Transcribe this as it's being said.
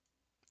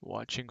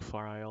Watching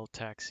Far Isle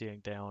taxiing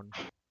down.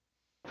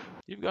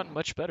 You've gotten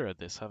much better at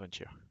this, haven't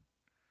you?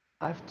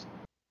 I've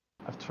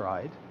I've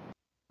tried.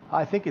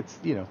 I think it's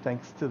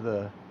thanks to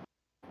the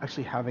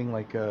actually having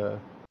like a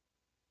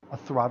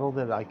throttle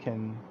that I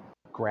can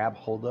grab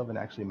hold of and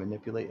actually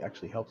manipulate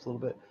actually helps a little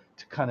bit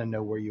to kind of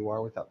know where you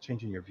are without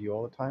changing your view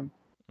all the time.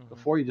 Hmm.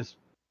 Before you just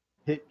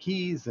hit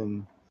keys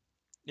and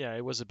Yeah,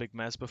 it was a big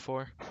mess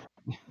before.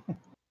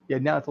 yeah,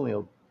 now it's only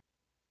a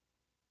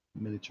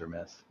miniature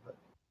mess. But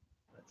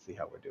let's see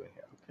how we're doing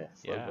here. Okay,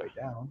 slowed Yeah. way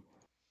down.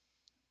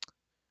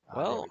 There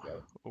Well, we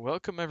go.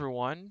 welcome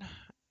everyone.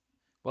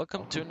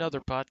 Welcome to Welcome.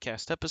 another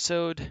podcast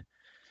episode.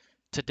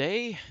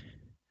 Today,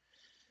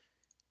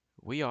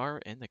 we are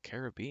in the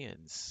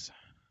Caribbeans,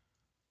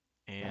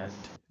 Yes. and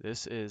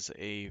this is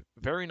a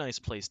very nice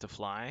place to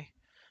fly.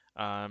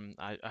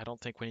 I don't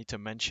think we need to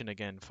mention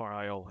again, Far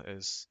Isle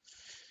is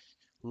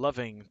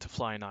loving to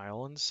fly in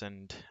islands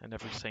and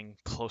everything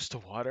close to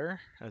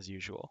water, as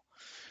usual.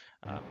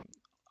 Yeah. Um,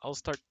 I'll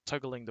start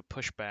toggling the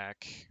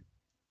pushback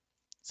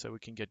so we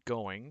can get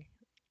going.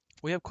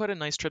 We have quite a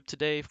nice trip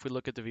today. If we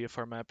look at the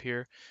VFR map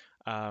here,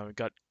 we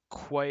got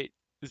quite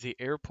the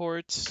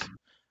airports,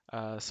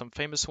 some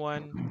famous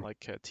one like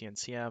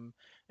TNCM,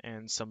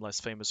 and some less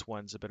famous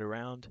ones a bit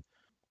around.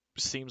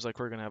 Seems like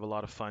we're gonna have a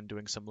lot of fun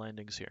doing some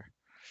landings here.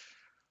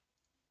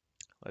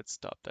 Let's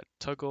stop that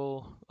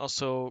toggle.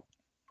 Also,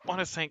 want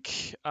to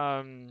thank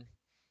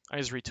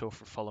Izrito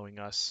for following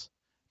us.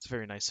 It's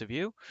very nice of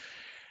you.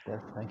 Yes.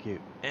 Thank you.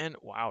 And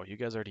wow, you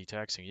guys are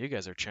detaxing. You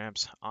guys are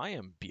champs. I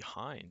am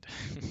behind.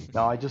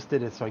 No, I just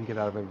did it so I can get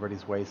out of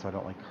everybody's way, so I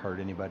don't like hurt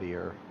anybody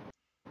or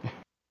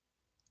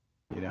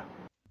you know.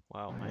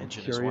 Wow, my I'm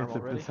engine is warm curious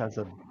if this already. has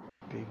a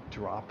big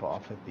drop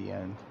off at the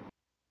end.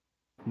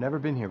 Never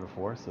been here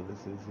before, so this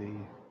is the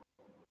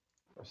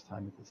first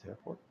time at this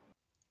airport.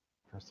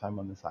 First time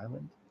on this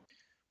island.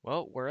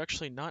 Well, we're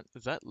actually not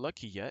that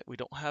lucky yet. We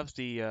don't have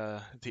the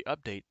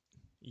update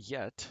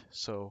yet,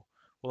 so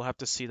we'll have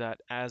to see that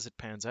as it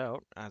pans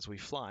out as we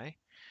fly.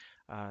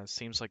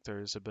 Seems like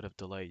there's a bit of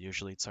delay.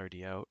 Usually it's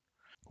already out.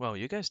 Well,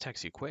 you guys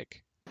taxi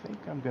quick. I think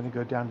I'm gonna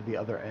go down to the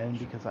other end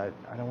because I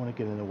don't want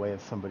to get in the way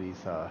of somebody's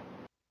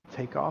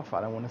takeoff.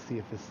 I don't want to see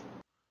if this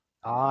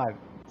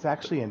it's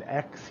actually an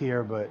X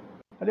here, but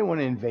I didn't want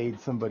to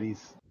invade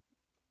somebody's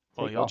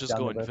Well, you'll takeoff just down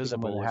go there, but I think I'm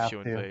invisible gonna if have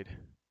you to. invade.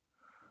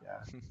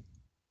 Yeah.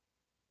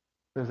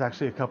 There's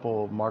actually a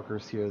couple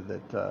markers here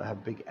that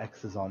have big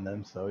X's on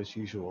them, so as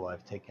usual,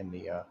 I've taken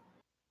the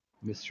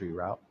mystery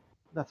route.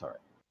 That's all right.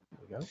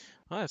 There we go.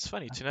 Oh, that's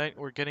funny. Tonight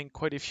we're getting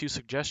quite a few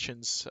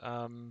suggestions.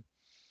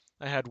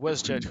 I had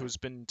WestJet who's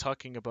been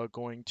talking about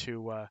going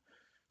to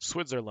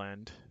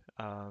Switzerland,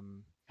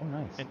 um, Oh,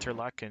 nice.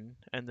 Interlaken,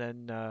 and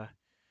then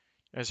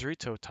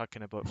Azrito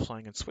talking about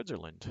flying in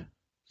Switzerland,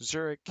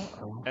 Zurich,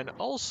 Uh-oh. and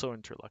also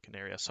Interlaken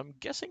area. So I'm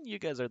guessing you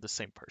guys are the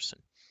same person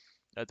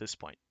at this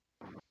point.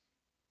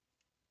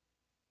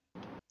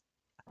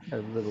 A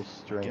little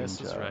My guess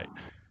strange. is right.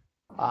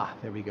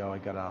 There we go. I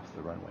got off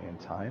the runway in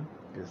time.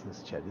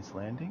 Business jet is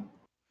landing.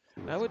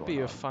 See That what's would going be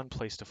a on. fun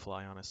place to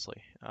fly,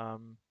 honestly.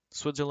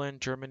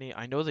 Switzerland, Germany.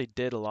 I know they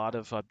did a lot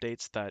of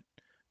updates that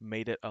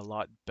made it a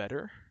lot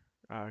better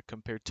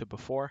compared to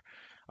before.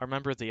 I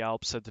remember the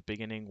Alps at the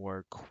beginning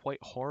were quite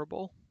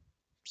horrible,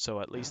 so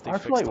at least they Our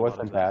fixed flight a lot of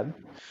wasn't that. bad.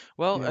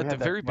 Well, We at the had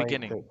that very flight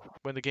beginning, that.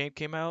 when the game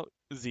came out,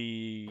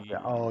 the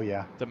Oh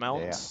yeah, the yeah,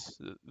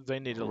 mountains they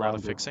needed a lot of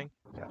rounded. fixing.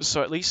 Yeah.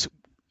 So at least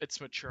it's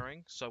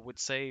maturing. So I would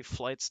say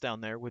flights down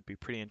there would be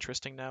pretty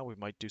interesting now. We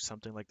might do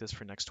something like this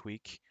for next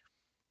week.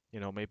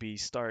 Maybe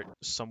start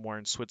somewhere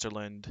in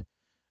Switzerland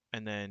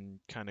and then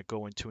kind of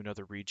go into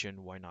another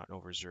region. Why not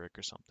over Zurich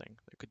or something?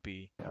 It could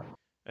be Yeah.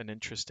 an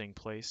interesting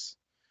place.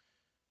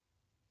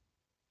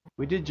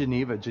 We did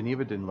Geneva.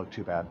 Geneva didn't look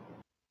too bad.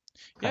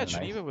 Yeah, Kind of nice.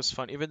 Geneva was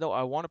fun, even though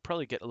I want to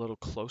probably get a little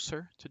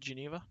closer to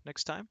Geneva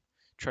next time.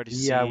 Try to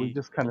Yeah, we see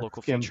just the kind of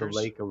local skimmed the features.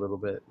 lake a little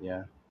bit.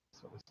 Yeah,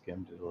 so we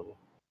skimmed it a little.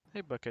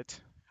 Hey, Bucket,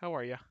 how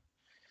are you?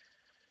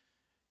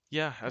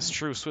 Yeah, that's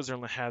true.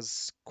 Switzerland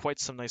has quite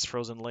some nice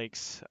frozen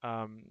lakes.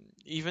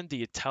 Even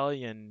the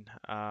Italian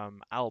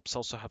Alps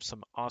also have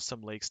some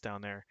awesome lakes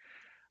down there.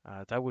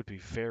 That would be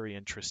very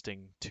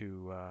interesting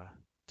to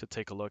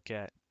take a look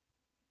at,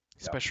 Yeah.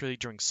 especially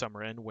during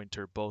summer and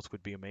winter. Both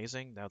would be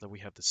amazing. Now that we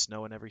have the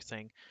snow and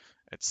everything,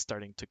 it's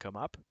starting to come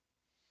up.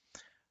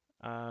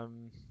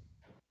 Um,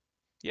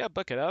 yeah,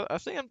 Bucket, I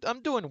think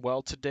I'm doing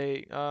well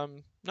today.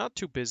 Not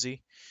too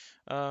busy.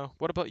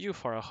 What about you,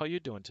 Farah? How you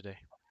doing today?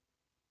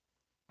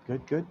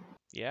 Good, good.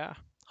 Yeah,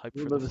 hype A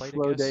for little the bit of a flight, I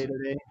slow day guess.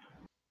 today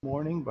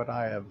morning, but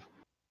I have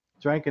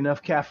drank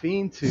enough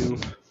caffeine to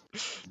To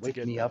wake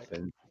get me back. up,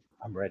 and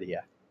I'm ready.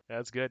 Yeah.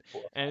 That's good.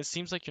 Four or And it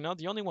seems like you're not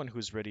the only one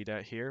who's ready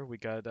to here. We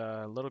got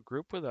a little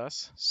group with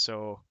us,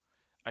 so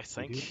I We do.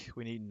 think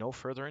we need no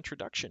further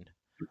introduction.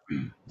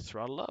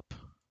 Throttle up.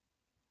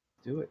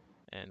 Do it.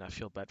 And I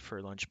feel bad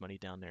for Lunch Money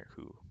down there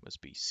who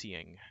must be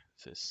seeing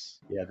this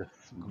Yeah, this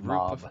group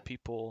of mob.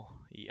 people.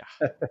 Yeah.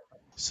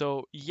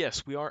 So,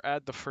 yes, we are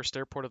at the first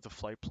airport of the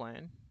flight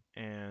plan,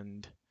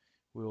 and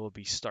we will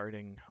be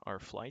starting our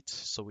flight.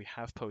 So we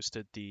have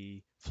posted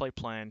the flight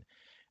plan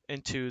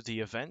into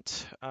the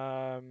event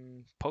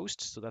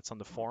post, so that's on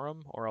the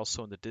forum, or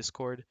also in the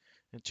Discord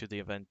into the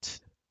event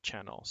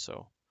channel.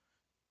 So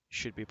you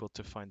should be able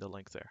to find the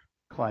link there.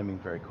 Climbing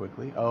very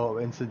quickly. Oh,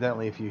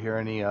 incidentally, if you hear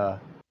any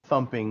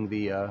thumping,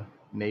 the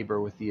neighbor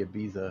with the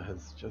Ibiza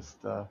has just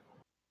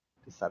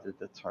decided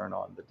to turn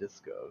on the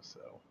disco, so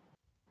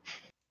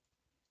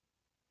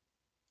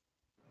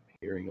I'm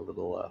hearing a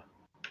little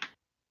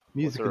What's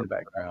music in our the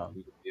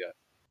background. yeah?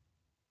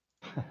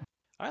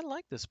 I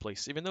like this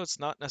place, even though it's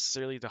not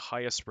necessarily the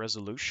highest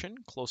resolution,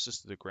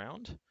 closest to the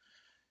ground.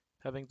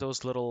 Having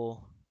those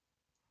little,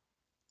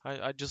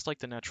 I just like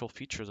the natural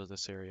features of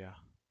this area.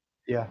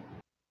 Yeah,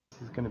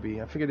 this is going to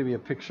be, I figured it'd be a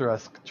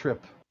picturesque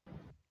trip,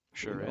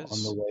 Sure on the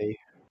is. way.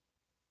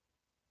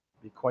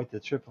 Be quite the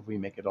trip if we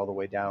make it all the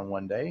way down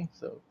one day,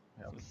 so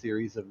we have a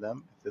series of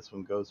them. If this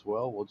one goes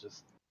well, we'll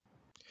just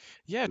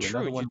Yeah, do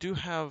true. another one. You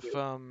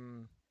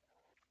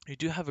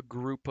do have a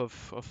group of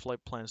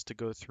flight plans to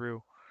go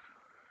through.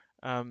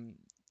 Um,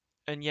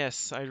 And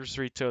yes, Iris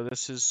Rito,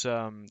 this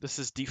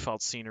is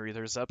default scenery.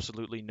 There's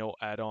absolutely no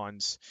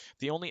add-ons.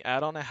 The only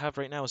add-on I have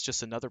right now is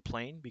just another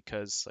plane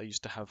because I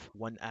used to have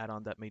one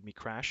add-on that made me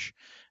crash,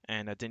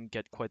 and I didn't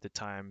get quite the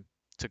time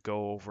to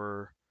go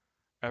over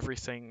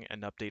everything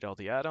and update all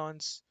the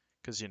add-ons.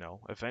 Because,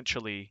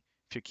 eventually,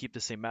 if you keep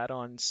the same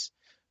add-ons,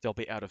 they'll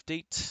be out of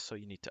date, so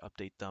you need to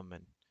update them.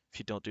 And if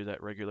you don't do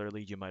that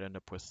regularly, you might end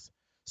up with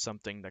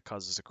something that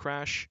causes a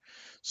crash.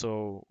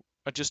 So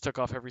I just took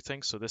off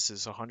everything, so this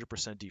is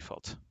 100%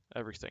 default.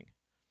 Everything.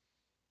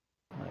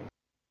 Like,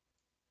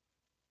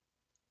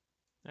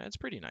 And it's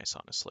pretty nice,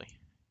 honestly,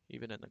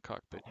 even in the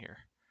cockpit here.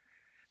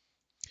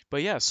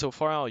 But yeah, so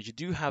far out, you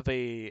do have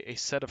a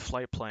set of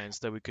flight plans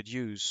that we could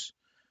use.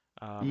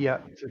 yeah,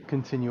 to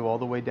continue all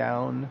the way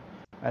down,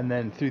 and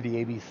then through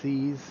the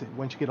ABCs.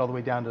 Once you get all the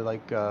way down to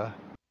like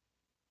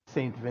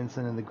Saint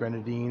Vincent and the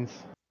Grenadines,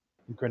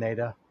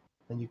 Grenada,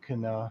 then you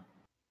can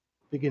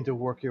begin to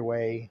work your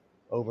way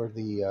over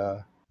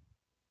the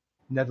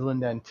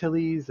Netherlands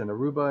Antilles and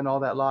Aruba and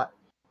all that lot,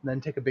 and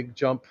then take a big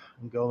jump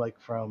and go like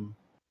from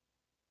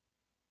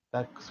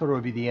that sort of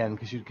would be the end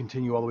because you'd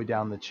continue all the way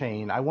down the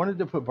chain. I wanted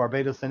to put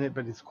Barbados in it,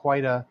 but it's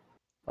quite a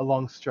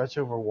long stretch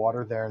over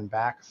water there and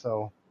back,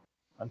 so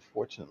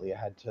unfortunately I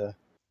had to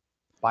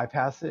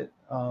bypass it.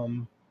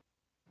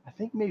 I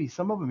think maybe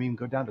some of them even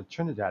go down to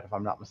Trinidad if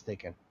I'm not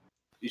mistaken.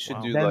 You should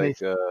Wow. do Then they like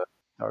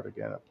start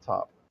again up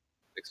top.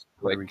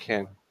 Puerto like Rico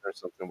Cancun one. or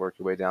something. Work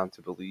your way down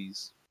to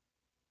Belize.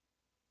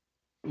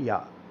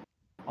 Yeah.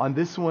 On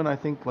this one, I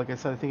think, like I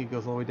said, I think it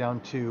goes all the way down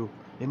to.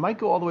 It might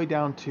go all the way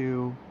down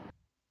to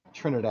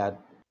Trinidad.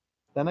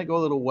 Then I go a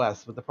little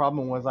west, but the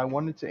problem was I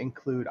wanted to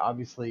include,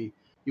 obviously,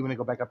 you want to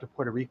go back up to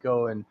Puerto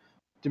Rico and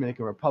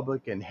Dominican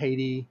Republic and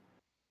Haiti,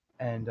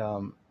 and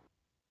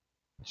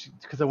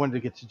because I wanted to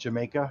get to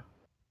Jamaica,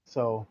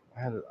 so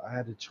I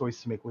had a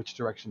choice to make which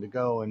direction to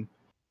go, and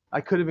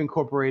I could have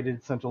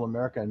incorporated Central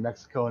America and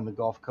Mexico and the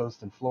Gulf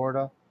Coast and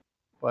Florida,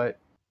 but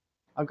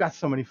I've got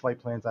so many flight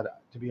plans.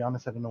 To be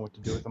honest, I don't know what to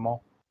do with them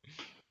all.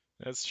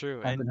 That's true.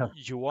 I've And enough.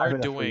 you I've are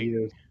enough for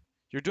years.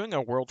 you're doing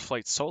a world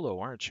flight solo,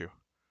 aren't you?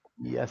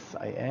 Yes,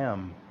 I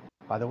am.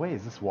 By the way,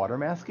 is this water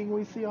masking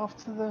we see off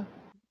to the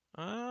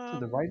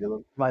Um, right a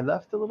little, my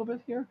left a little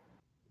bit here?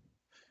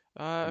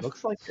 It uh,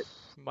 looks like it.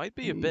 might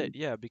be a bit,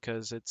 yeah,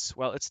 because it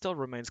still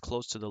remains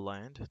close to the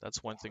land.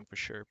 That's one thing for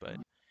sure, but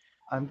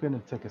I'm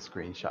gonna take a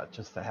screenshot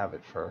just to have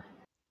it for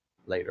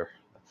later.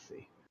 Let's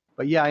see.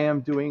 But yeah, I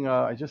am doing.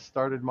 I just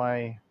started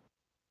my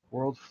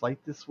world flight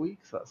this week,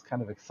 so that's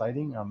kind of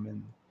exciting. I'm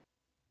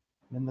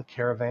in the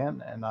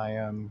caravan, and I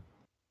am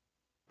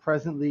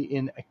presently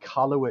in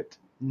Iqaluit,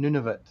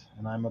 Nunavut,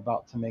 and I'm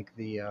about to make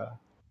the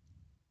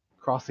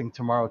crossing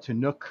tomorrow to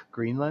Nuuk,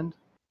 Greenland.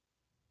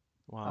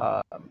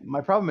 wow. Uh,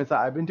 my problem is that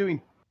I've been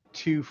doing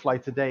 2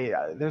 flights a day.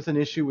 There's an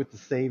issue with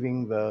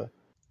saving the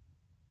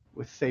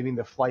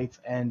flights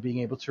and being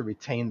able to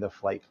retain the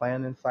flight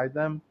plan inside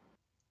them.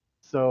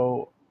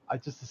 So I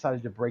just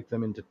decided to break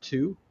them into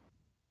 2.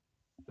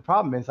 The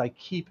problem is I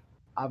keep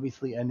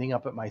obviously ending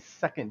up at my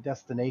second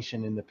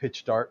destination in the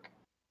pitch dark.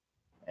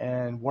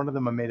 And one of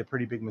them I made a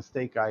pretty big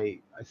mistake. I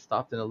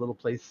stopped in a little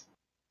place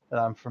that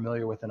I'm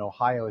familiar with in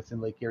Ohio. It's in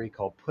Lake Erie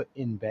called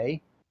Put-in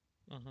Bay.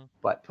 Hmm.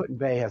 But Put-in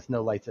Bay has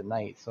no lights at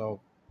night. So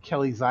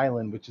Kelly's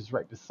Island, which is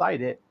right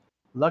beside it,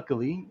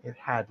 luckily it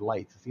had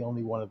lights. It's the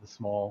only one of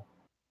the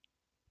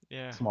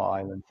Yeah, small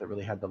islands that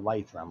really had the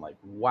lights, and I'm like,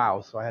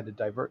 wow. So I had to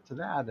divert to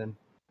that, and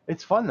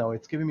it's fun though.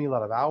 It's giving me a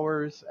lot of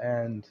hours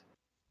and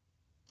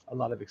a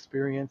lot of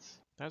experience.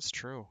 that's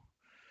true.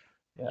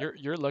 Yeah.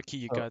 You're lucky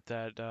you So got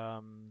that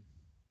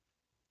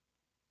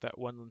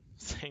one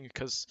thing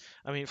because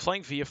I mean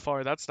flying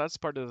VFR that's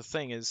part of the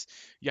thing is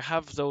you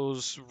have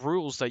those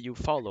rules that you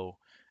follow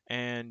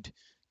and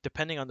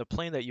depending on the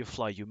plane that you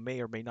fly you may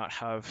or may not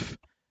have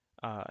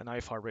an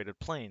IFR rated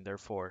plane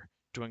therefore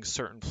doing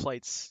certain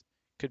flights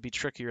could be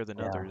trickier than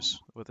yeah. others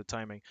with the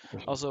timing.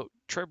 Also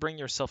try bring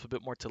yourself a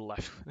bit more to the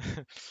left.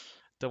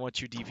 Don't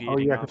want you Oh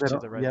deviating yeah, off because I to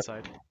don't. the right Yep.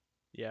 side.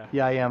 Yeah.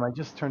 Yeah, I am. I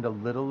just turned a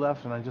little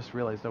left, and I just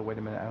realized, oh, wait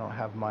a minute, I don't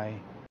have my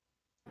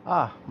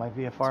my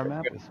VFR Sorry,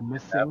 map you is got map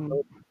missing.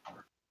 mode?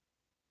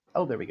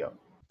 Oh, there we go.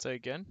 Say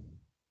again.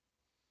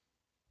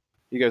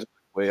 You guys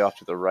are way off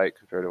to the right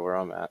compared to where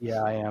I'm at.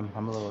 Yeah, I am.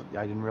 I'm a little.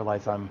 I didn't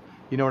realize I'm.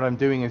 You know what I'm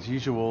doing as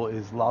usual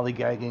is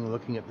lollygagging,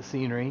 looking at the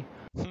scenery.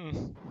 Hmm.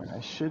 When I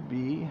should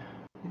be.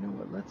 You know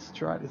what? Let's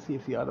try to see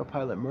if the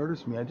autopilot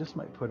murders me. I just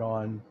might put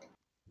on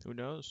Who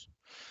knows?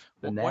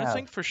 the One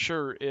thing nav. for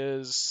sure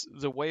is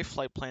the way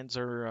flight plans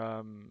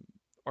are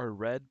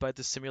read by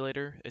the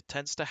simulator. It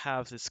tends to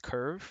have this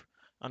curve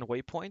on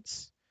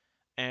waypoints,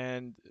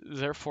 and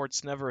therefore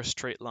it's never a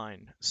straight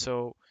line.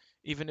 So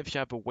even if you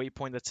have a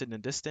waypoint that's in the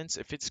distance,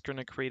 if it's going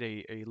to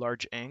create a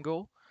large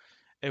angle,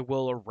 it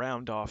will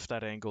round off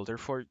that angle.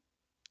 Therefore,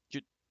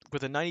 you,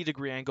 with a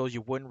 90-degree angle,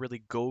 you wouldn't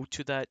really go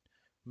to that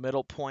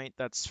middle point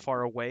that's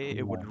far away. It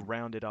Yeah, would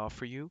round it off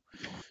for you.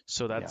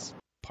 So yeah. that's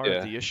part of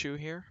Yeah. the issue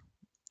here.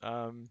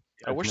 I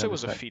I've wish there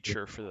was noticed a that too.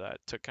 feature for that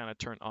to kind of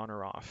turn on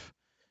or off.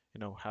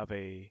 Have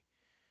I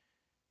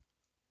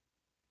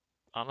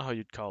don't know how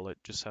you'd call it,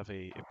 just have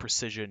a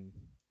precision,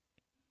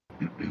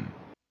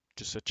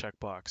 just a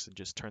checkbox and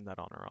just turn that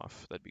on or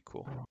off. That'd be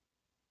cool.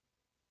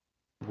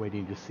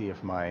 Waiting to see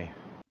if my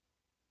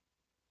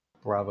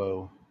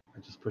Bravo. I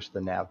just push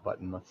the nav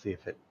button. Let's see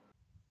if it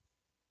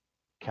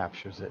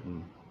captures it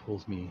and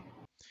pulls me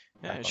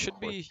Yeah, back it on the should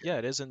course be, here. yeah,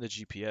 it is in the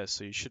GPS,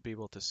 so you should be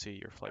able to see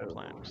your flight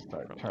plan Oh,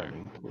 start from there.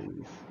 turning,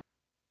 please.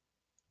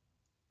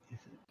 Is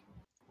it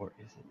or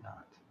is it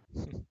not?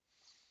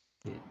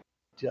 It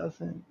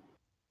doesn't.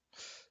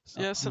 Oh, Yeah, I'm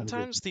gonna get.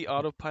 sometimes the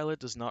autopilot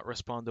does not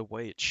respond the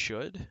way it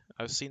should.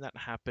 I've seen that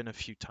happen a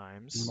few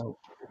times, Nope,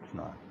 it's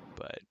not.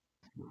 but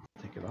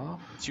Take it off.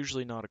 it's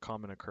usually not a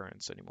common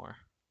occurrence anymore.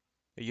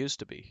 It used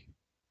to be.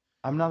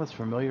 I'm not as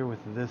familiar with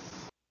this.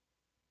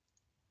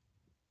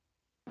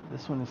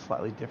 This one is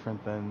slightly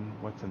different than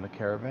what's in the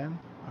Caravan,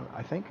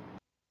 I think.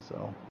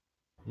 So,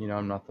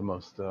 I'm not the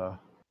most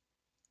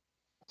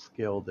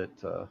skilled at.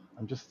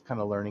 I'm just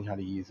kind of learning how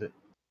to use it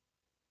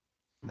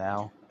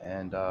now,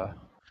 and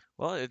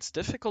Well, it's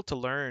difficult to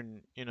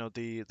learn,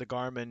 the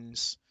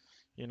Garmin's,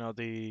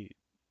 the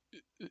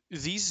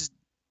these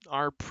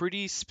are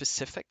pretty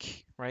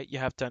specific, right? You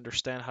have to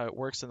understand how it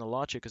works, and the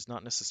logic is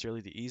not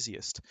necessarily the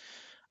easiest.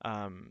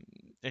 Um,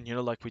 and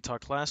like we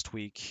talked last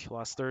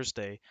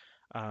Thursday,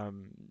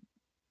 um,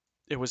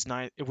 it was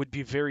nice. It would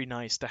be very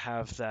nice to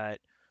have that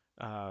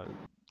uh,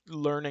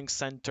 learning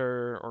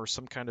center or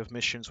some kind of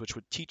missions which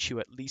would teach you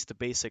at least the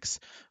basics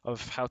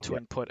of how to yeah,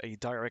 input a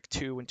direct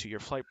to into your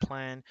flight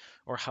plan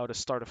or how to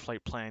start a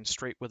flight plan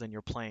straight within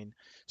your plane,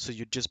 so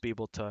you'd just be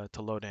able to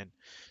load in.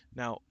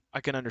 Now,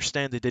 I can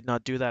understand they did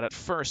not do that at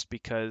first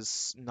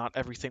because not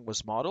everything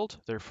was modeled,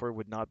 therefore it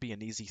would not be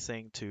an easy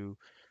thing to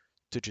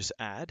just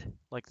add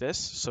like this,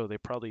 so they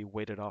probably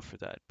waited off for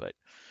that. But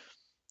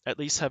at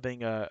least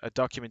having a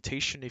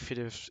documentation, if it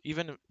is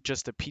even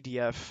just a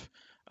PDF,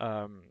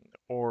 um,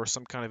 or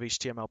some kind of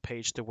HTML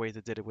page, the way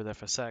they did it with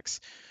FSX,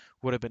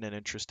 would have been an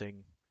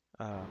interesting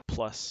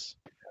plus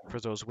for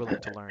those willing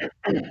to learn.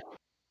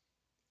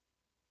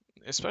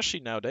 Especially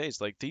nowadays,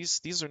 like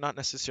these are not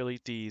necessarily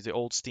the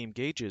old Steam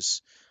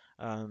gauges.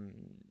 Um,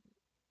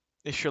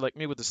 if you're like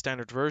me with the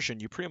standard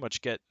version, you pretty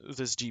much get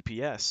this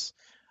GPS.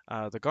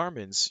 The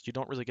Garmin's, you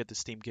don't really get the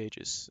Steam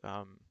gauges.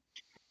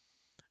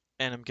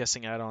 And I'm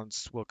guessing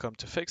add-ons will come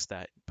to fix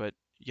that, but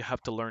you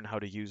have to learn how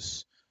to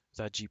use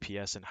that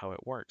GPS and how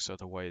it works.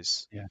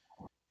 Otherwise, yeah,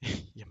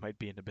 you might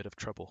be in a bit of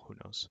trouble. Who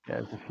knows?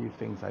 yeah. There's a few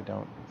things I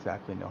don't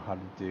exactly know how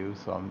to do,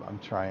 so I'm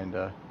trying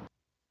to.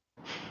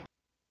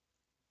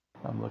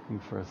 I'm looking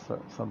for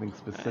something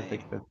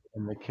specific Hey, that's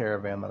in the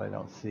Caravan that I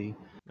don't see.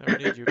 never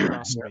knew you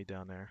crossed Yeah, me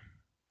down there.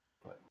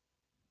 but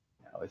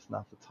now it's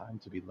not the time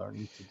to be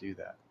learning to do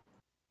that.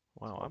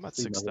 So Wow, I'll I'm at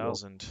just leave my little.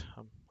 6,000.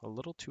 I'm a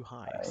little too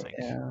high, I I think.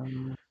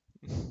 am.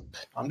 I'm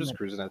I'm just at,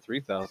 cruising at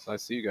 3,000. I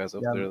see you guys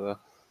up yeah, I'm there at though.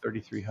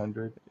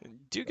 3,300.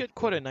 Do That's get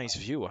quite good. a nice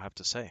view, I have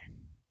to say.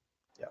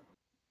 Yeah,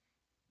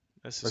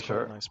 This for is quite a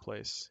sure. nice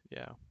place.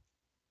 Yeah.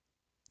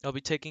 I'll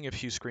be taking a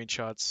few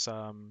screenshots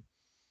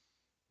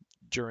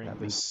during That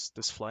means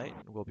this flight,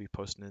 and we'll be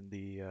posting in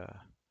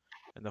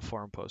the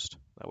forum post.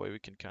 That way we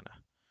can kind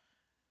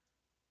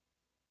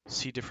of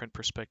see different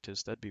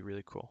perspectives. That'd be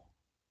really cool.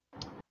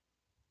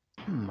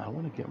 I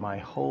want to get my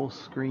whole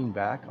screen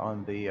back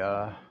on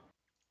the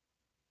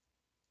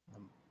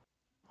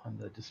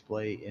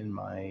display in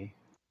my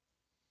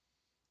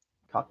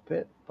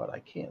cockpit, but I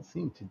can't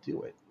seem to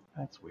do it.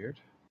 That's weird.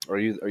 Are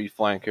you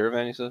flying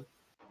Caravan? You said.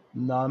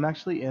 No, I'm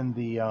actually in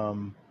the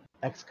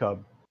X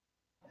Cub,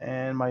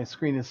 and my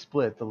screen is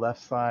split. The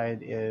left side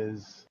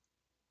is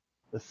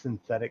the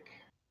synthetic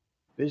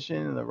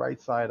vision, and the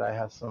right side I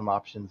have some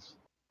options.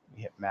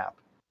 You hit map,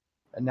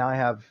 and now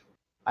I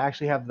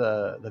actually have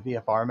the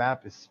VFR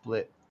map is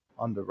split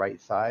on the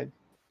right side,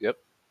 Yep.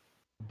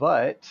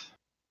 but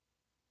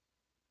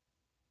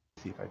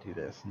let's see if I do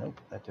this. Nope,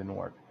 that didn't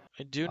work.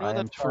 I do know I am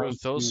that for trying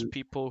those to.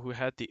 people who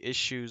had the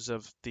issues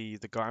of the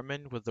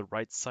Garmin with the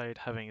right side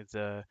having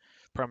the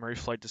primary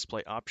flight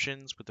display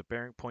options with the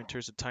bearing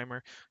pointers and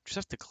timer, just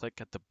have to click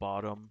at the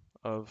bottom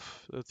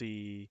of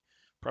the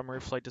primary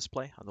flight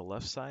display on the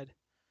left side.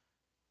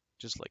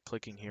 Just like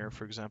clicking here,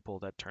 for example,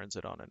 that turns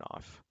it on and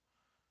off.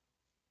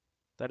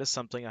 That is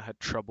something I had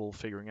trouble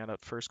figuring out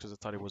at first because I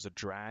thought it was a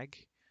drag,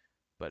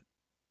 but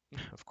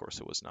of course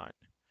it was not.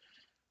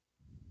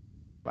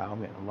 Wow,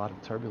 I'm getting a lot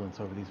of turbulence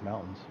over these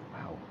mountains.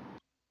 Wow,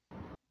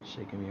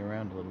 shaking me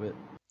around a little bit.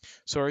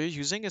 So are you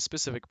using a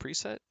specific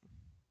preset?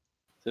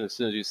 Then as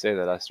soon as you say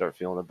that, I start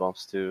feeling the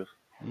bumps too.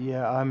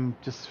 Yeah, I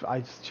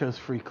just chose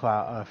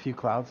a few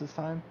clouds this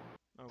time,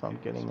 so I'm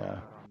Okay, getting so we're a.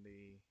 not on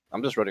the.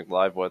 I'm just running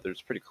live weather.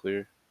 It's pretty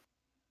clear.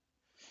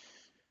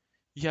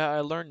 Yeah,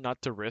 I learned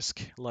not to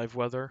risk live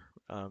weather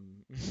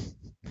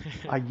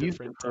I used it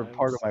different for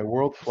part of times. my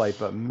world flight,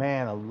 but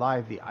man,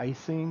 alive, the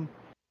icing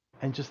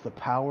and just the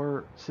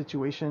power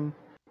situation,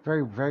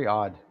 very, very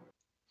odd.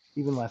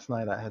 Even last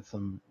night, I had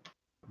some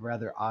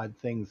rather odd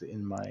things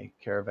in my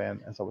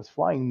caravan as I was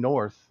flying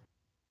north.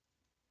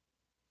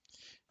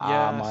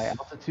 Yeah, My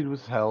altitude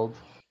was held.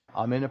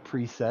 I'm in a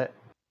preset.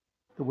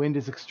 The wind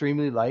is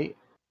extremely light,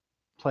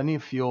 plenty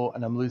of fuel,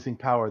 and I'm losing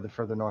power the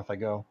further north I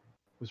go.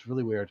 It was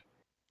really weird.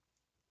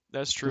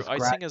 that's true. Just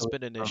Icing has gradually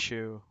been an from,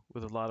 issue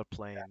with a lot of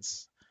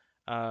planes.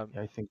 Um,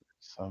 yeah, I think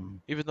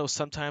some. even though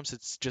sometimes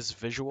it's just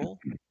visual,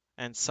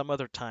 and some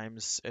other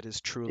times it is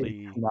It's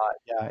truly, not.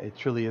 Yeah, it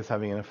truly is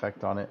having an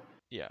effect on it.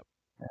 yeah,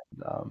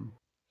 Um,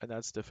 and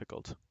that's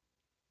difficult.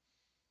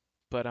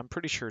 But I'm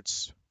pretty sure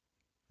it's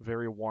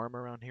very warm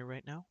around here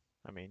right now.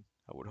 I mean,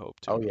 I would hope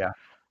to. oh yeah,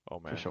 Oh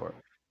for man, sure.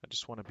 I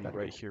just want to be That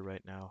right is. here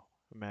right now.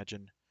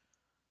 Imagine.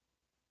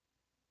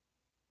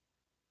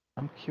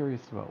 I'm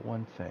curious about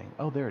one thing.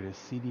 Oh, there it is.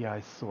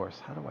 CDI source.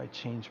 How do I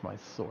change my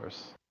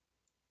source?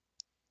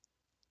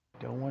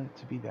 I don't want it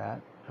to be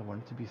that. I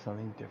want it to be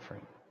something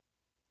different.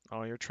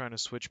 Oh, you're trying to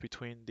switch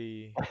between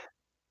the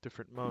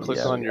different Click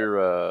Yeah, modes. on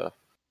your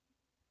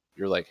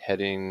like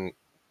heading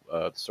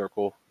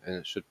circle, and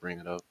it should bring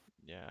it up.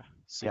 Yeah,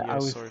 yeah.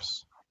 CDI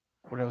source.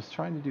 What I was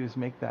trying to do is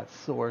make that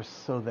source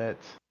so that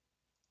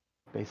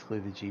basically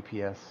the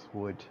GPS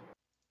would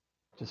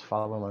just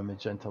follow my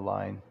magenta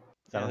line.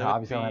 I Yeah, don't that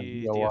have, would obviously I don't have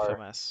be the VOR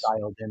FMS.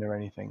 dialed in or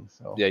anything,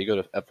 so Yeah, you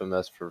go to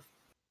FMS for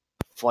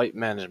flight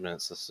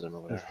management system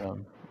or whatever.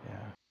 system.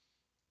 Yeah,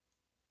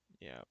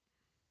 Yeah.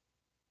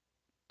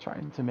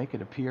 trying to make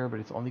it appear, but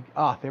it's only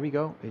there we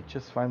go. It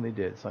just finally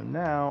did. So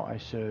now I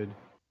should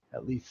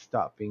at least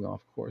stop being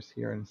off course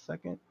here in a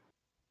second.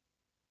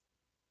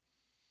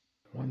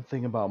 One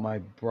thing about my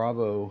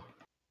Bravo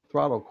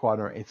throttle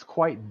quadrant, it's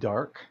quite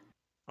dark.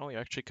 Oh, you're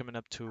actually coming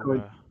up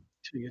Good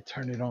till you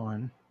turn it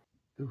on.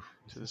 Oof,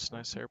 is to this this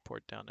nice working?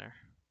 airport down there.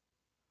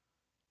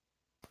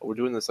 We're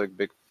doing this like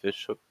big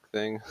fish hook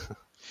thing.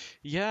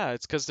 Yeah,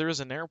 it's because there is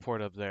an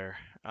airport up there,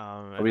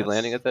 Are and we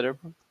landing that's at that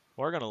airport?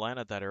 we're gonna land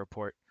at that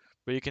airport.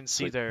 But you can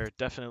see Sweet. there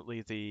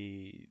definitely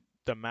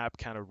the map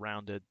kind of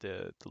rounded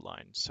the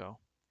line, so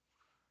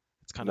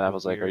it's kind of Matt a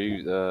was like, "Are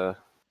weird. you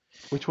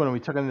Which one are we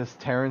talking? This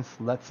Terrence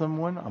Letsom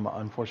one?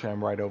 Unfortunately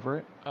I'm right over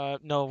it.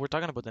 No, we're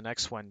talking about the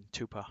next one,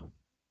 Tupa.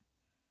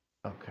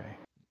 Okay,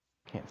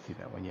 can't see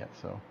that one yet.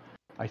 So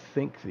I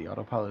think the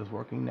autopilot is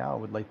working now. I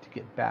would like to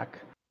get back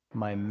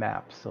my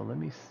map. So let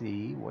me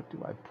see. What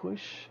do I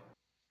push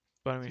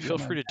But I mean, to get feel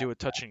my free to do a map?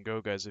 touch and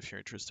go, guys, if you're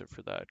interested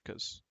for that,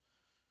 because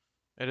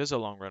it is a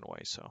long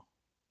runway, so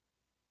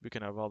we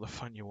can have all the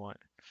fun you want.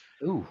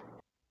 Ooh,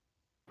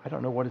 I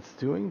don't know what it's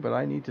doing, but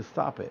I need to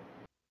stop it.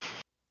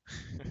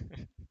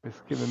 It's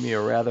giving me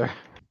a rather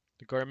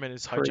The Garmin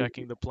is crazy.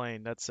 hijacking the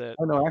plane. That's it.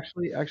 Oh no,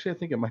 actually, I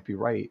think it might be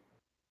right.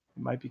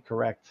 It might be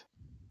correct.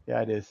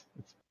 Yeah, it is.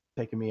 It's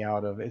taking me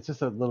out of. It's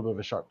just a little bit of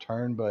a sharp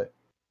turn, but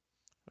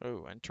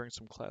Oh, entering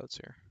some clouds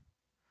here.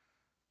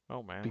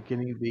 Oh man.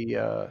 beginning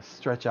the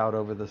stretch out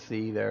over the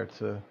sea there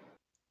to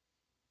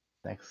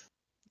next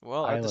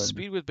Well, at the island.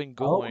 speed we've been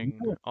Oh, going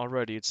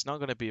already, it's not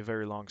going to be a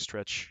very long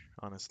stretch,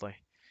 honestly.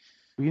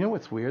 you know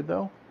what's weird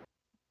though?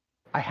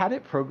 I had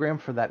it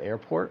programmed for that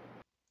airport,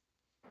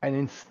 and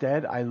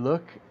instead I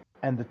look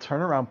and the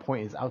turnaround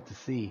point is out to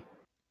sea.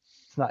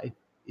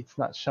 It's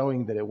not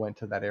showing that it went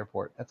to that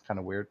airport. That's kind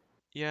of weird.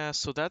 Yeah,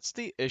 so that's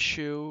the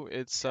issue.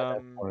 It's Yeah,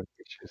 that's one of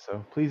the issues.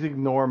 So please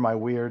ignore my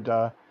weird.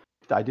 I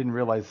didn't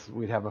realize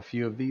we'd have a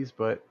few of these,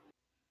 but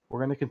we're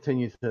going to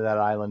continue to that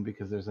island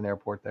because there's an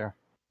airport there.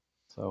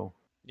 So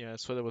yeah,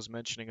 that's what I was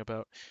mentioning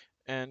about.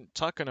 And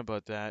talking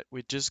about that,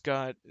 we just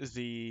got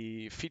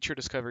the Feature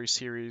Discovery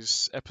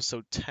Series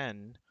episode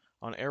 10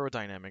 on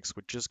aerodynamics,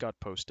 which just got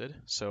posted.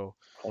 So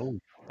oh,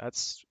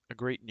 that's a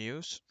great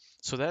news.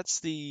 So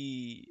that's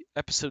the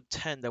episode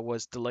 10 that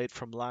was delayed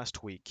from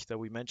last week that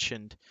we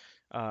mentioned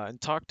and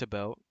talked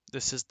about.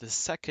 This is the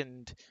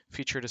second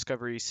Feature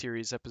Discovery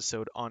Series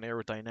episode on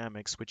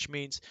aerodynamics, which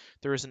means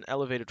there is an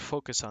elevated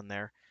focus on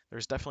there.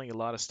 There's definitely a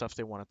lot of stuff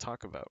they want to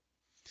talk about.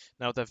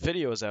 Now that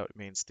video is out, it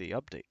means the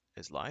update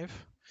is live,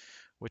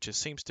 which it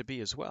seems to be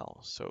as well.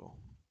 So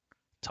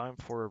time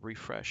for a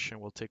refresh, and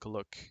we'll take a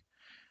look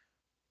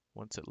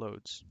once it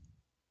loads.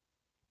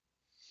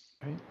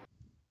 Right.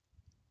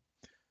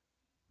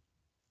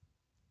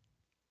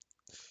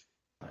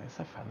 Nice.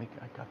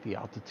 I got the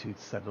altitude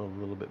settled a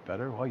little bit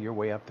better. Well, you're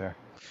way up there.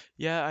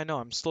 Yeah, I know.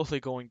 I'm slowly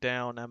going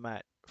down. I'm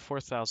at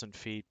 4,000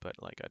 feet, but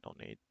like I don't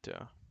need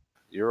to.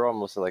 You're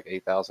almost at like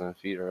 8,000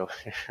 feet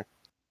earlier.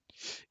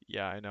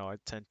 Yeah, I know. I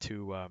tend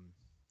to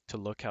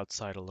look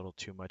outside a little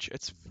too much.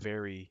 It's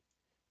very,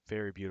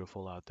 very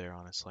beautiful out there,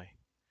 honestly.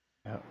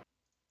 Yeah.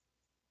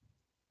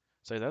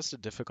 So that's the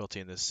difficulty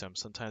in this sim.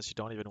 Sometimes you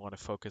don't even want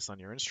to focus on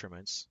your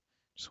instruments.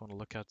 You just want to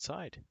look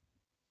outside.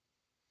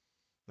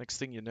 Next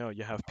thing you know,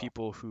 you have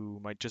people who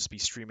might just be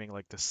streaming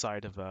like the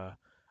side of a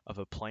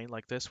plane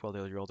like this while they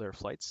roll their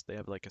flights. They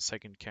have like a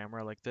second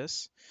camera like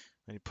this,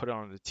 and you put it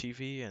on the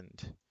TV and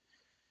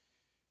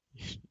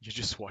you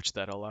just watch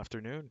that all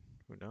afternoon.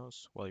 Who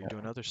knows? While you're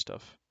doing other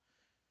stuff.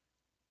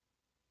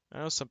 I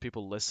know some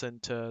people listen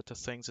to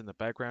things in the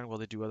background while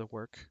they do other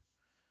work.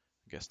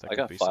 I guess that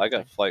could be I something.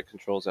 got flight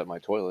controls at my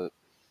toilet.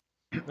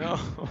 No,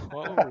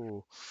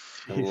 whoa,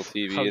 And a little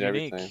TV how and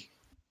unique. everything.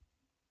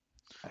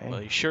 Hey,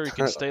 Well, you sure you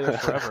can stay there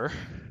forever?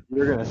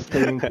 you're gonna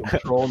stay in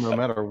control no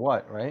matter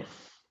what, right?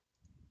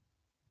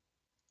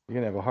 You're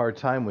gonna have a hard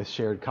time with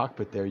shared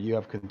cockpit there. You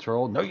have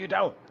control. No, you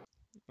don't.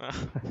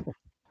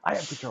 I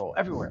have control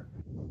everywhere.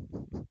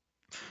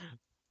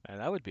 And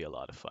that would be a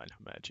lot of fun,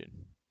 imagine.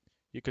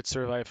 You could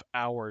survive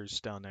hours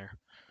down there.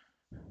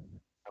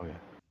 Oh yeah.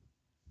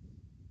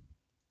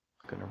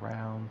 Looking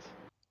around.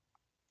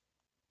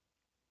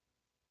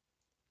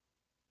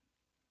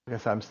 I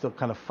guess I'm still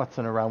kind of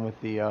futzing around with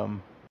the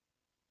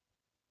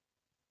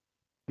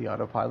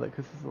autopilot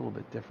because it's a little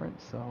bit different.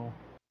 So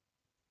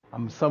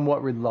I'm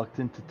somewhat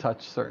reluctant to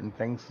touch certain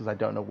things because I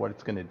don't know what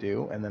it's going to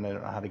do, and then I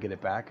don't know how to get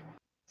it back.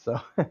 So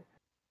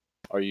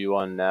Are you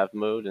on nav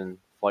mode and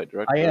flight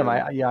director? I am.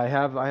 I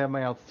have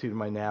my altitude and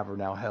my nav are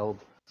now held,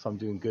 so I'm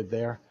doing good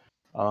there.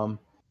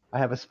 I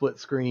have a split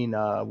screen.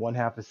 One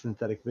half is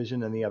synthetic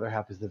vision, and the other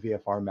half is the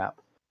VFR map.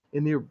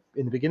 In the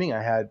beginning,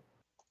 I had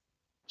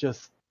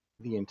just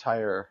the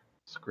entire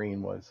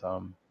screen was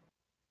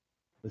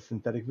the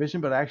synthetic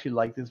vision, but I actually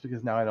like this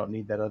because now I don't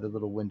need that other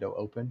little window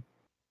open.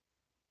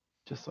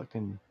 Just so I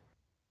can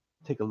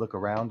take a look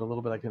around a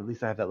little bit. I can at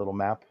least I have that little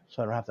map,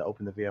 so I don't have to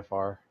open the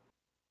VFR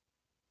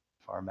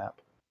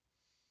map.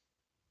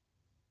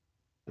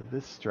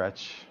 This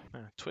stretch.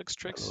 Twix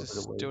Tricks got a little bit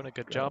is of ways doing a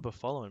good to go. job of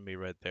following me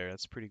right there.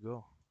 That's pretty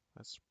cool.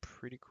 That's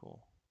pretty cool.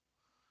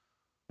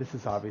 This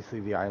is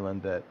obviously the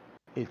island that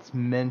it's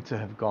meant to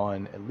have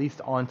gone at least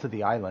onto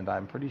the island.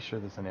 I'm pretty sure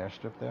there's an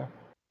airstrip there.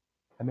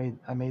 I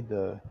made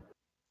the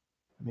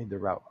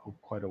route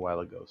quite a while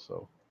ago,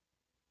 so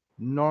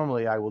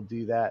normally I will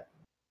do that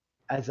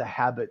as a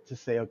habit to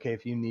say, okay,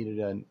 if you needed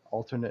an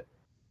alternate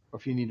or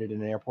if you needed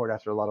an airport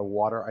after a lot of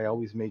water, I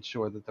always made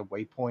sure that the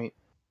waypoint,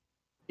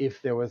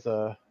 if there was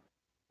an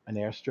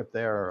airstrip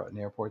there or an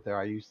airport there,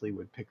 I usually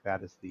would pick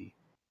that as the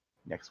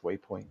next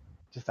waypoint,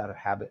 just out of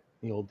habit.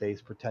 In the old days,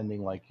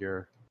 pretending like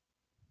you're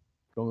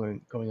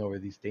going over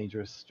these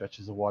dangerous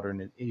stretches of water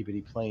in an itty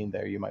bitty plane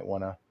there, you might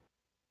want to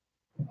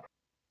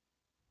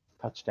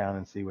touch down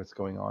and see what's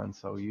going on.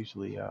 So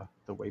usually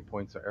the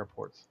waypoints are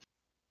airports.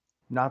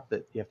 Not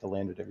that you have to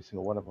land at every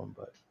single one of them,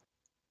 but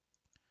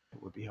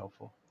it would be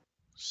helpful.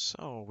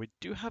 So we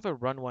do have a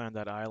runway on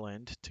that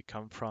island to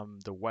come from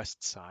the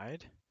west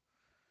side.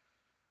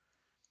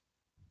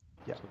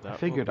 Yeah, So I that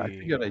figured will I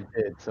be...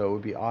 did. So it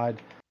would be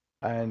odd,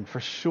 and for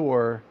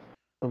sure,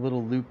 the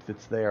little loop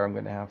that's there, I'm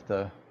going to have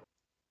to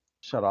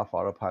shut off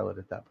autopilot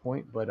at that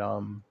point. But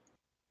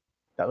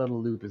that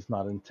little loop is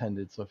not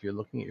intended. So if you're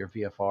looking at your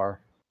VFR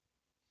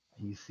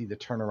and you see the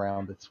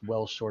turnaround that's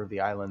well short of the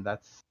island,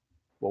 that's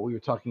what we were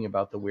talking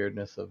about, the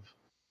weirdness of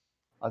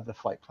the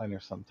flight planner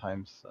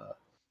sometimes.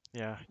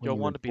 Yeah, When you'll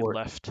you want to be report,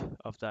 left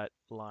of that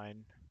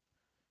line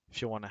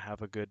if you want to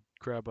have a good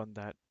grab on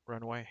that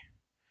runway.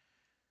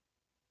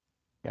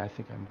 yeah, I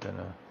think I'm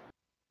gonna.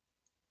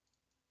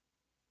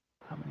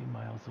 How many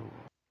miles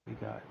we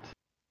got?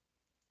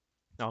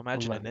 Now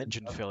imagine an 11.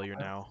 engine failure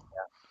now.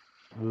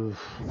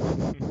 Oof.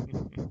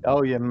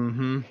 Oh yeah,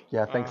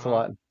 yeah. Thanks a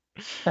Uh-huh.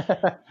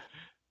 lot.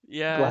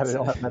 Yeah, Glad I it's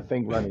don't have that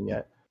thing running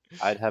yet.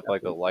 I'd have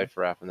like a life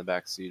raft in the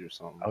back seat or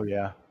something. Oh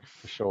yeah,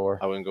 for sure.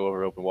 I wouldn't go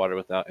over open water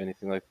without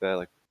anything like that.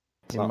 Like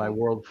In my something.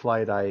 world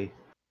flight, I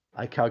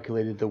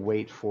calculated the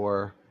weight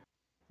for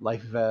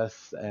life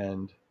vests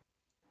and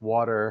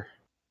water,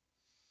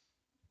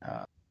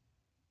 uh,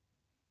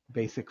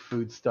 basic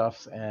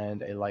foodstuffs,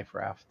 and a life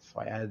raft. So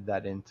I added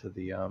that into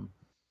the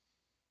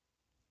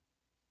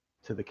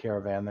to the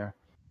caravan there.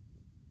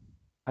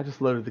 I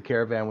just loaded the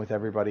caravan with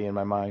everybody in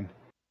my mind.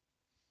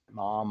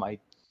 Mom, my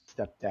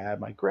stepdad,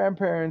 my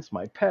grandparents,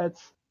 my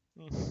pets,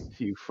 a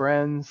few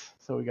friends.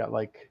 So we got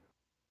like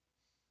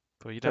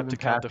But you'd have 7 to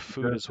count the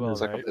food passengers as and well,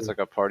 there's right? It's like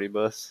a party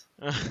bus.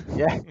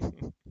 yeah.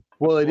 A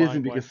Well, it flying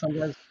isn't one.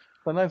 because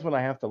sometimes when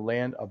I have to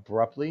land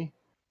abruptly,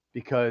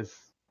 because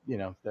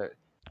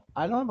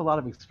I don't have a lot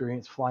of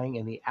experience flying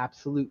in the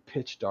absolute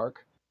pitch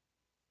dark.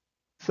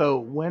 So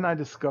when I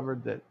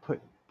discovered that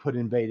Put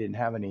in Bay didn't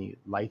have any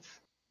lights,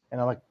 and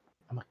I'm like,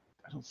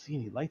 I don't see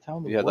any lights out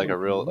on the You had like board.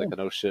 a real like a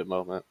no shit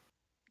moment.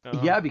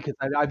 Yeah, because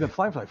I've been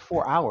flying for like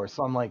 4 hours,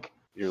 so I'm like,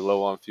 You're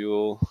low on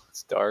fuel.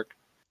 It's dark.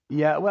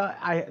 yeah. Well,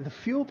 the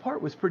fuel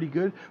part was pretty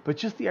good, but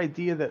just the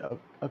idea that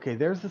okay,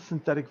 there's the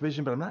synthetic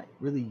vision, but I'm not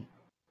really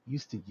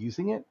used to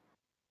using it.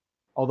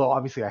 Although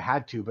obviously I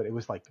had to, but it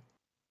was like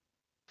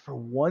for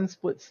one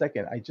split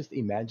second, I just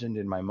imagined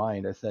in my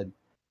mind. I said,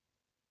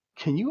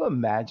 "Can you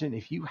imagine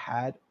if you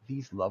had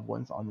these loved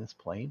ones on this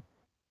plane,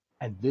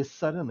 and this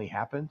suddenly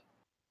happened?"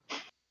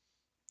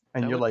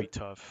 And that you're would be like,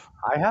 tough.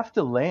 I have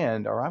to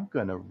land or I'm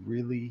going to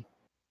really,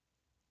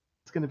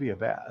 it's going to be a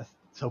bad.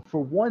 So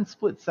for one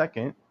split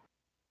second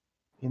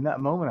in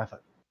that moment, I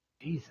thought,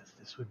 Jesus,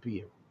 this would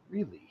be a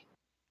really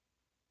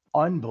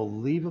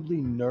unbelievably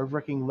nerve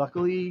wracking.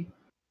 Luckily,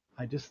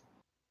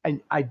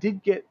 and I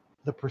did get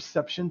the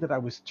perception that I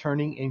was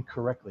turning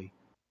incorrectly,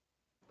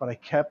 but I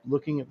kept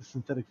looking at the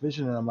synthetic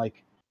vision and I'm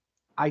like,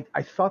 I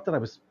thought that I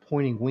was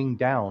pointing wing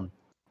down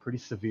pretty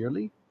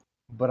severely,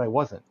 but I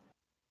wasn't.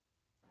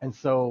 And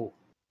so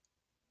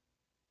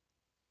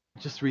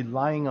just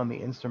relying on the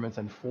instruments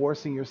and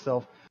forcing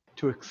yourself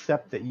to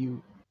accept that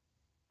you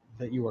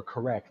are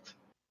correct,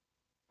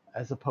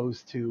 as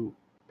opposed to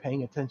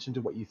paying attention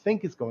to what you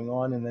think is going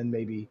on, and then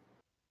maybe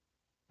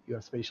you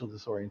have spatial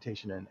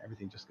disorientation and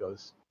everything just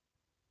goes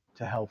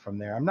to hell from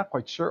there. I'm not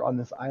quite sure on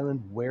this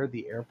island where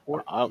the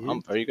airport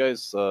is. Are you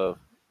guys Um,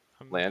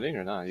 landing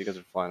or not? You guys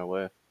are flying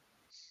away.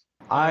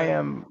 I uh,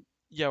 am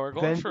yeah, we're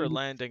going for a Vending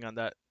landing on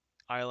that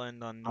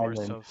island on north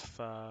Island. of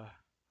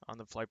on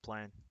the flight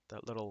plan.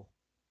 That little.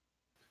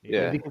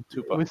 Yeah, Yeah, because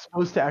it Tupa. was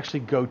supposed to actually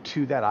go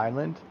to that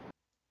island,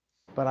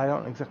 but I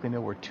don't exactly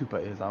know where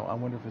Tupa is. I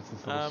wonder if it's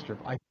this little strip.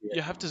 I see it.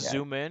 You have to Yeah.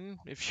 zoom in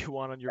if you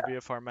want on your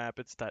VFR map.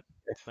 It's that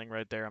thing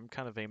right there. I'm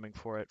kind of aiming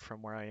for it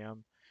from where I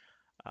am.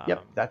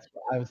 Yep, that's.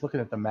 I was looking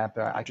at the map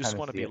there. You I just kind of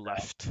want to see be it now.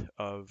 left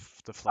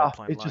of the flight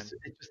plan It line. just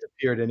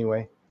appeared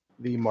anyway.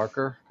 The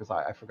marker because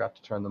I forgot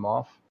to turn them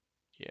off.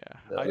 Yeah,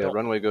 The, I Yeah, don't.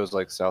 runway goes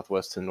like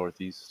southwest to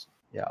northeast.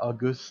 Yeah,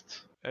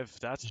 Auguste If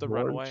that's the George.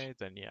 runway,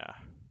 then yeah.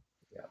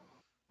 Yeah,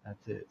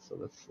 that's it. So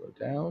let's slow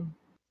down.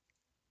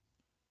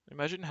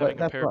 Imagine But having a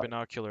that's pair of what.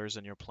 binoculars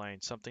in your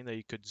plane, something that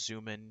you could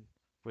zoom in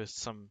with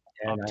some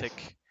Yeah, nice.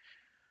 optic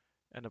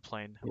in a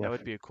plane. Yeah, That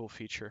would be a cool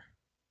feature.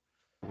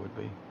 it would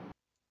be.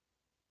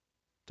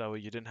 That way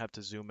you didn't have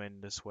to zoom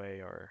in this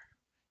way or,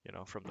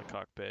 from the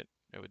cockpit.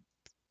 It would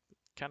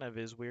kind of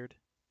is weird.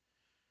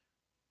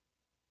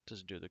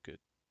 Doesn't do the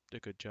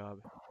good job.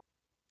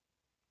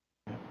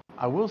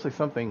 I will say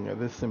something.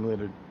 This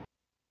simulator,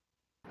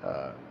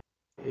 uh,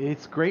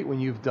 it's great when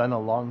you've done a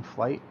long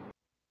flight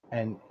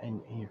and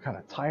you're kind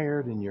of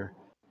tired and you're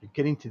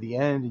getting to the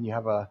end and you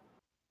have a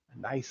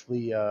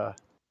nicely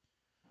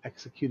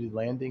executed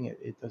landing.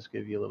 It does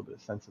give you a little bit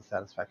of sense of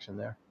satisfaction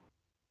there,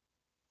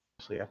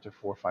 especially after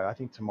 4 or 5. I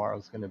think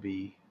tomorrow's going to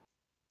be,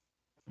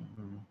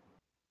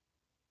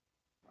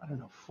 I don't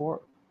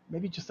know,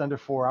 maybe just under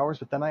 4 hours.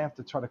 But then I have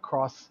to try to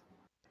cross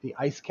the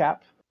ice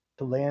cap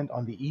to land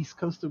on the east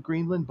coast of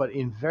Greenland. But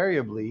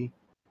invariably,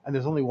 and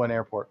there's only one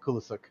airport,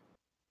 Kulisuk,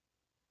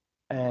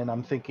 and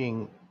I'm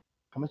thinking,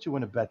 how much you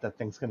want to bet that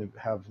thing's going to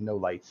have no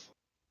lights?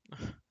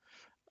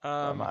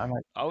 I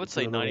might I would put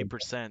say a little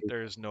 90%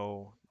 there's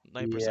no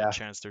 90% yeah.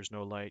 chance there's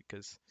no light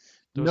because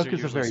those are Nook is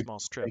a usually very small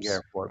big strips,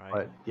 airport, right?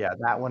 but yeah,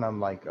 that one I'm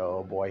like,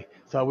 oh boy.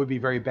 So it would be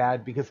very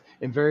bad because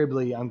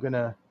invariably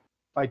if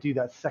I do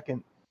that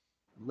second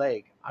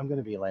leg, I'm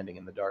gonna be landing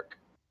in the dark.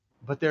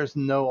 But there's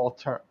no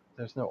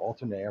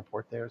alternate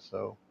airport there,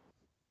 so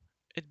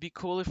It'd be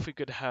cool if we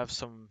could have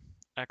some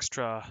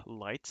extra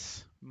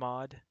lights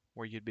mod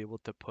where you'd be able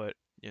to put,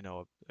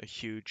 a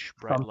huge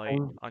bright light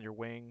something. on your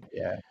wing,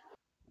 Yeah,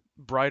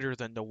 brighter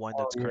than the one oh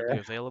that's currently yeah,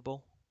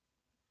 available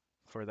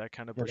for that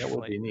kind of yeah, bush that would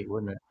flight. be neat,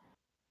 wouldn't it?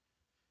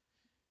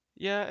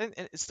 Yeah, and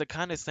it's the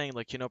kind of thing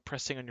like,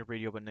 pressing on your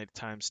radio at night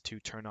times to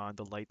turn on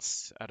the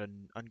lights at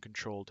an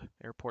uncontrolled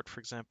airport, for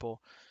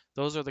example.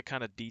 Those are the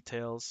kind of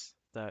details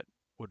that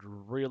would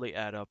really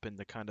add up in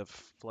the kind of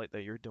flight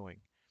that you're doing.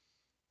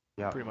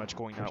 Yeah, Pretty much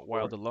going for out sure.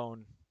 wild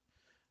alone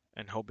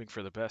and hoping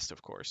for the best,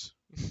 of course.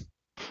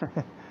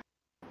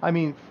 I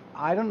mean,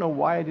 I don't know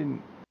why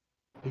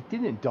it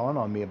didn't dawn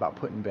on me about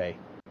Put-in-Bay.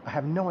 I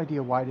have no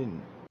idea why I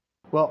didn't.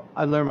 Well,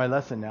 I learned my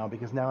lesson now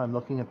because now I'm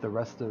looking at the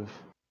rest of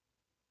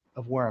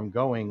where I'm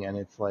going, and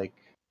it's like,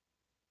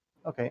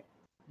 okay,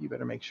 you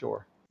better make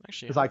sure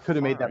Actually, because how I could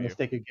have made far are that you?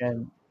 mistake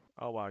again.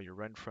 Oh wow, you're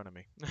right in front of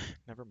me.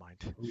 Never mind.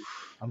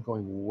 Oof, I'm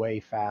going way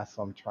fast,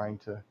 so I'm trying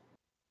to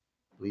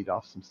bleed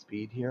off some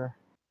speed here.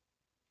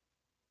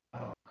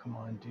 Oh, come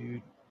on,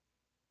 dude.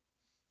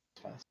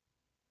 Fast.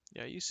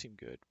 Yeah, you seem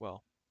good.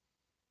 Well,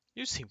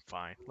 you seem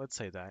fine. Let's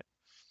say that.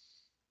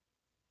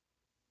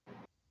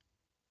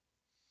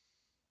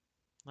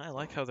 I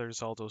like how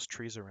there's all those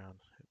trees around.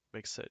 It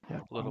makes it Yeah,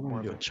 a little I'm more gonna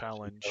of do a it. So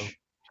challenge.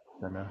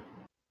 gonna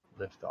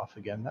lift off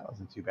again. That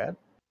wasn't too bad.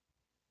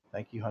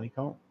 Thank you,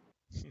 Honeycomb.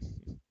 I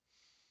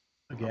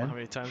don't know how Again,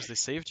 many times they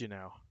saved you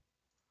now.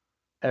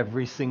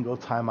 every single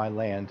time I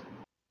land,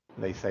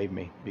 they save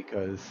me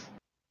because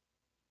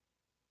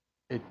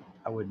it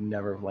I would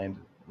never have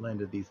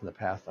landed these in the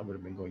past, I would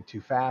have been going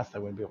too fast. I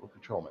wouldn't be able to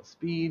control my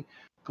speed.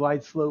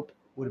 Glide slope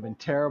would have been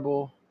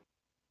terrible.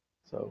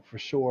 So for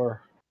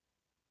sure,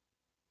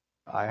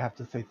 I have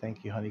to say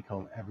thank you,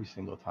 Honeycomb, every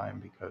single time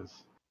because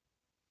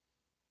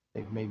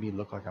they've made me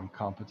look like I'm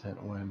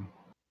competent when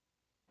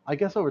I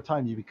guess over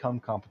time you become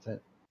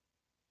competent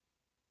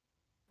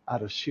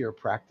out of sheer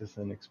practice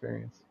and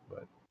experience.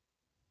 But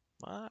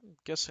I'm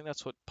guessing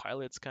that's what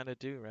pilots kind of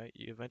do, right?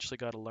 You eventually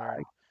got to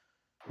learn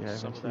yeah,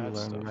 some of eventually you that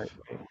learn the stuff.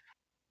 right way.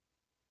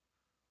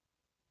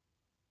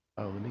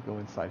 Oh, let me go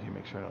inside here,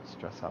 make sure I don't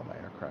stress out my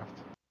aircraft.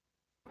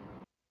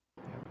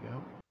 There we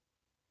go.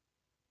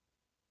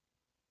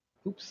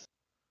 Oops.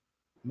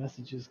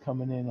 Messages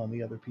coming in on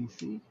the other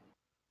PC.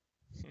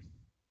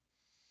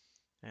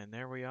 And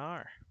there we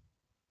are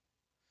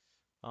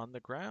on the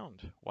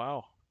ground.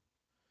 Wow,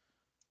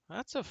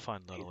 that's a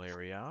fun little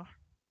area.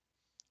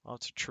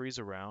 Lots of trees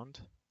around.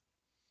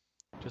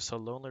 Just a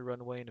lonely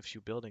runway and a few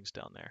buildings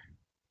down there.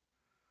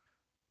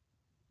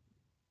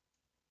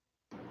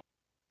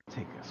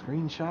 Take a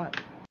screenshot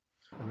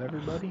of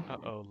everybody.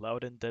 Uh-oh,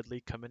 Loud and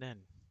Deadly coming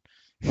in.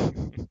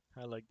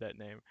 I like that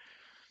name.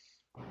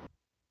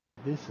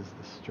 This is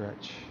the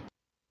stretch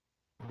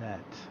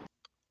that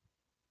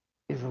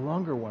is a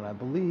longer one, I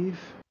believe.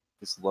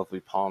 These lovely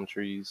palm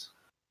trees.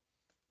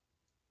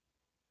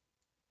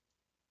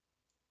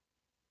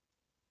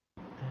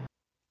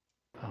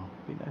 Oh,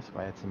 it'd be nice if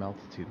I had some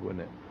altitude,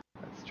 wouldn't it?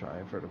 Let's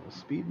try vertical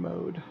speed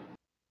mode.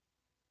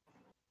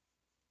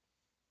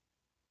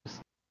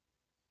 Just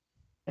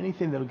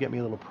anything that'll get me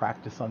a little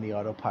practice on the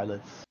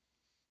autopilots,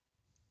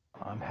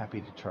 I'm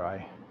happy to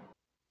try.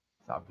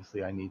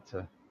 Obviously, I need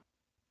to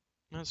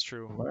That's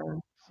true. learn,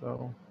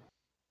 so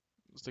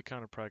It's the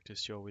kind of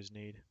practice you always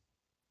need.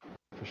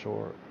 for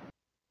sure.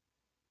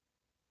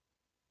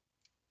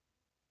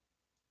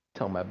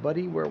 Tell my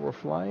buddy where we're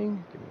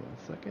flying. Give me 1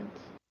 second.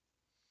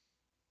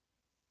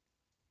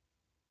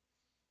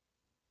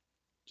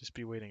 Just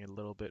be waiting a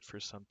little bit for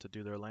some to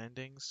do their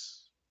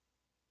landings.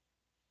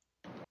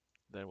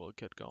 Then we'll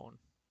get going.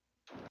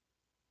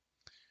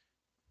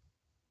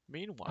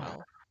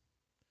 Meanwhile,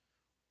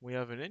 we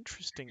have an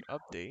interesting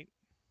update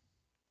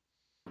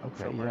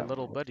Okay, from yeah. our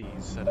little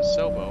buddies at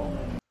Asobo,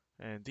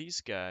 and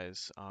these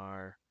guys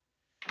are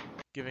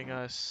giving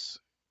us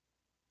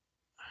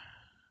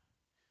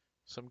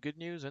some good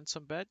news and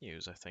some bad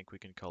news, I think we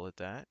can call it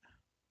that.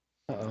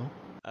 Uh-oh.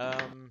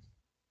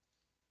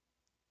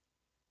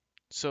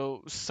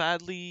 So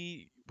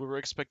sadly, we were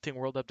expecting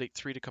World Update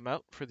 3 to come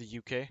out for the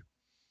UK,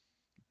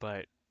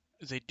 but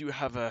they do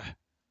have a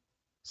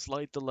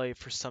slight delay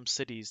for some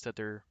cities that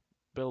they're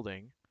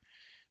building.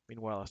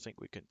 Meanwhile, I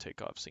think we can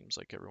take off. Seems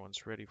like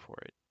everyone's ready for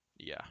it.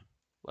 Yeah,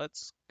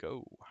 let's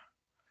go.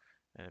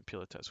 And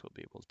Pilates will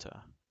be able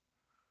to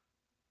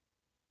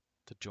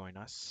join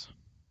us.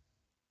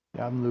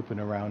 Yeah, I'm looping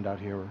around out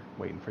here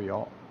waiting for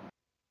y'all.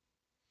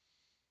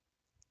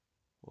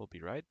 We'll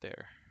be right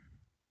there.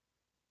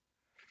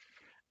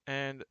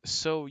 And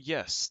so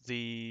yes,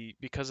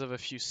 because of a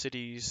few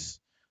cities,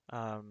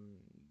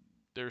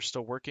 they're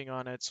still working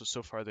on it.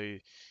 So far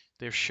they've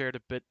shared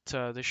a bit.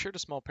 They shared a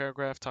small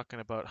paragraph talking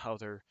about how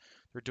they're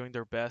doing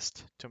their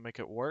best to make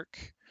it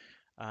work.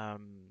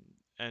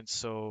 And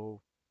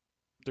so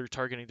they're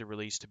targeting the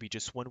release to be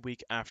just 1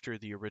 week after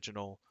the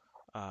original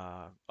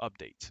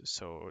update.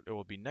 So it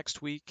will be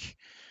next week.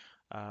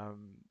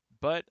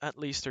 But at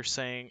least they're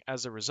saying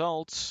as a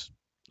result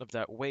of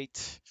that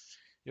wait,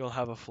 you'll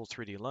have a full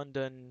 3D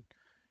London,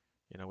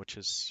 which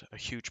is a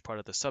huge part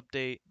of this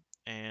update.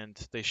 And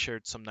they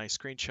shared some nice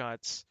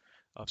screenshots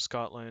of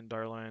Scotland,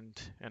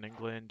 Ireland, and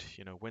England.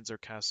 Windsor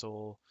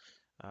Castle,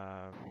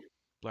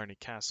 Blarney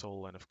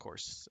Castle, and of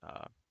course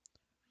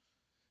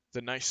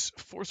the nice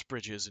Forth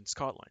bridges in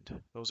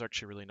Scotland. Those are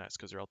actually really nice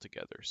because they're all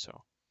together.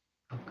 So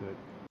Oh, good.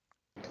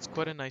 it's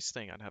quite a nice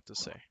thing, I'd have to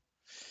say.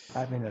 I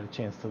haven't had a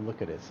chance to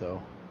look at it,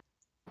 so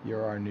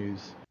you're our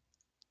news.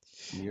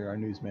 You're our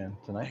newsman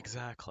tonight.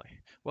 Exactly.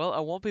 Well,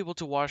 I won't be able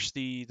to watch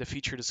the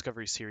Feature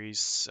Discovery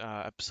series,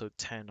 episode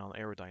 10 on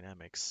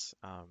aerodynamics,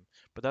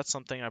 but that's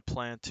something I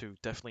plan to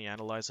definitely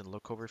analyze and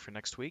look over for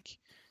next week.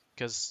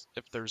 Because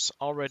if there's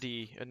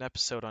already an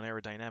episode on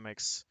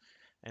aerodynamics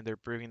and they're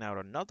bringing out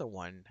another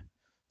one,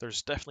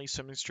 there's definitely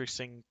some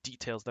interesting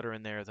details that are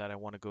in there that I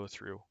want to go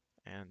through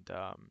and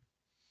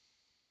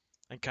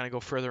kind of go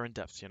further in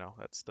depth.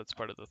 That's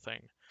part of the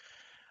thing.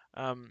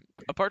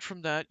 Apart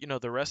from that,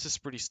 the rest is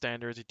pretty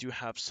standard. They do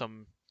have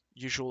some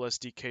usual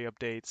SDK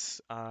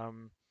updates. I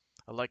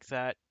like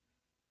that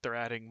they're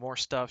adding more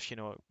stuff,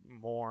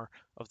 more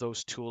of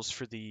those tools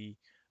for the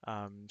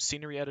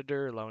scenery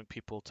editor, allowing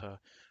people to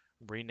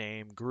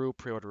rename,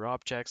 group, reorder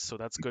objects. So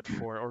that's good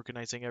for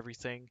organizing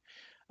everything.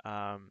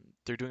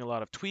 They're doing a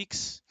lot of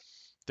tweaks.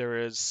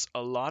 There is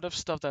a lot of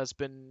stuff that's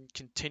been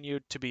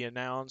continued to be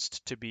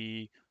announced, to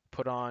be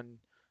put on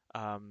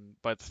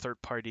by the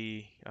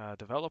third-party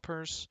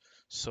developers.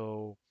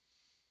 So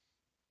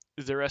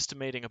they're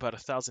estimating about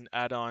 1,000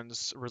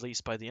 add-ons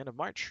released by the end of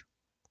March,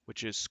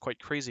 which is quite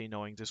crazy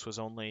knowing this was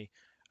only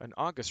an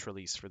August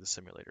release for the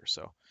simulator.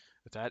 So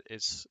that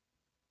is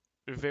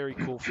very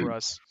cool for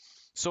us.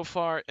 So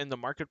far in the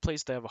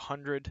marketplace, they have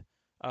 100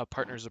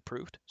 partners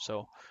approved.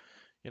 So,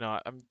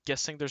 I'm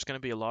guessing there's going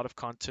to be a lot of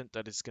content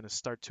that is going to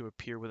start to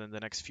appear within the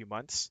next few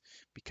months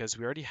because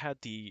we already had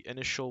the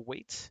initial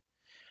wait,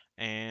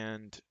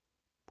 and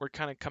we're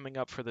kind of coming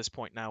up for this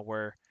point now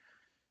where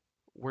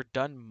we're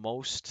done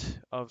most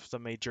of the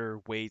major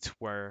wait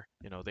where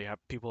they have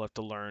people have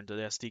to learn the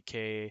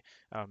SDK,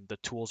 the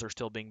tools are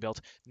still being built.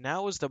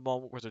 Now is the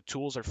moment where the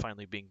tools are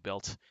finally being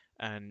built,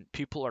 and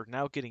people are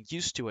now getting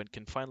used to it and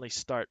can finally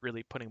start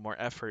really putting more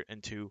effort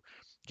into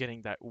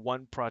getting that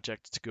one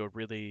project to go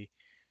really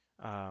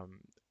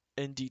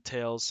in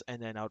details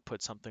and then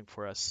output something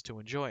for us to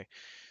enjoy.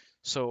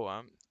 So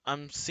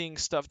I'm seeing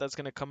stuff that's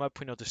going to come up.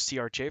 We know the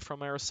CRJ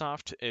from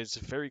Aerosoft is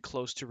very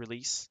close to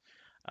release.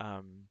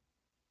 Um,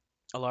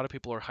 a lot of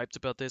people are hyped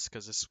about this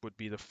because this would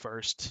be the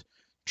first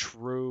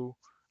true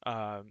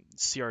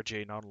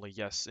CRJ, not only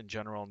yes in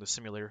general in the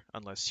simulator,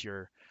 unless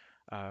you're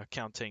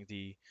counting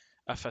the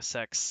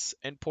FSX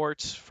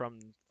import from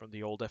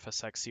the old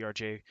FSX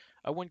CRJ.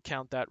 I wouldn't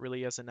count that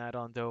really as an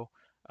add-on though,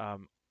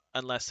 um,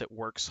 unless it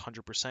works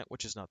 100%,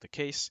 which is not the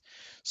case.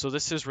 So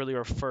this is really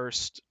our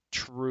first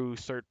true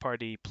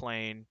third-party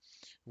plane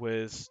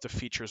with the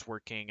features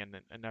working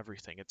and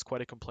everything. It's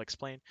quite a complex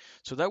plane.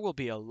 So that will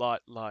be a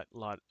lot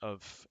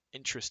of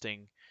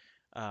interesting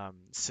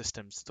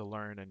systems to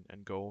learn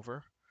and go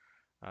over.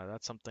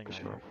 That's something For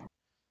sure.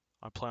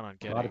 I plan on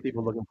A lot of getting.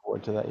 people looking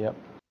forward to that. Yep.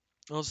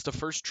 Well, it's the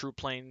first true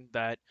plane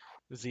that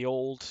the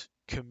old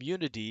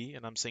community,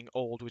 and I'm saying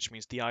old, which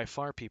means the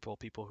IFR people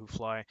who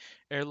fly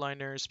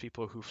airliners,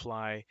 people who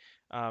fly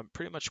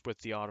pretty much with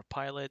the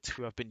autopilot,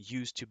 who have been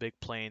used to big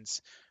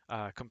planes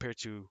compared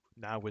to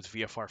now with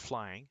VFR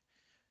flying,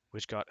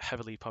 which got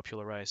heavily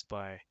popularized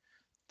by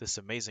this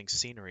amazing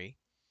scenery.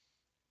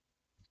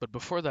 But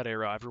before that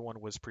era,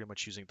 everyone was pretty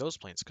much using those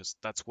planes because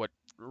that's what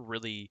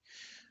really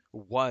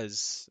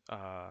was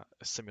a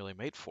simulator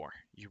made for.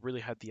 You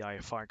really had the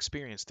IFR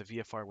experience. The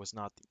VFR was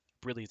not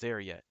really there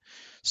yet.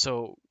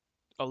 So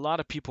a lot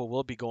of people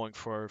will be going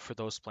for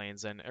those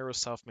planes, and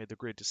Aerosoft made the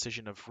great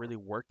decision of really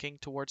working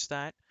towards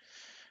that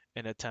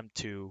in an attempt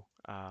to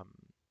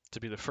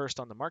be the first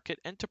on the market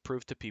and to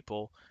prove to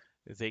people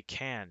they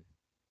can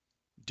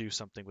do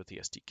something with the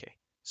SDK.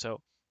 So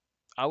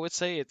I would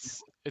say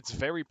it's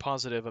very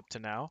positive up to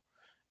now,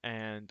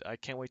 and I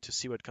can't wait to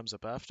see what comes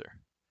up after.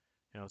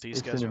 These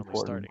It's guys an are only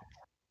important,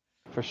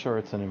 starting. for sure.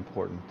 It's an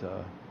important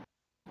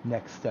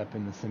next step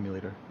in the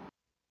simulator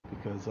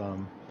because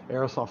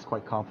Aerosoft's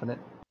quite confident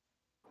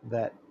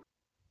that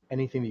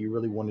anything that you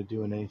really want to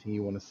do and anything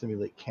you want to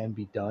simulate can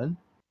be done,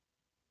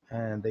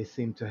 and they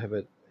seem to have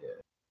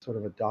sort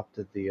of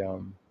adopted the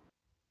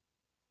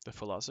The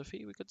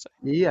philosophy, we could say.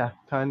 yeah,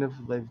 kind of.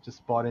 They've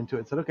just bought into it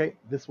and said, okay,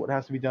 this is what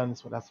has to be done. This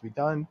is what has to be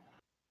done.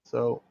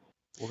 So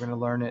we're going to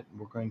learn it.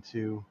 We're going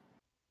to,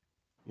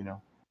 you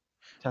know,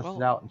 test it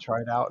Well, out and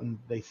try it out. And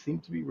they seem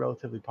to be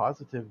relatively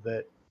positive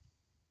that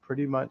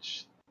pretty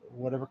much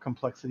whatever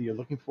complexity you're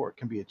looking for, it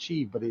can be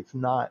achieved, but it's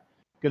not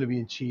going to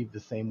be achieved the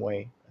same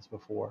way as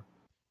before.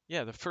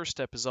 yeah, the first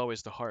step is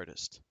always the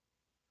hardest.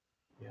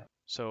 Yeah.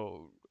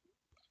 So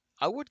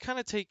I would kind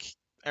of take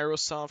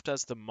Aerosoft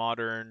as the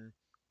modern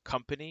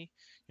company,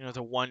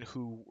 the one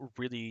who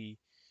really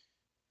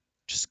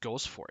just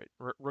goes for it,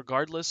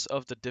 regardless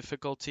of the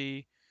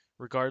difficulty,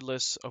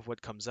 regardless of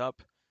what comes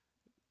up.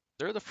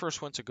 They're the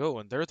first one to go,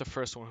 and they're the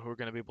first one who are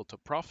going to be able to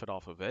profit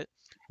off of it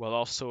while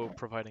also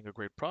providing a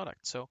great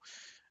product. So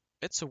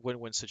it's a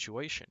win-win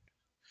situation.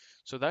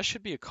 So that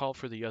should be a call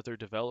for the other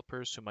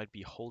developers who might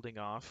be holding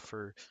off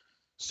for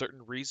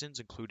certain reasons,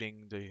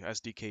 including the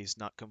SDK is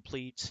not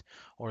complete,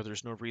 or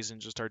there's no reason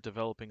to start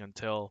developing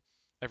until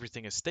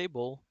everything is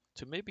stable,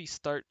 to maybe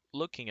start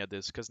looking at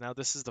this, because now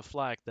this is the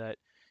flag that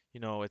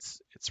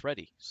it's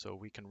ready, so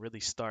we can really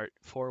start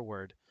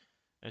forward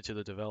into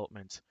the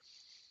development.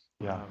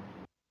 Yeah.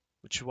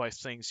 Which is why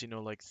things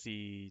like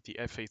the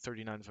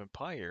FA-39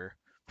 Vampire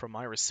from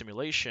Iris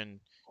Simulation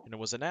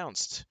was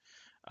announced.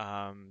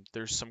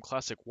 There's some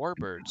classic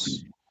warbirds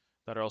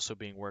that are also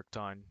being worked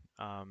on.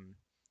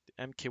 The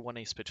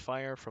MK-1A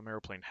Spitfire from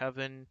Aeroplane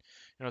Heaven.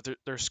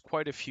 There's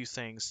quite a few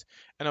things,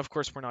 and of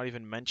course we're not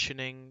even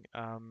mentioning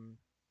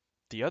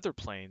the other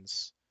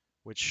planes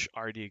which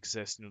already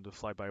exist. The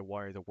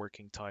fly-by-wire, the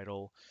working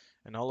title,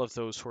 and all of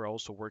those who are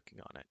also working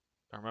on it.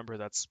 I remember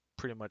that's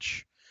pretty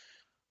much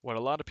what a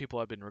lot of people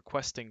have been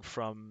requesting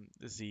from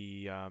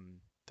the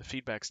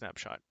feedback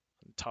snapshot,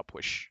 Top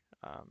Wish.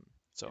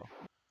 So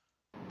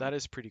that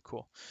is pretty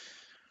cool.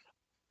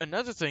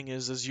 Another thing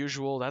is, as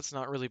usual, that's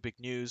not really big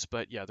news,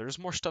 but yeah, there's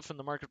more stuff in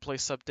the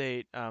marketplace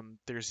update.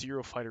 There's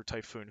Eurofighter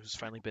Typhoon, who's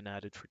finally been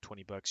added for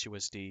 20 bucks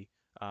USD.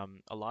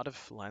 A lot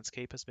of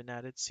landscape has been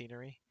added,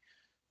 scenery.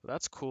 So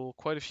that's cool.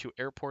 Quite a few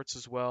airports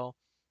as well.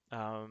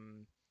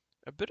 Um,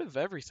 a bit of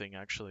everything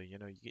actually.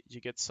 You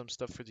get some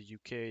stuff for the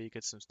UK, you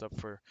get some stuff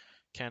for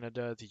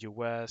Canada, the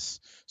US.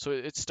 So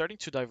it's starting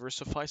to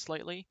diversify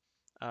slightly.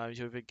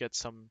 You even get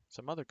some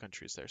other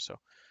countries there. So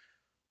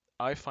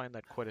I find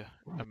that quite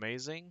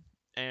amazing.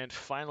 And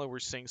finally, we're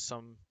seeing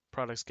some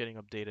products getting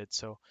updated.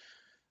 So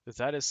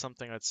that is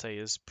something I'd say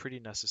is pretty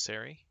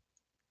necessary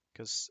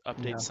because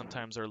updates Yeah.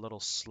 sometimes are a little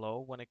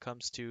slow when it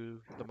comes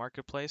to the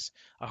marketplace.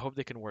 I hope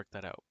they can work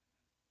that out.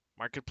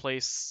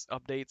 Marketplace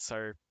updates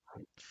are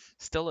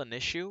still an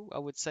issue, I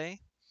would say.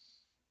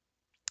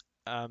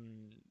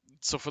 Um,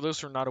 so for those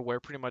who are not aware,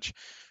 pretty much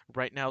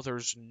right now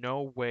there's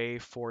no way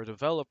for a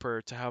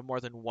developer to have more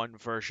than one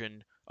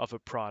version of a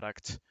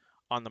product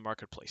on the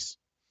marketplace.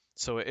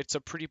 So it's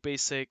a pretty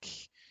basic,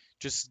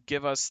 just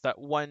give us that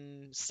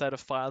one set of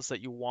files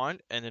that you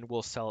want, and then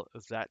we'll sell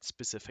that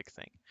specific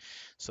thing.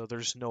 So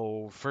there's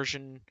no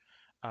version,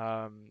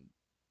 um,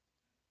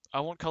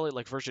 I won't call it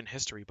like version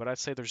history, but I'd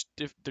say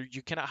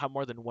you cannot have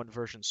more than one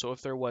version. So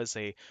if there was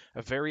a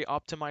very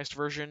optimized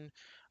version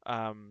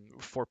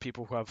for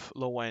people who have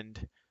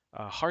low-end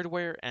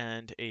hardware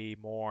and a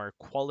more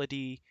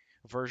quality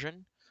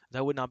version,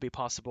 that would not be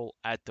possible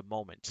at the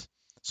moment.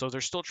 So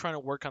they're still trying to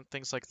work on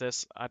things like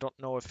this. I don't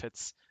know if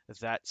it's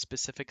that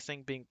specific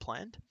thing being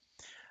planned,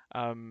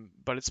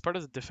 but it's part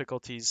of the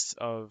difficulties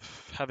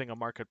of having a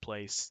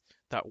marketplace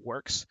that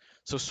works.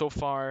 So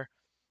far,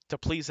 to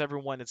please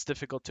everyone, it's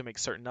difficult to make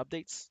certain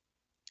updates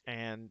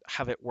and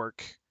have it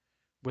work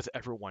with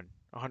everyone,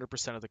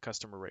 100% of the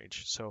customer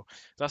range. So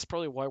that's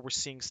probably why we're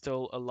seeing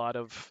still a lot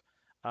of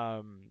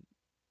um,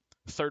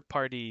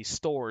 third-party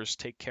stores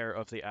take care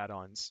of the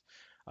add-ons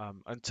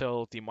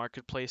until the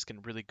marketplace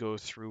can really go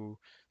through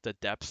the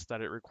depth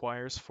that it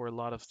requires for a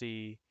lot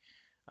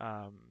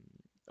um,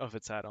 of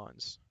its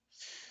add-ons.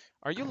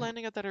 Are you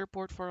landing at that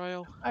airport for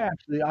IO?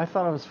 I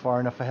thought I was far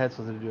enough ahead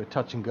so to do a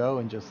touch and go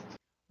and just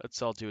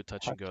Let's all do a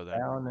touch and touch go then.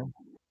 down, and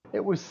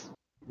it was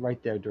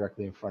right there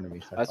directly in front of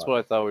me. So I That's thought, what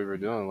I thought we were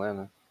doing,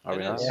 Landon. Are It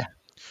we not? is. yeah,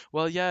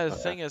 Well, yeah, the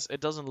Okay. thing is, it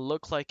doesn't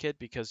look like it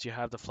because you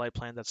have the flight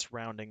plan that's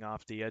rounding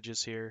off the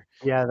edges here,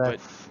 yeah, but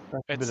that's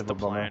a bit it's of the a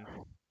bummer. plan.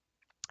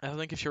 I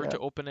think if you were Yeah, to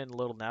open in a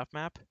little nav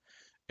map,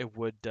 it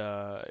would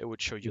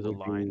show you it the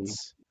would be,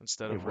 lines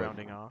instead it of would,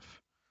 rounding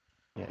off.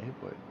 yeah,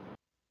 it would.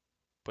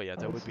 But yeah,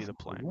 Oh, that would this be is the a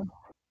cool plan. one.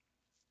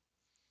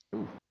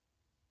 Ooh,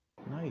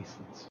 nice.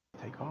 Let's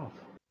take off.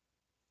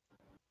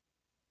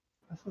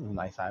 This is a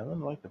nice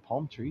island. I like the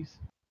palm trees.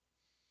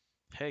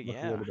 Hey, Look a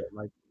yeah, little bit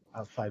like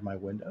outside my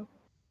window.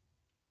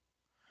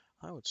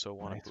 I would so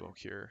want Nice. to go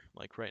here,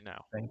 like right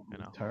now, Thank you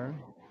you. know. Turn.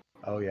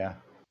 Oh yeah.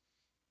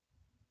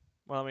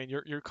 Well, I mean,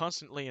 you're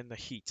constantly in the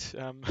heat.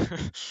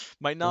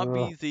 Might not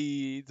Ugh.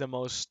 be the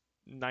most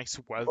nice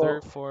weather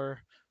Well, for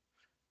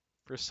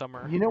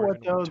summer you know or what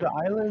even though? The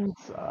winter.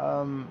 islands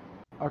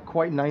are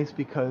quite nice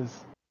because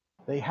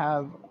they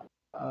have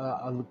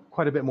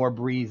quite a bit more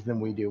breeze than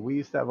we do. We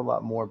used to have a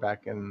lot more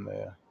back in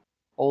the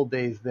old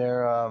days.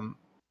 There,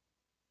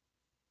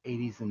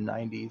 80s and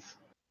 90s.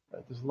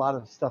 There's a lot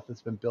of stuff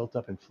that's been built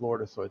up in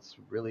Florida, so it's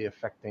really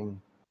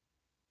affecting,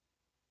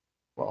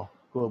 well,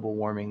 global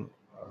warming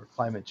or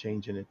climate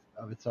change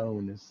of its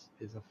own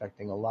is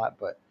affecting a lot.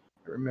 But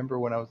I remember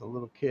when I was a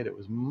little kid, it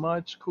was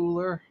much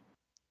cooler.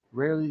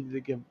 Rarely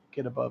did it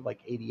get above like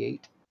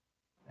 88,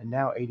 and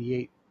now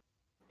 88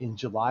 in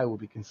July will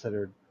be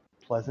considered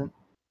pleasant.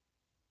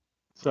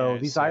 Yeah, So I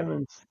see.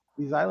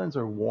 these islands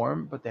are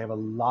warm, but they have a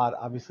lot.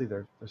 Obviously,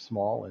 they're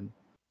small, and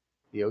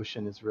the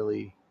ocean is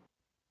really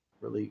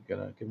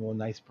gonna give them a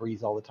nice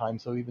breeze all the time.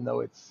 So even though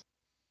it's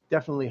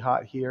definitely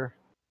hot here,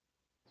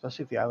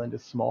 especially if the island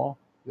is small,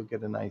 you'll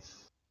get a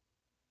nice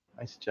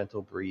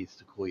gentle breeze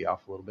to cool you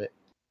off a little bit.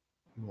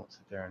 You won't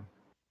sit there and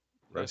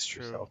That's roast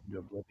true. yourself into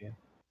oblivion.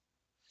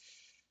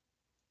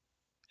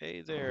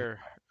 Hey there,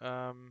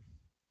 um,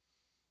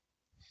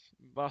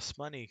 boss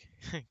money,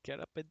 get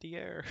up in the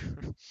air.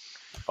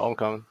 Oh, I'm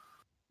coming.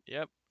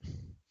 Yep,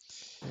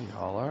 There you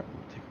all are.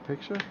 Take a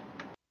picture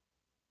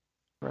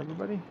for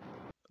everybody.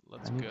 I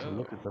let's need to go.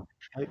 look at the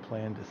flight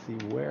plan to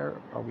see where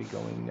are we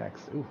going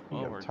next. Ooh, we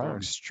Well, got we're to going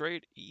turn.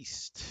 straight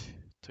east.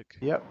 Took.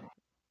 Yep,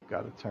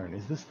 got to turn.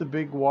 Is this the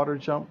big water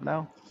jump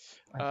now?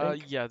 I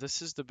think. Yeah,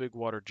 this is the big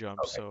water jump,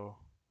 Okay. so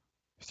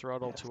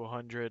throttle Yes. to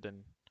 100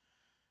 and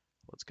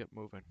let's get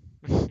moving.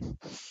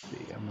 See,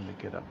 I'm gonna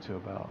get up to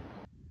about.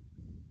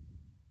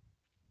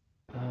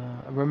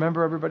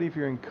 Remember, everybody, if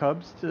you're in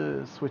Cubs,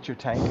 to switch your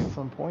tank at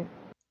some point,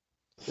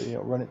 so you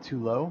don't run it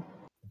too low.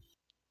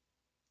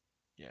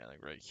 Yeah,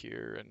 like right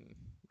here and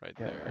right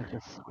Yeah, I there.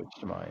 just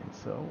switched mine.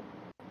 So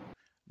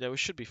Yeah, we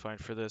should be fine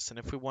for this. And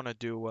if we want to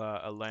do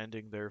a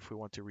landing there, if we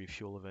want to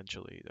refuel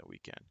eventually, that we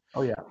can.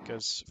 oh yeah,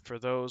 Because for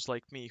those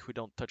like me who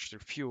don't touch their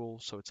fuel,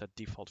 so it's at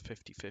default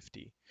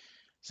 50-50.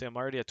 See, I'm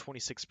already at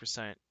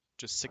 26%,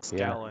 just 6 yeah.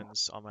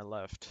 gallons on my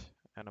left,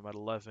 and I'm at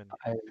 11.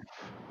 I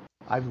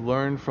I've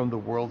learned from the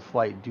world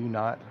flight. Do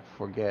not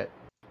forget.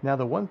 Now,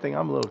 the one thing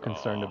I'm a little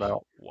concerned Oh,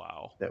 about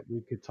wow. that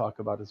we could talk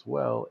about as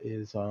well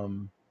is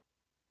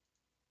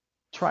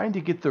trying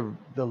to get the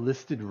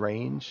listed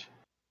range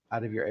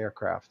out of your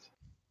aircraft.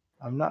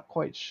 I'm not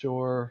quite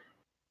sure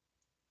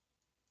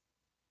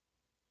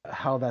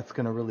how that's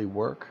going to really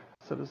work.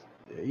 So,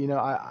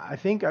 I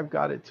think I've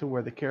got it to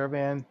where the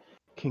Caravan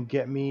can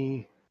get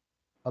me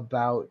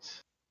about,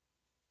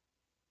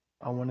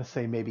 I want to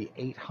say maybe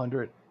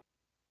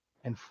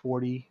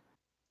 840,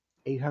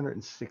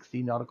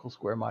 860 nautical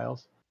square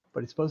miles.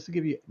 but it's supposed to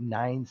give you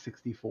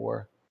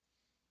 964.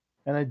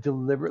 And I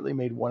deliberately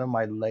made one of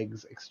my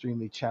legs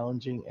extremely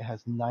challenging. It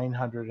has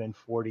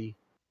 940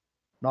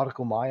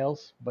 nautical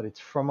miles, but it's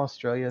from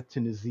Australia to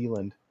New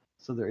Zealand,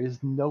 so there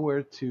is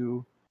nowhere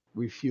to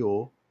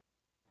refuel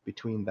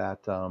between that.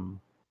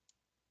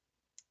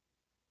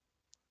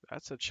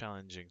 That's a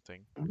challenging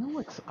thing. You know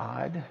what's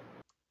odd?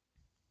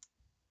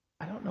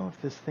 I don't know if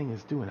this thing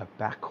is doing a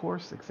back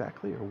course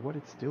exactly or what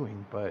it's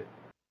doing, but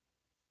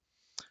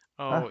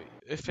Oh,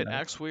 if it no.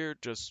 acts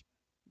weird, just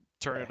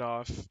turn it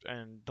off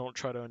and don't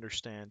try to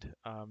understand.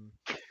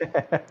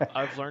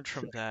 I've learned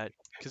from that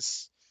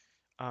because,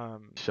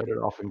 Shut it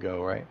off and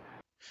go, right?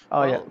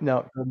 Oh yeah, well,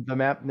 no, the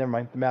map. Never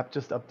mind. The map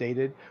just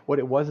updated. What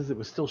it was is it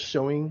was still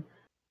showing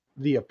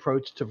the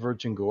approach to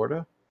Virgin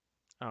Gorda.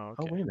 oh, Oh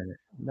okay. wait a minute.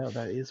 No,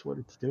 that is what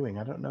it's doing.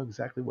 I don't know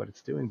exactly what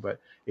it's doing, but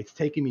it's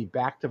taking me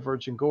back to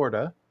Virgin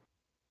Gorda,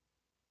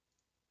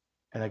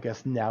 and I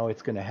guess now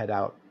it's going to head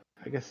out.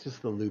 I guess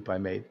just the loop I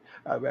made.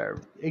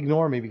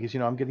 Ignore me because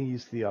I'm getting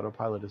used to the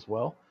autopilot as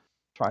well,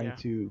 trying Yeah.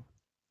 to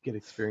get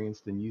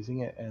experienced in using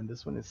it, and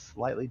this one is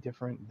slightly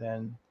different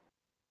than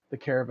the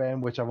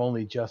Caravan, which I've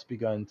only just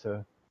begun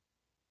to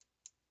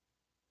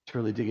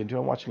really dig into.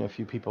 I'm watching a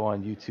few people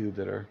on YouTube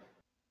that are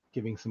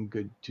giving some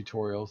good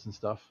tutorials and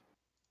stuff,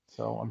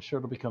 so I'm sure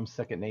it'll become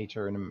second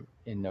nature in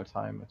no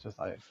time. It's just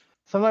I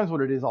sometimes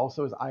what it is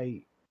also is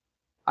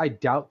I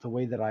doubt the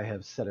way that I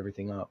have set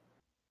everything up.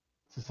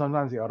 So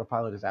sometimes the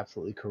autopilot is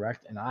absolutely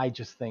correct, and I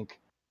just think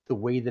the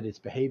way that it's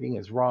behaving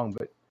is wrong,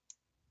 but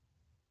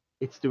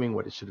it's doing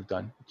what it should have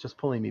done. It's just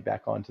pulling me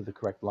back onto the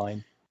correct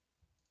line.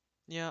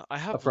 Yeah, I But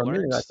have for a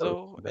minute, learned I thought it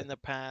though was in the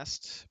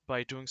past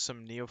by doing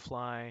some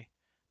Neofly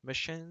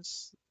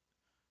missions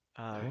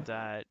okay.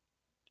 that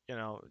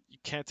you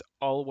can't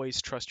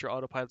always trust your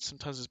autopilot.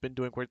 Sometimes it's been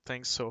doing weird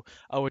things, so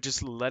I would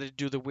just let it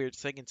do the weird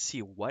thing and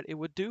see what it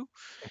would do.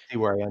 And see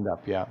where I end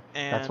up. Yeah,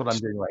 that's what And I'm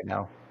doing right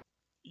now.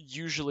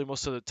 usually,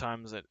 most of the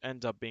times, it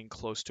ends up being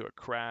close to a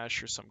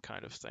crash or some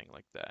kind of thing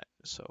like that.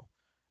 So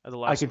at the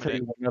I last can tell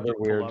minute, you one other you'd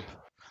pull weird. up.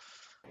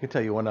 I can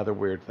tell you one other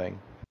weird thing.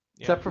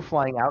 Yeah. Except for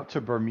flying out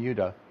to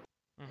Bermuda,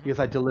 Hmm. because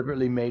I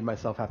deliberately made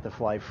myself have to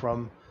fly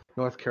from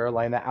North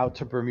Carolina out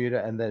to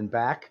Bermuda and then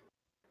back.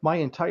 My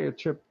entire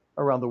trip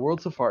around the world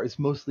so far is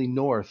mostly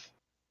north,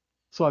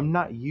 so I'm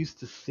not used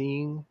to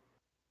seeing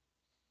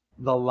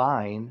the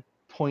line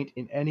point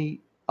in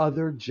any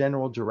other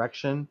general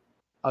direction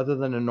other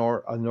than a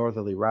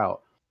northerly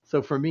route.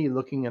 So for me,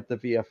 looking at the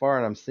VFR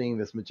and I'm seeing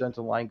this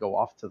magenta line go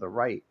off to the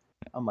right,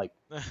 I'm like,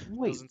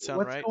 wait, Doesn't sound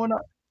what's right. going on?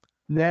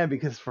 Nah,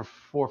 because for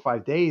 4 or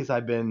 5 days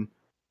I've been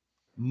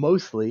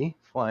mostly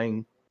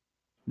flying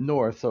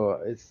north,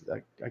 so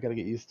I got to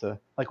get used to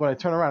like when I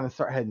turn around and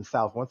start heading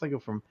south. Once I go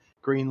from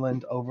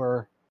Greenland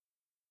over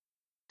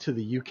to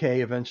the UK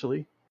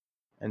eventually,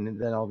 and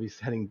then I'll be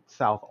heading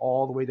south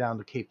all the way down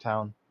to Cape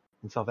Town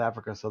in South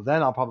Africa. So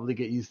then I'll probably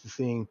get used to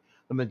seeing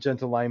the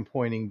magenta line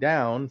pointing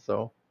down.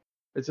 So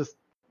it's Look at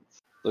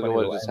funny the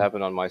what way. just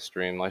happened on my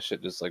stream. My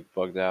shit just like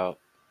bugged out.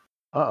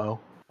 Uh-oh.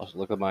 I'll just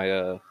look at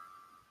my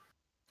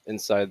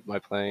inside my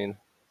plane.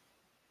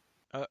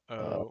 Uh,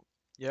 Uh-oh.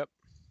 Yep.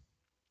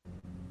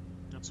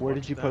 Let's where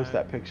did watch you post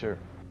that. that picture?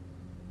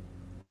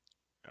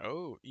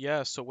 Oh,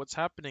 yeah, so what's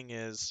happening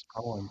is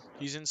Oh,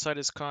 he's inside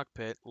his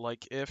cockpit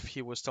like if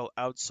he was still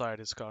outside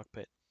his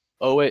cockpit.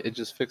 Oh wait, it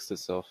just fixed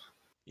itself.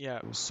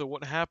 Yeah, so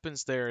what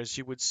happens there is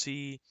you would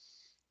see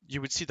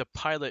the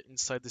pilot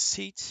inside the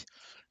seat,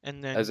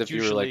 and then As if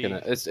you were like in a.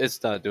 usually,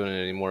 It's not doing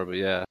it anymore, but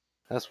yeah,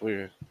 that's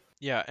weird.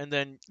 yeah, and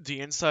then the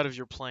inside of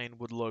your plane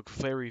would look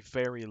very,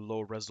 very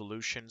low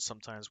resolution,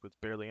 sometimes with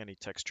barely any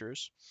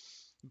textures,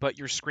 but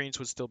your screens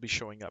would still be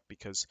showing up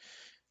because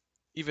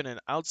even in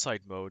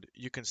outside mode,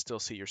 you can still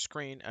see your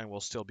screen and will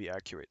still be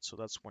accurate. So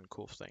that's one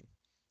cool thing.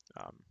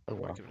 oh Or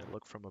well. giving a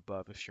look from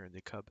above if you're in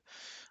the Cub.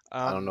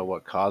 I don't know Um,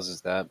 what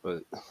causes that,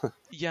 but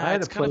yeah, I had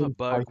a it's kind of a plane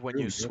fly bug when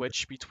you through here.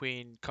 switch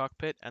between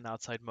cockpit and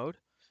outside mode.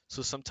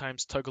 So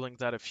sometimes toggling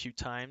that a few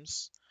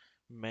times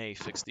may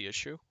fix the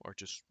issue, or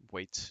just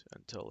wait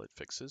until it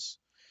fixes.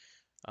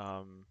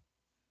 Um,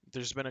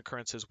 there's been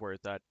occurrences where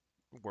that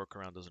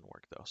workaround doesn't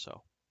work though,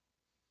 so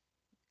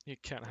you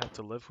kind of have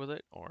to live with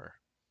it or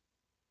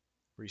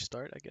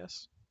restart, I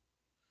guess.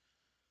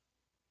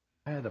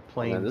 I had a oh man,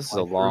 plane this is a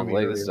fly through long me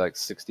leg. This is earlier. like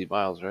 60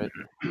 miles, right?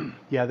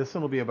 Yeah, this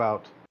one will be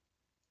about.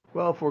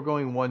 Well, if we're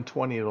going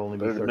 120, it'll only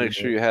be Better to 30 make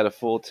sure you minutes. had a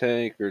full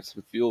tank or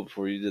some fuel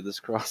before you did this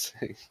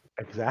crossing.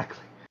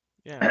 Exactly.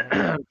 Yeah, no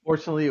doubt.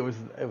 Unfortunately, it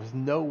was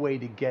no way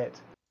to get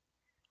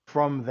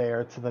from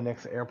there to the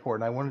next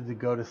airport, and I wanted to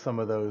go to some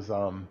of those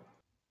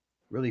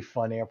really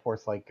fun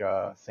airports like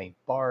St.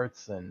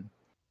 Bart's and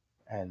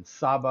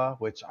Saba,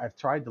 which I've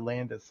tried to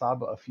land at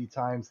Saba a few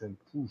times, and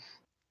oof,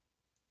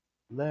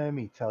 let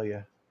me tell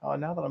you. Oh,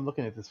 now that I'm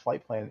looking at this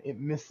flight plan, it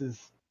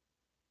misses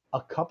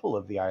a couple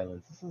of the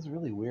islands. This is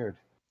really weird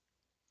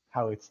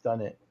how it's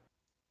done it.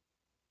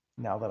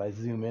 Now that I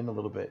zoom in a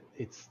little bit,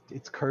 it's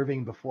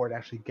curving before it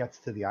actually gets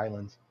to the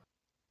islands.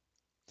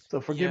 So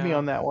forgive me Yeah,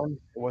 on that one.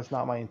 It was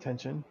not my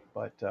intention,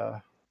 but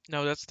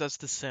No, that's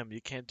the sim.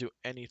 You can't do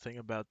anything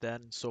about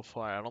that. And so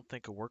far, I don't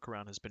think a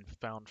workaround has been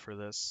found for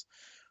this,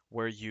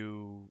 where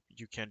you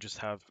can just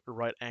have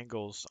right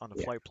angles on the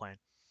Yeah. flight plane.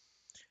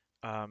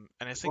 And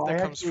I think Well, I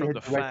that comes actually from had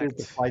the directed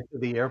the fact, flight to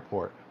the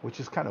airport, which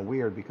is kind of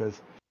weird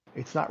because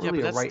it's not yeah,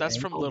 really but a that's right that's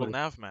from angle, Little but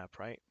it's, Nav Map,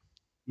 right?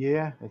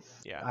 yeah,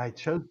 it's. Yeah. I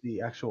chose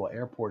the actual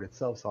airport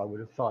itself, so I would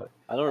have thought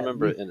I don't at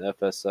remember it least. in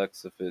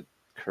FSX if it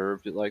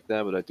curved it like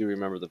that, but I do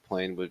remember the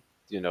plane would,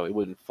 it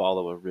wouldn't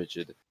follow a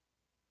rigid,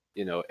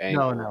 No,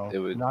 angle. no, It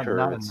would not curve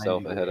a 90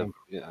 itself degree ahead of, angle.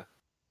 yeah.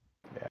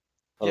 Yeah. Yeah,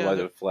 Otherwise,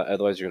 it would flat.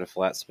 Otherwise, you're gonna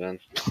flat spin.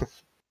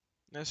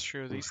 that's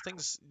true. These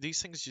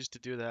things used to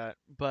do that,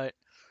 but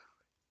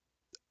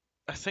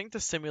I think the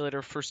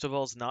simulator, first of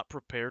all, is not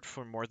prepared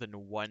for more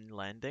than one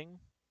landing.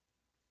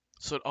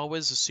 So it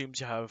always assumes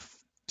you have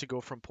to go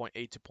from point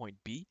A to point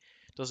B.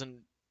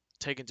 Doesn't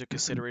take into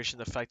consideration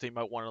the fact that you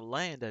might want to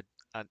land at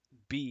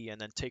B and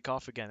then take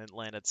off again and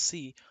land at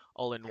C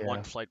all in one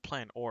Yeah. flight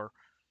plan, or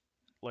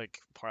like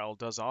Parallel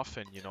does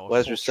often, a Well,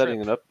 as you're full setting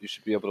trip. it up, you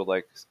should be able to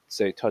like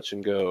say touch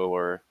and go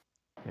or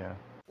Yeah. Yep.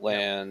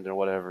 land or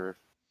whatever,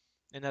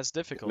 And that's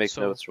difficult. make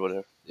So notes or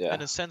whatever. in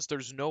Yeah. a sense,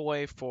 there's no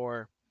way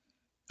for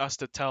us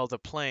to tell the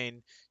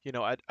plane,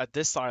 at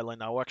this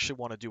island, I actually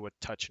want to do a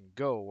touch and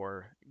go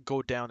or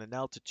go down in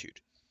altitude.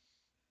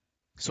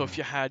 So Yeah. if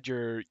you had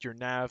your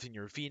nav and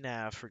your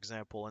VNav, for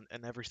example,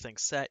 and everything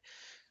set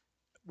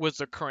with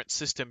the current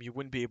system, you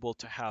wouldn't be able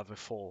to have a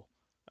full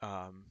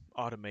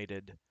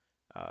automated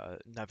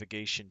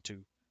navigation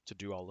to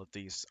do all of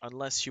these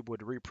unless you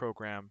would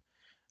reprogram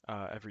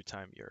every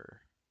time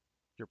you're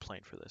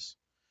playing for this.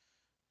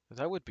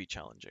 That would be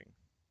challenging.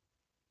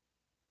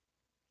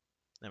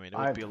 I mean, it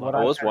would be a What lot I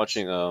of I've was had.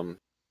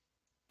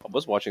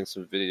 efforts. watching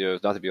some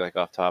videos, not to be like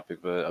off topic,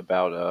 but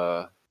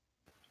about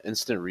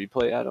instant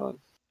replay add-on,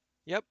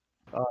 Yep.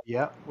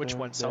 Yeah. Which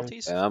one, There's. and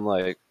Southeast? I'm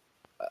like,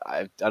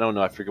 I don't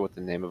know, I forget what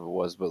the name of it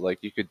was, but like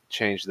you could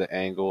change the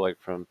angle like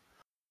from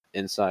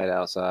inside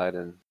outside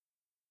and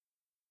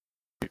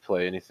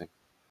replay anything.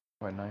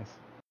 Quite nice.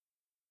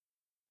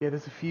 Yeah,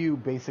 there's a few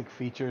basic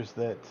features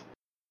that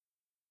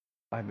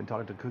I've been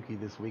talking to Cookie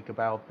this week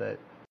about that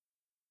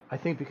I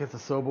think because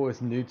Asobo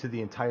is new to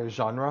the entire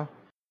genre,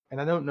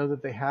 and I don't know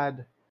that they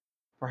had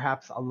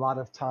perhaps a lot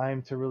of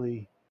time to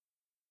really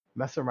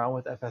mess around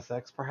with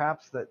FSX,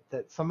 perhaps that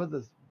some of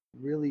the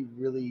really,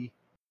 really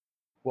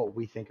what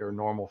we think are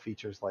normal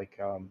features like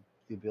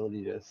the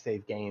ability to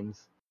save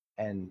games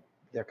and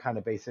they're kind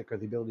of basic, or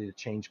the ability to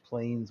change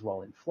planes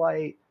while in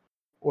flight,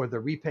 or the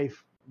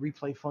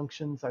replay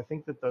functions. I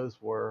think that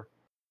those were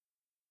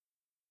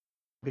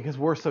because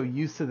we're so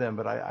used to them,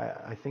 but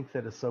I think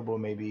that Asobo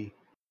maybe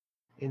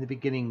in the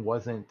beginning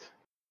wasn't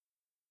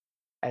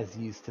as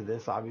used to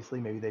this. Obviously,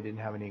 maybe they didn't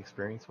have any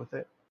experience with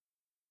it,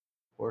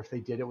 or if they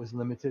did, it was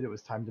limited. It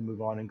was time to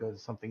move on and go to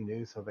something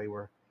new, so they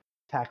were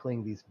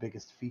tackling these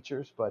biggest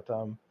features. But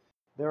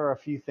there are a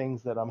few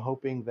things that I'm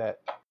hoping that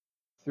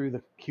through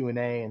the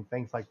Q&A and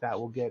things like that,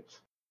 we'll get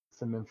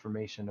some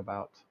information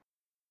about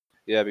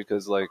Yeah,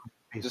 because like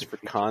just basic for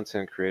features.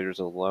 content creators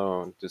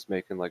alone, just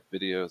making like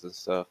videos and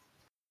stuff,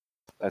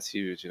 that's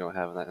huge.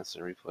 Having that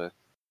instant replay.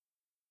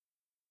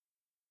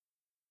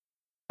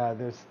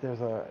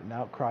 There's an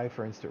outcry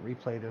for instant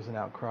replay. There's an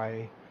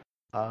outcry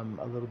a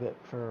little bit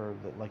for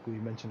like we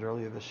mentioned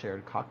earlier, the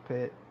shared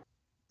cockpit,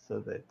 so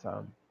that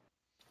You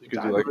which could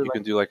I do like really you like.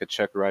 can do like a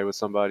check ride with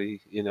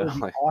somebody, It would be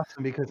like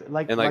awesome because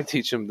and like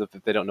teach them that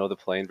if they don't know the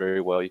plane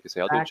very well, you could say,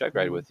 "I'll do a check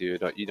ride exactly with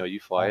you. You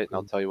fly it, and I'll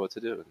exactly tell you what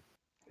to do."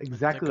 Think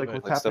of like it. what's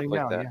Like stuff happening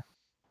like now. that. Yeah,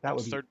 that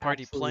would be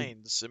Third-party absolutely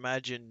planes.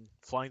 Imagine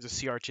flying the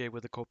CRJ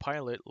with a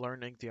co-pilot,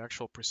 learning the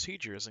actual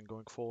procedures and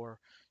going for,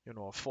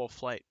 a full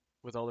flight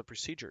with all the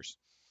procedures.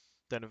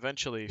 Then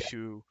eventually, if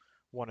you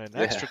want an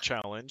Yeah. extra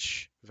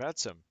challenge,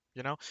 VATSIM.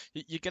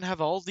 You can have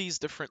all these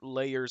different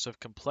layers of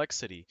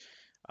complexity,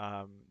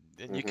 um,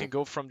 and you hmm can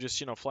go from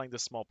just flying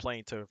this small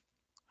plane to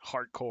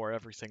hardcore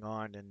everything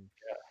on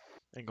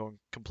and going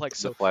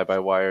complex. The So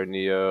fly-by-wire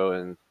Neo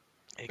and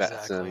VATSIM and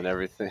exactly,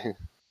 everything.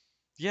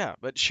 yeah.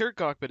 But shared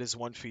cockpit is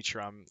one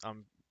feature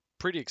I'm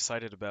pretty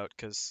excited about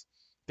because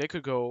they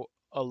could go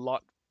a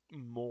lot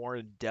more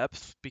in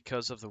depth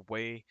because of the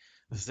way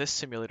this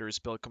simulator is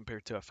built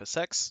compared to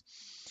FSX.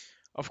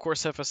 Of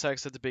course,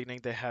 FSX at the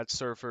beginning they had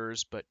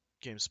servers, but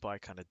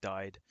GameSpy kind of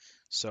died,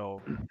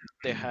 so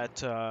they had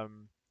to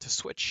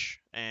switch,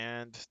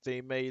 and they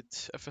made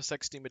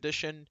FSX Steam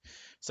Edition.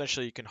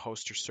 Essentially, you can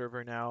host your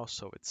server now,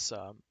 so it's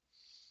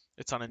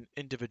on an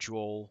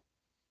individual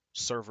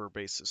server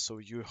basis. So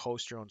you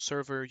host your own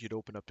server, you'd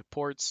open up the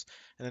ports,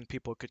 and then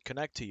people could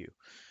connect to you.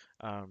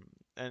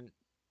 And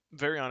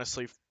very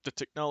honestly, the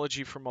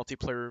technology for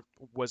multiplayer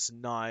was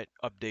not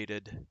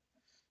updated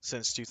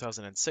since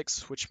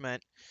 2006, which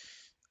meant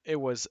it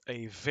was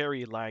a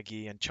very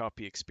laggy and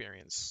choppy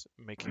experience,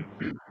 making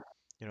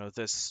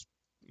this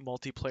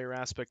multiplayer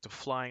aspect of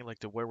flying like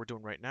the way we're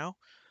doing right now.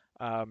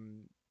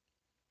 Um,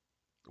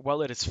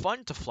 while it is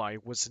fun to fly,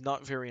 was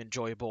not very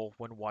enjoyable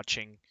when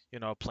watching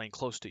a plane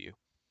close to you.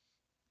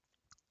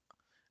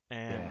 yeah.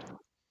 And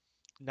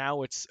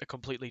now it's a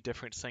completely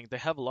different thing. They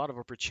have a lot of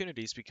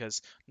opportunities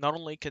because not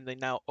only can they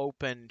now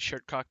open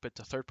shared cockpit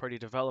to third-party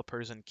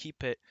developers and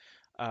keep it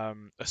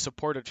a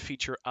supported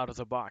feature out of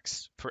the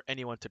box for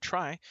anyone to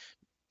try,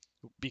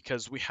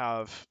 because we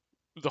have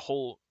the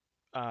whole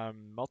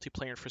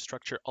multiplayer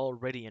infrastructure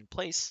already in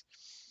place.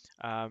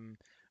 Um,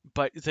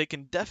 but they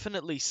can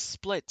definitely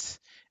split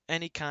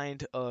any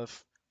kind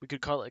of, we could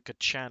call it like a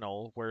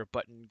channel where a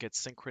button gets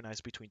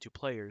synchronized between two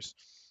players,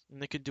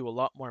 and they can do a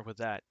lot more with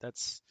that.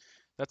 That's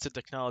a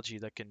technology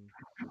that can,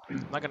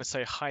 I'm not going to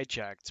say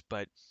hijacked,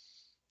 but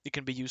it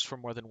can be used for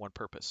more than one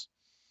purpose.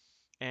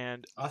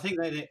 And I think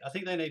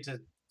they need to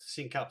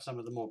sync up some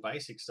of the more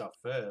basic stuff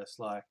first.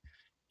 Like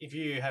if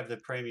you have the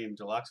premium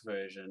deluxe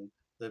version,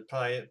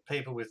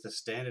 people with the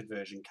standard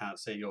version can't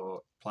see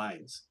your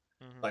planes.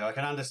 mhm, Like I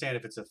can understand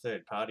if it's a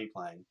third party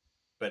plane,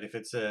 but if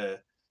it's a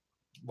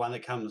one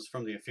that comes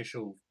from the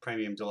official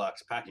premium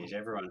deluxe package,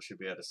 everyone should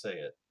be able to see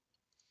it.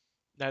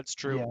 that's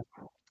true.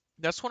 Yeah.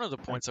 That's one of the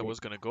points I Okay. was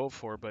going to go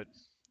for, but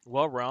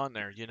while we're on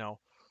there,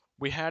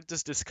 we had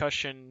this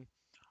discussion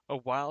a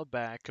while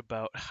back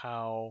about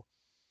how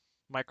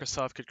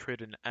Microsoft could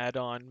create an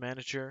add-on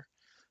manager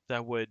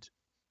that would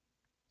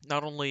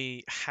not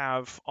only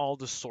have all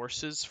the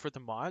sources for the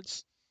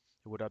mods,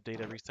 it would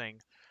update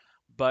everything,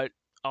 but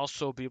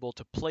also be able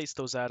to place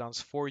those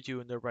add-ons for you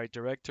in the right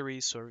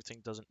directory so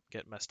everything doesn't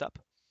get messed up,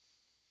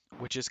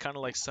 which is kind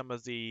of like some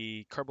of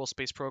the Kerbal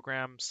Space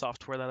Program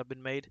software that have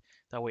been made.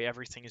 That way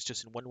everything is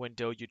just in one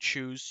window. You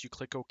choose, you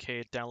click OK,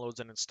 it downloads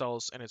and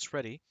installs, and it's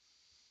ready.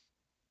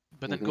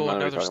 But then I go know what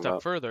you're another talking step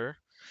about. further,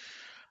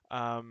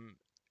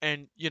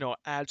 and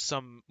add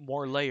some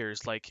more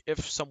layers. Like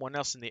if someone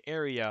else in the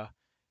area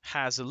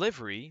has a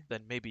livery,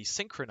 then maybe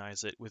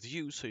synchronize it with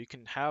you so you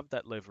can have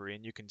that livery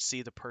and you can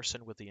see the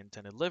person with the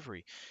intended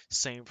livery.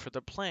 Same for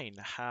the plane.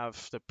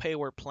 Have the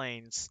payware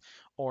planes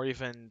or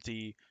even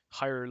the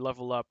higher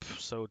level up,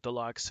 so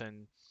deluxe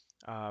and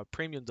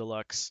premium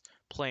deluxe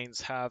planes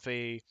have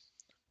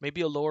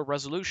maybe a lower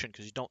resolution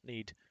because you don't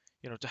need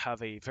to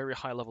have a very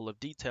high level of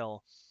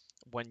detail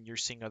when you're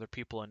seeing other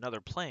people in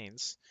other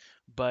planes,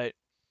 but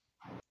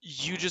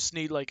you just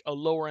need like a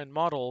lower end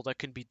model that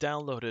can be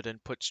downloaded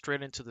and put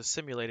straight into the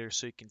simulator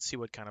so you can see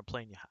what kind of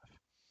plane you have.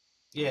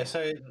 Yeah,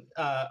 so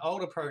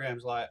older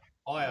programs like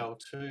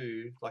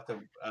IL2, like the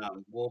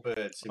Warbird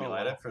Oh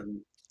simulator wow.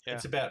 from Yeah.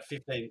 it's about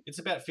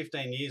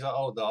 15 years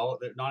old, the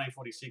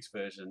 1946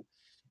 version.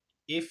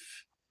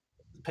 If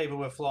people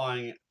were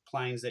flying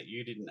planes that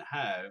you didn't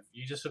have,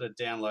 you just sort of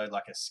download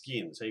like a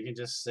skin, so you can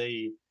just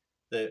see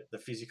the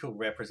physical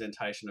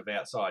representation of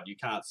outside. You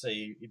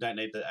don't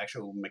need the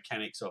actual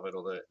mechanics of it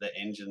or the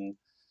engine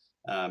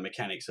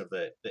mechanics of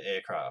the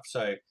aircraft.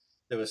 So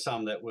there were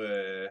some that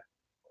were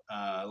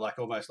like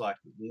almost like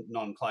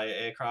non-player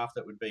aircraft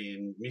that would be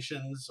in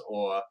missions,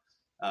 or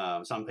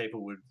some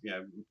people would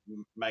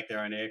make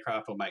their own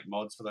aircraft or make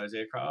mods for those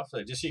aircraft.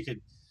 So just you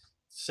could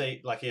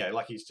see, like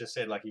like you just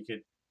said, like you could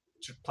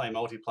play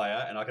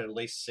multiplayer, and I could at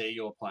least see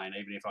your plane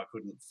even if I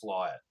couldn't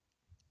fly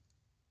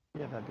it.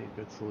 Yeah, that'd be a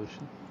good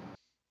solution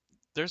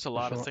There's a for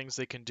lot of sure. things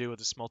they can do with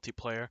this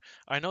multiplayer.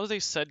 I know they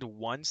said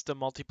once the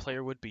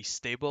multiplayer would be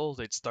stable,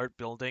 they'd start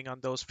building on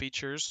those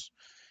features.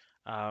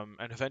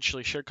 And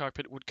eventually shared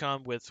cockpit would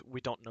come with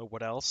we don't know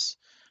what else,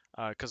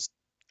 because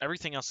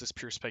everything else is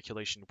pure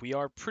speculation. We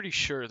are pretty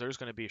sure there's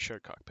going to be a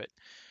shared cockpit.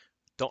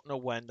 Don't know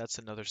when. That's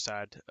another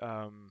sad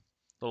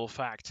little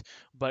fact.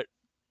 But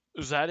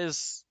that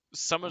is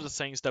some of the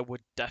things that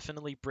would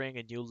definitely bring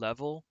a new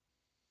level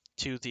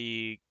to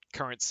the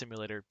current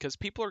simulator because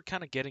people are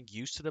kind of getting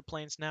used to the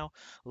planes now.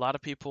 A lot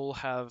of people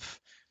have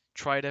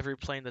tried every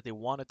plane that they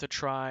wanted to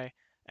try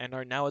and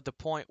are now at the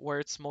point where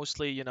it's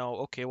mostly,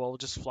 okay, well, we'll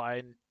just fly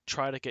and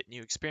try to get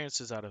new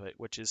experiences out of it,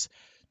 which is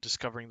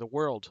discovering the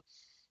world.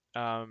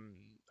 Um,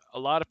 a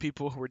lot of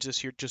people who were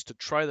just here just to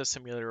try the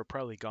simulator are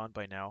probably gone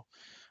by now.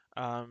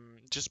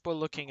 Just by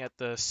looking at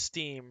the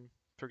Steam,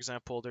 for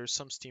example, there's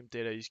some Steam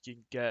data you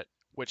can get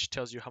which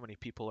tells you how many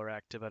people are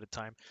active at a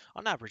time.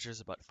 On average, there's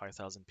about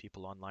 5,000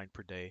 people online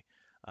per day.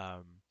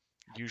 Um,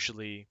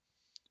 Usually,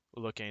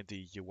 looking at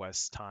the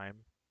US time,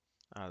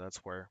 that's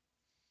where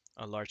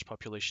a large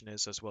population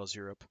is, as well as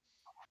Europe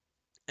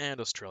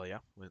and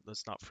Australia.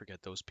 Let's not forget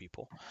those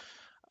people.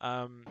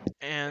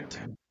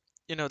 And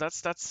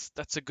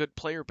that's a good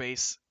player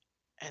base,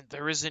 and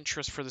there is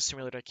interest for the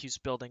simulator that keeps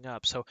building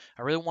up. So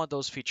I really want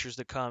those features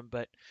to come,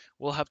 but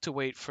we'll have to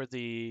wait for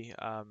the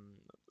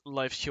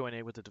live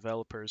Q&A with the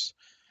developers.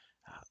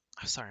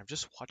 Sorry, I'm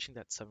just watching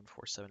that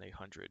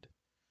 747-800.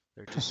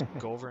 They're just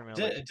go over me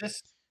like,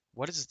 Just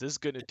what is this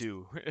gonna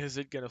do? Is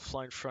it gonna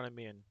fly in front of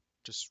me and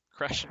just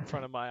crash in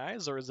front of my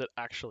eyes, or is it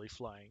actually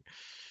flying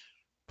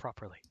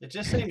properly? it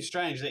just seems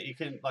strange that you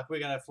can, like, we're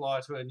going to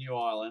fly to a new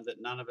island that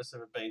none of us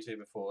have been to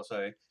before.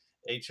 So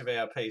each of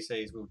our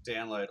PCs will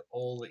download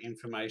all the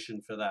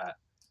information for that.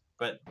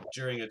 But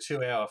during a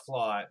 2-hour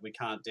flight, we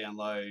can't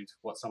download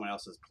what someone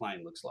else's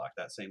plane looks like.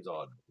 That seems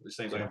odd. It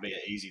seems like Yeah. it'd be an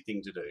easy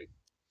thing to do.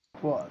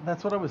 Well,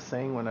 that's what I was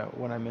saying when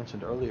I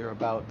mentioned earlier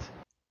about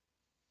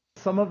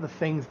some of the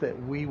things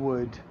that we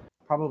would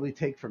probably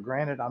take for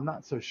granted. I'm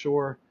not so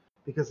sure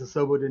because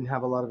Asobo didn't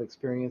have a lot of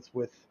experience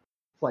with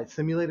flight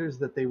simulators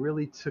that they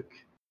really took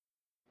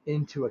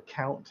into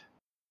account,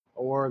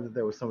 or that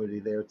there was somebody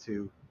there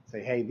to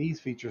say, hey, these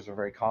features are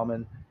very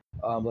common.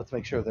 Let's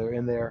make sure they're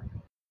in there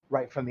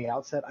right from the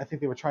outset. I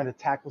think they were trying to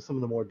tackle some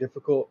of the more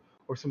difficult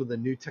or some of the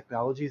new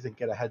technologies and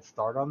get a head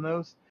start on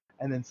those.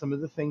 And then some of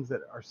the things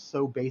that are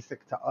so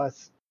basic to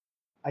us,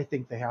 I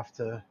think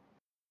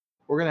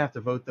we're going to have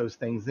to vote those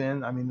things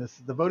in. I mean,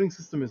 the voting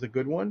system is a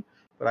good one,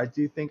 but I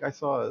do think I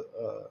saw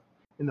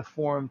in the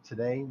forum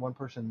today, one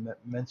person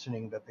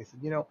mentioning that they said,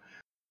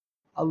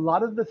 a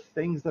lot of the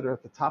things that are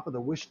at the top of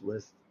the wish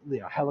list,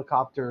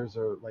 helicopters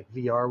or like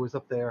VR was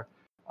up there,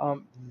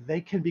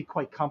 they can be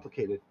quite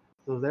complicated.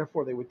 So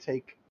therefore, they would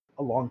take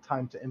a long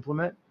time to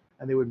implement,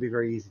 and they wouldn't be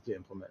very easy to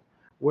implement.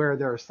 Where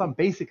there are some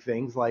basic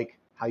things like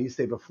how you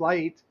save a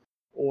flight,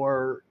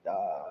 or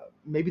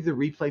maybe the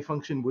replay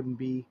function wouldn't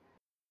be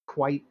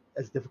quite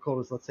as difficult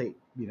as, let's say,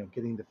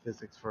 getting the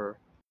physics for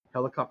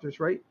helicopters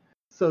right.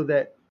 So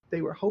that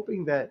they were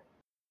hoping that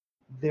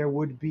there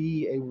would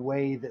be a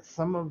way that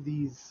some of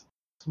these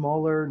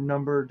smaller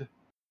numbered,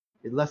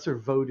 lesser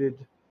voted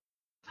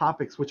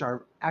topics, which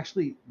are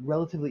actually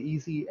relatively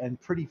easy and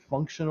pretty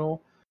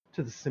functional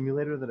to the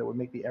simulator, that it would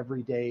make the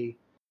everyday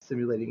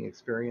simulating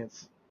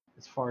experience,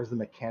 as far as the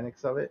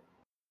mechanics of it,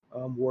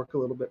 work a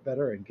little bit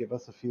better and give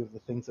us a few of the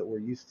things that we're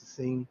used to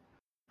seeing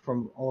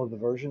from all of the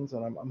versions.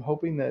 And I'm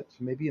hoping that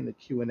maybe in the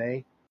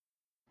Q&A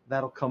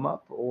that'll come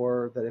up,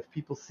 or that if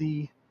people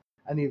see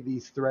any of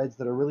these threads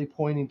that are really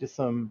pointing to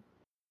some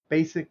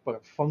basic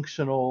but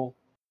functional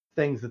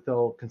things, that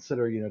they'll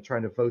consider,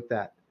 trying to vote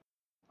that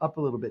up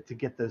a little bit to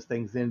get those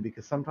things in,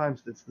 because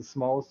sometimes it's the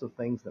smallest of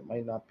things that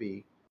might not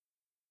be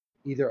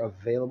either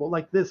available.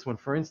 Like this one,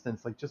 for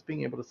instance, like just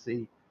being able to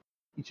see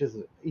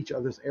each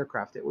other's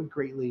aircraft, it would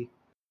greatly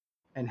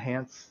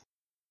enhance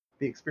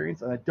the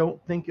experience. And I don't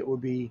think it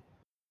would be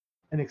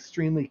an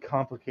extremely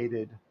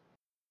complicated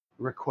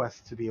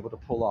request to be able to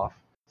pull off.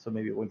 So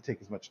maybe it wouldn't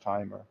take as much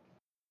time or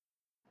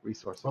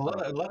resources. Well,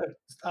 a lot of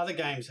other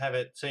games have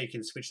it so you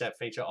can switch that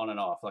feature on and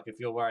off. Like if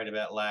you're worried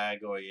about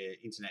lag or your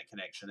internet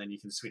connection, then you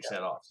can switch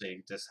that off. So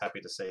you're just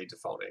happy to see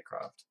default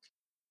aircraft.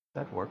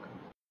 That'd work.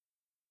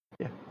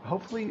 Yeah,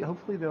 hopefully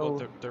they'll.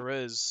 Well, there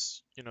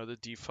is, the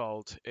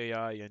default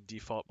AI and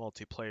default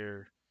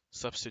multiplayer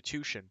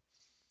substitution,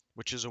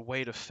 which is a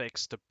way to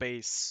fix the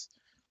base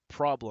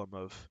problem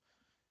of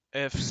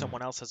if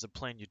someone else has a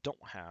plane you don't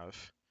have,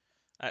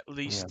 at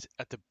least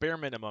at the bare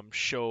minimum,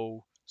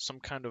 show some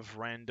kind of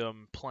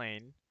random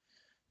plane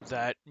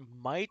that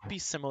might be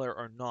similar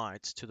or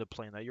not to the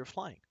plane that you're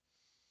flying.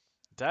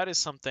 That is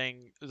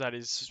something that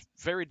is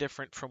very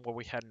different from what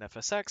we had in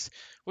FSX,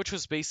 which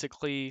was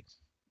basically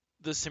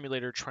the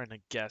simulator trying to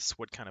guess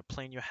what kind of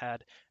plane you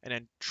had and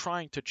then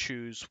trying to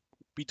choose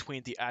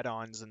between the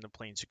add-ons and the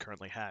planes you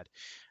currently had.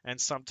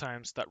 And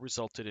sometimes that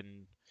resulted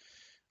in,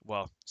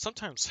 well,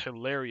 sometimes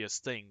hilarious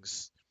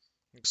things.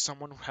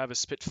 Someone would have a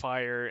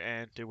Spitfire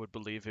and they would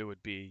believe it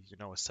would be,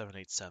 a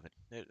 787.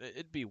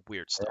 It'd be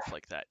weird stuff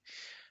like that.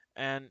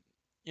 And,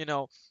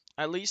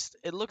 at least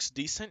it looks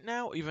decent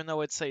now, even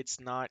though I'd say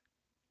it's not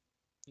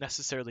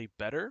necessarily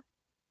better.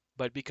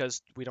 But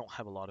because we don't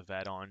have a lot of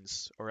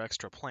add-ons or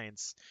extra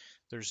planes,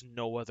 there's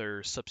no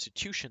other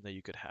substitution that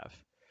you could have.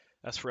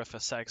 As for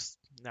FSX,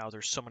 now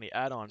there's so many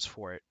add-ons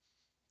for it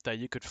that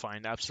you could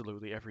find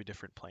absolutely every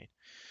different plane.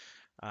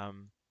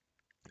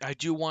 I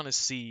do want to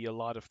see a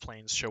lot of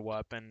planes show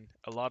up and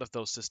a lot of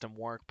those system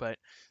work, but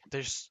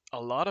there's a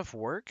lot of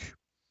work.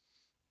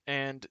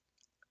 And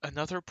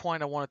another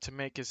point I wanted to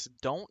make is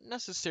don't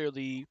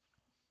necessarily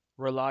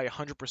rely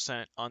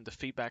 100% on the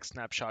feedback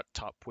snapshot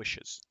top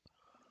wishes.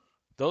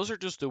 Those are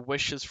just the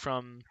wishes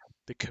from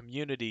the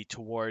community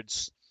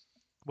towards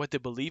what they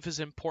believe is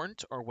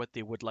important or what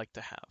they would like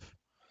to have.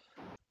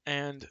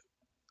 And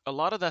a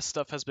lot of that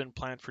stuff has been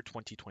planned for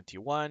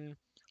 2021,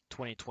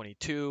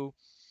 2022,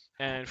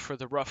 and for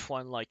the rough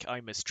one like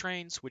I Miss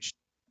Trains, which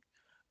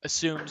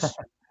assumes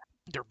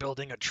they're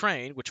building a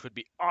train, which would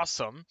be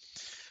awesome.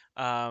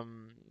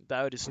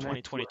 That is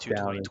 2022,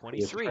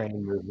 2023.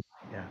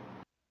 Yeah.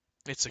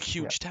 It's a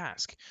huge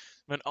task.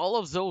 And all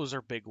of those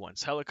are big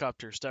ones.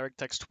 Helicopters,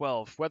 DirectX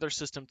 12, weather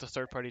system to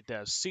third-party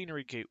devs,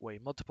 scenery gateway,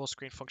 multiple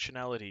screen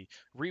functionality,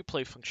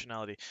 replay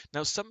functionality.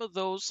 Now, some of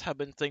those have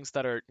been things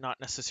that are not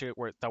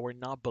necessarily that were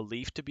not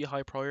believed to be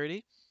high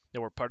priority. They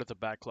were part of the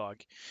backlog.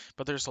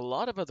 But there's a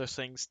lot of other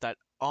things that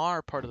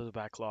are part of the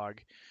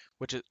backlog,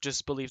 which is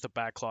just believe the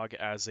backlog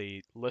as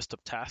a list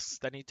of tasks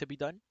that need to be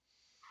done.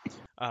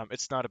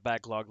 It's not a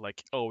backlog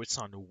like, oh, it's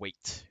on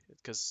wait.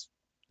 Because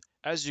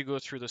as you go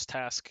through this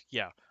task,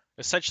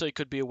 essentially it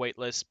could be a wait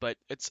list, but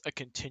it's a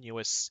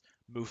continuous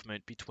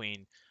movement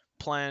between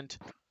planned,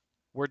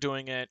 we're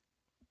doing it,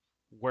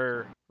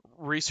 we're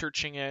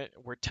researching it,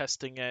 we're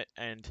testing it,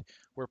 and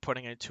we're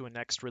putting it to a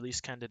next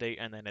release candidate,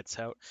 and then it's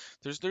out.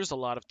 There's a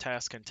lot of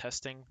task and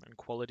testing and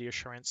quality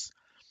assurance,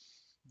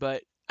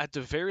 but at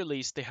the very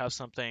least they have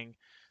something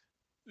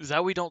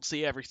that we don't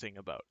see everything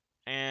about.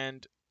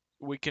 And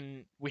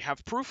we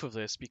have proof of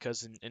this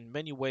because in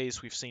many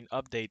ways we've seen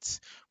updates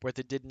where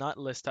they did not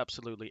list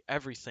absolutely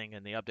everything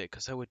in the update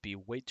because that would be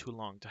way too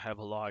long to have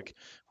a log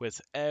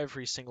with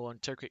every single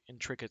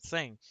intricate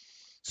thing.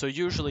 So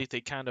usually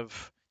they kind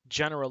of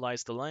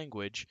generalize the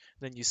language,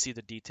 then you see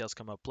the details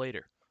come up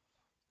later.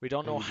 We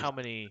don't And know you how just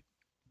many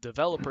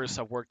developers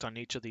have worked on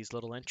each of these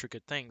little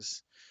intricate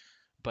things,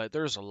 but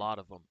there's a lot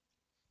of them.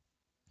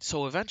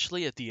 So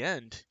eventually at the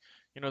end,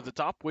 the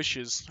top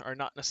wishes are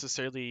not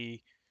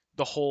necessarily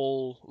the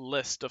whole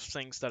list of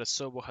things that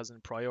Asobo has in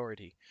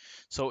priority.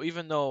 So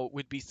even though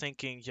we'd be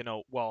thinking,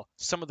 well,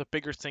 some of the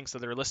bigger things that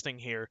they're listing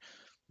here,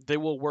 they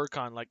will work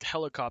on, like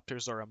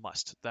helicopters are a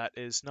must. That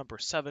is number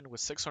 7 with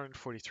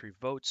 643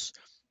 votes.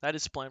 That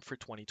is planned for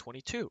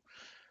 2022.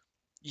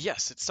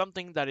 Yes, it's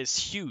something that is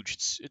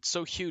huge. It's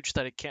so huge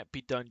that it can't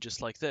be done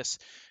just like this.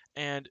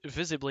 And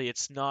visibly,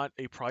 it's not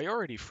a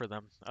priority for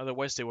them.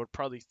 Otherwise, they would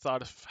probably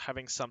thought of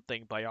having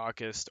something by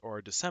August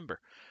or December.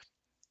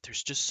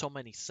 There's just so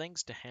many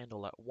things to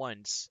handle at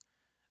once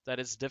that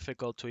it's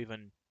difficult to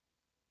even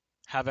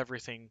have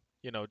everything,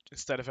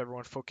 instead of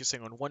everyone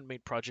focusing on one main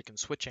project and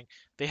switching,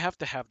 they have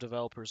to have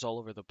developers all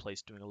over the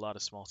place doing a lot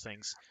of small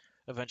things,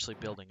 eventually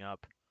building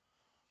up.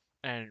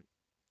 And,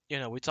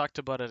 we talked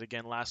about it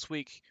again last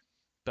week,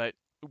 but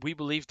we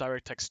believe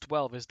DirectX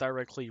 12 is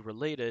directly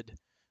related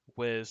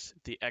with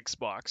the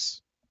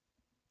Xbox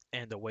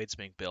and the way it's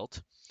being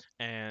built.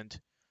 And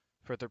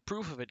further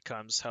proof of it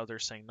comes how they're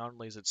saying not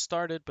only is it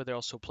started, but they're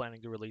also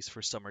planning to release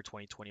for summer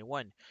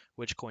 2021,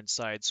 which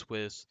coincides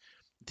with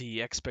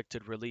the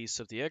expected release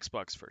of the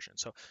Xbox version.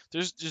 So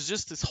there's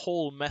just this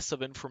whole mess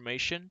of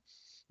information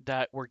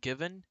that we're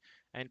given,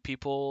 and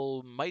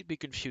people might be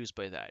confused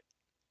by that.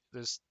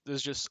 There's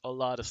just a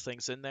lot of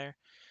things in there,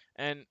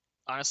 and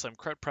honestly, I'm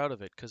quite proud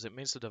of it because it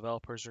means the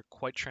developers are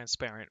quite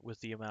transparent with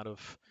the amount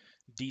of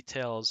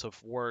details of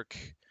work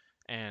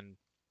and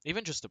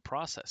even just the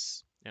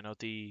process.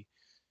 The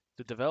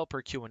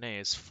developer Q&A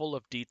is full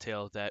of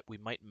detail that we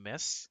might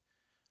miss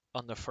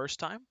on the first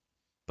time,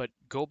 but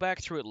go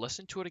back through it,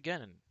 listen to it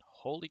again, and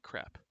holy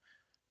crap,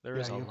 there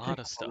yeah, is a you'll pick lot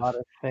of up a lot stuff.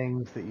 of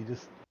things that you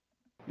just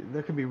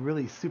there can be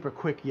really super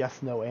quick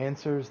yes no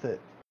answers that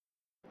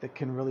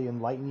can really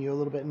enlighten you a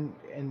little bit.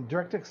 And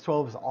DirectX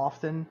 12 is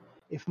often,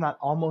 if not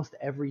almost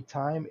every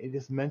time, it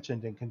is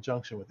mentioned in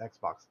conjunction with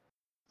Xbox.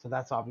 So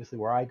that's obviously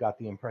where I got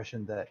the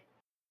impression that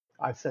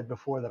I've said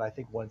before that I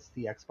think once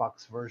the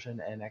Xbox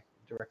version and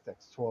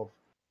DirectX 12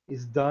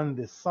 is done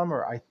this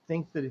summer, I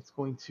think that it's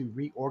going to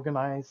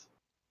reorganize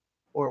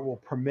or it will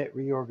permit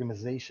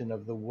reorganization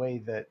of the way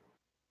that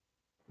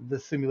the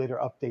simulator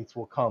updates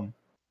will come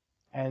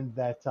and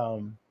that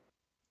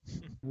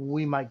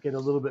we might get a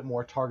little bit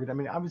more targeted. I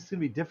mean, obviously, it's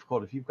going to be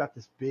difficult if you've got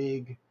this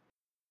big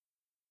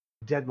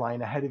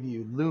deadline ahead of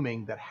you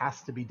looming that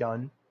has to be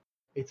done.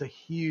 It's a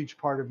huge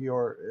part of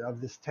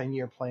this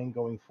 10-year plan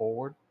going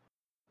forward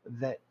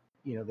that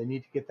they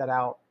need to get that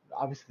out.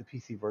 Obviously the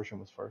PC version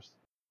was first,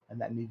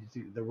 and that needed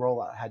to the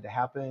rollout had to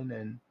happen,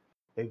 and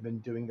they've been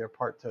doing their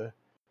part to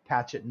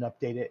patch it and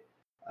update it.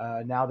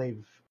 Now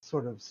they've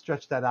sort of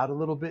stretched that out a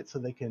little bit so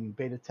they can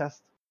beta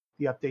test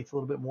the updates a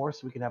little bit more,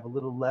 so we can have a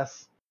little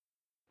less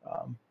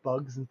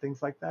bugs and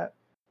things like that.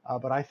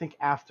 But I think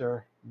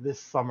after this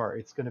summer,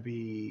 it's going to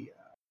be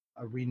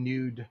a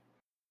renewed,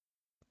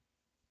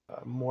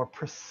 more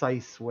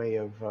precise way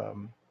of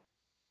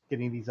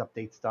getting these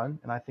updates done,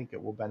 and I think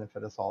it will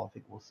benefit us all. I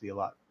think we'll see a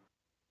lot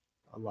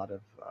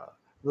of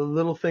the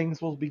little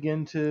things will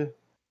begin to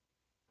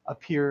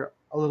appear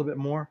a little bit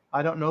more.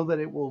 I don't know that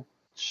it will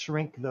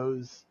shrink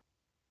those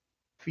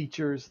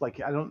features.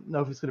 Like I don't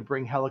know if it's going to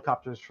bring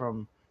helicopters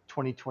from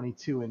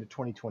 2022 into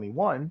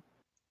 2021,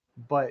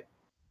 but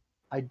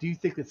I do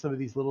think that some of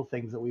these little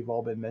things that we've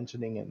all been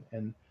mentioning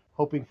and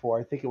hoping for,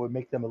 I think it would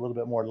make them a little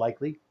bit more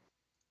likely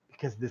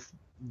because this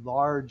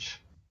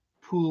large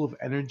pool of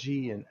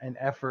energy and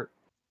effort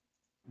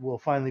will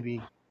finally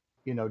be,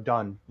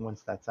 done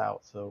once that's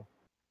out. So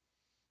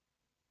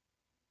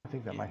I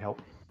think that Yeah. might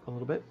help a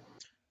little bit.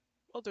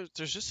 Well,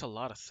 there's just a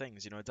lot of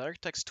things.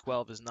 DirectX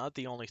 12 is not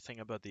the only thing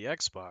about the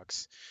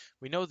Xbox.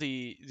 We know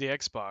the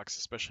Xbox,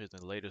 especially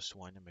the latest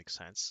one, it makes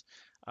sense,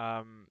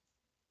 um,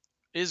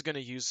 is going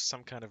to use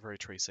some kind of ray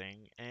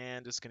tracing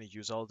and it's going to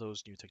use all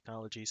those new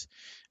technologies.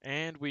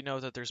 And we know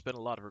that there's been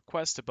a lot of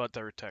requests about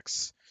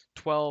DirectX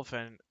 12,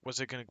 and was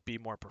it going to be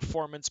more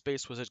performance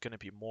based? Was it going to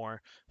be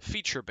more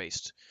feature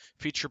based?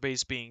 Feature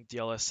based being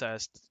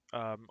DLSS,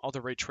 all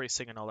the ray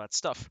tracing and all that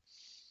stuff.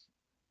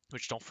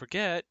 Which, don't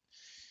forget,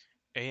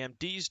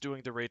 AMD is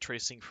doing the ray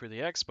tracing for the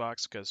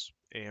Xbox because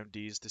AMD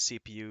is the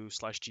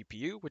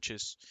CPU/GPU, which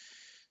is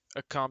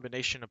a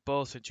combination of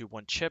both into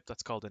one chip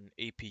that's called an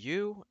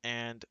APU,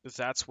 and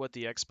that's what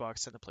the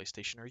Xbox and the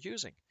PlayStation are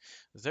using.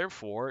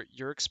 Therefore,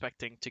 you're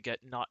expecting to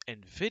get not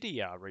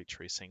NVIDIA ray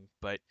tracing,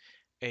 but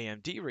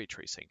AMD ray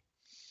tracing.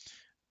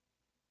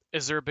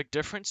 Is there a big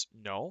difference?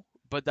 No,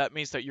 but that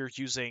means that you're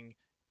using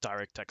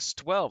DirectX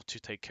 12 to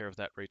take care of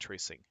that ray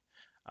tracing.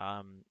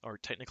 or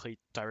technically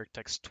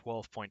DirectX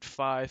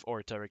 12.5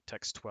 or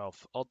DirectX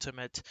 12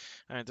 Ultimate.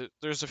 And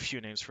there's a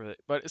few names for it,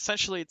 but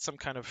essentially it's some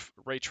kind of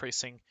ray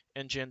tracing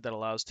engine that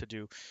allows to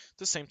do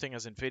the same thing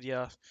as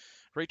NVIDIA.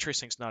 Ray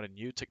tracing is not a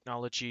new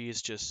technology,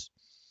 it's just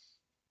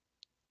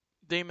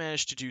they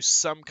managed to do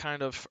some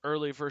kind of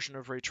early version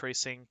of ray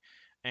tracing,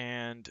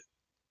 and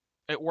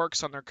it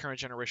works on their current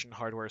generation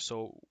hardware,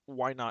 so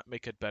why not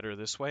make it better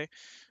this way?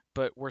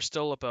 But we're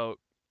still about,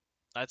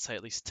 I'd say,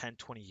 at least 10,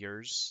 20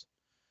 years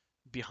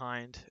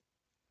behind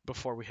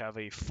before we have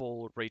a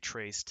full ray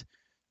traced,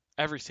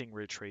 everything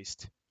ray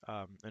traced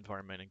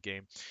environment and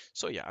game.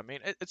 So yeah, I mean,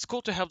 it's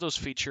cool to have those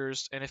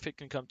features, and if it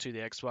can come to the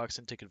Xbox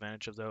and take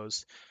advantage of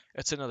those,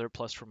 it's another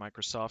plus for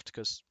Microsoft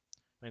because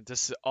I mean,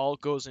 this all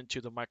goes into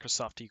the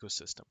Microsoft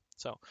ecosystem.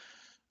 So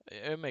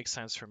it makes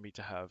sense for me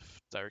to have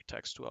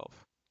DirectX 12.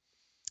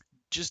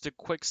 Just a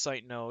quick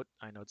side note,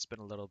 I know it's been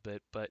a little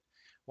bit, but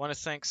want to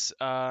thanks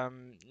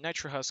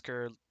Nitro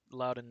Husker,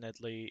 Loudon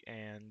Nedley,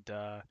 and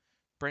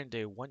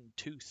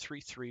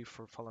Brainday1233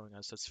 for following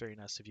us. That's very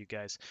nice of you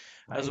guys.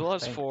 As Nice, well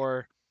as thanks.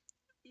 for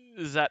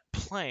that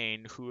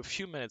plane who a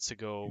few minutes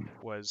ago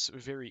was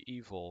very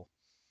evil.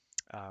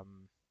 I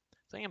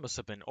think it must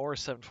have been or a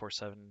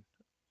 747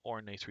 or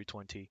an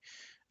A320,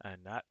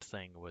 and that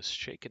thing was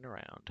shaking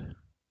around.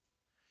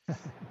 And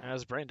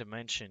as Brandon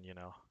mentioned,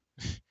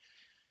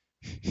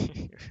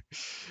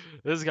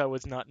 this guy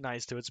was not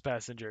nice to its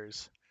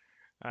passengers.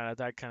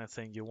 That kind of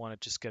thing, you want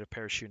to just get a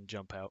parachute and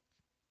jump out.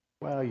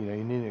 Well, you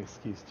need an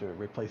excuse to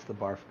replace the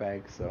barf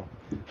bag, so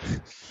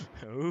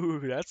Ooh,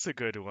 that's a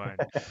good one.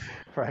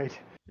 right.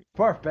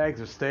 Barf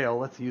bags are stale.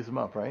 Let's use them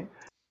up, right?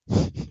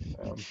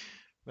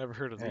 Never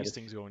heard of Yeah, these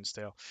things going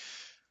stale.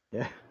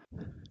 yeah.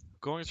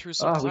 Going through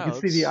some We can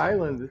see the clouds.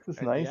 island. This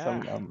is nice.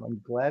 Yeah. I'm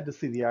glad to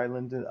see the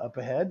island up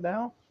ahead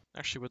now.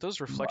 Actually, with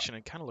those reflection,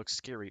 it kind of looks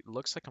scary. It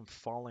looks like I'm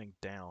falling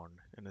down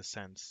in a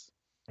sense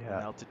in Yeah.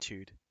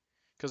 altitude.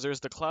 Because there's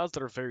the clouds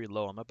that are very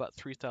low. I'm about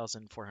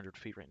 3,400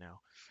 feet right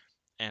now.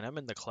 And I'm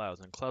in the clouds,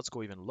 and clouds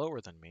go even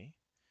lower than me.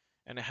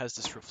 And it has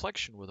this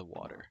reflection with the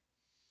water.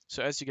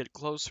 So as you get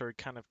closer, it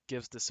kind of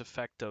gives this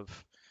effect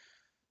of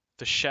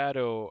the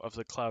shadow of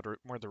the cloud, or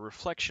more the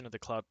reflection of the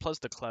cloud, plus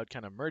the cloud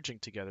kind of merging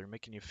together,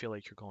 making you feel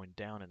like you're going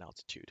down in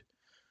altitude.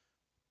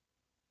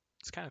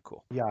 It's kind of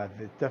cool. Yeah,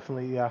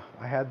 definitely. Yeah,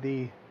 I had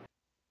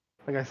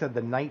like I said,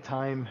 the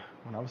nighttime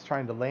when I was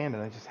trying to land,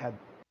 and I just had.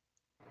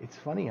 It's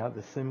funny how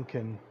the sim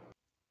can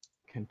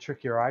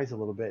trick your eyes a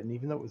little bit, and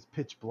even though it was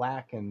pitch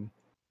black, and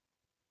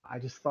I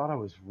just thought I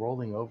was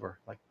rolling over.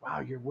 Like,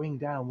 wow, you're wing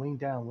down, wing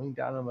down, wing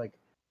down. I'm like,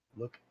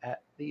 look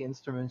at the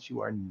instruments.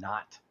 You are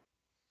not.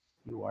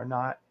 You are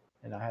not.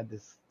 And I had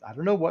this. I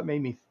don't know what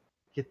made me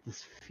get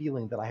this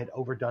feeling that I had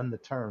overdone the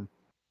turn,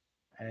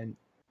 and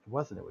it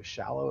wasn't. It was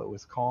shallow. It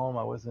was calm.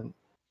 I wasn't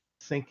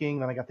sinking.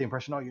 Then I got the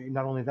impression, oh, you're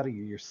not only that,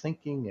 you're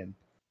sinking, and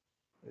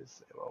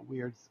it's a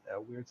weird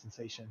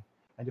sensation.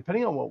 And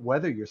depending on what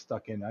weather you're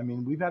stuck in, I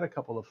mean, we've had a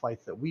couple of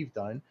flights that we've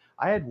done.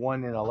 I had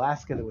one in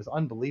Alaska that was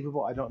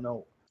unbelievable. I don't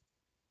know.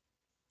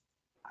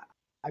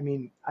 I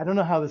mean, I don't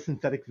know how the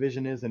synthetic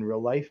vision is in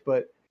real life,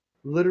 but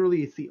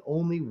literally, it's the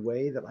only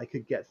way that I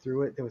could get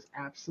through it. There was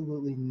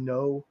absolutely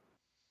there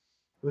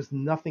was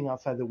nothing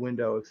outside the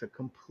window except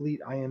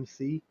complete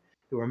IMC.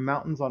 There were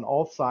mountains on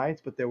all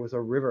sides, but there was a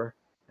river,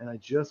 and I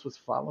just was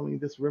following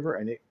this river,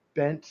 and it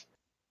bent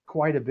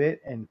quite a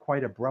bit and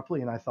quite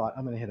abruptly, and I thought,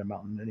 I'm going to hit a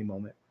mountain any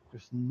moment.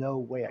 There's no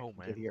way I Oh can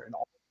get man. here. And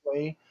all the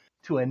way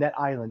to Annette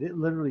Island, it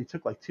literally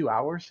took like 2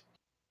 hours.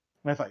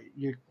 And I thought,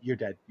 you're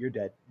dead. You're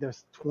dead.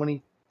 There's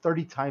 20,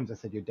 30 times I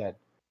said you're dead.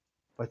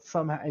 But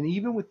somehow, and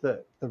even with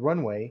the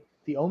runway,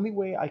 the only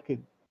way I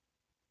think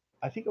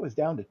it was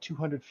down to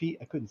 200 feet,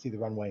 I couldn't see the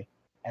runway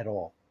at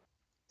all.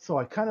 So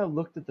I kind of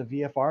looked at the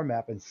VFR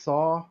map and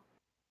saw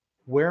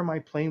where my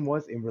plane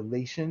was in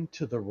relation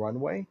to the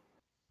runway.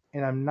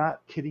 And I'm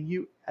not kidding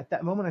you. At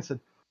that moment, I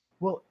said,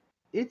 well,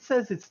 it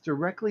says it's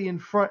directly in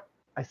front.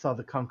 I saw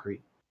the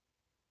concrete.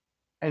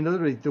 And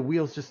literally, the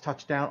wheels just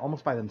touched down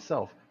almost by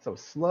themselves. So it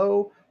was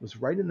slow, it was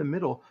right in the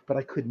middle, but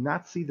I could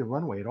not see the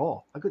runway at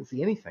all. I couldn't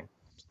see anything.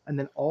 And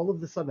then all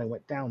of a sudden, I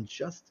went down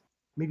just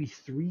maybe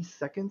 3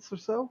 seconds or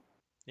so,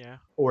 Yeah.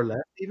 or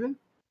less even.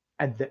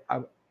 And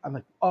I'm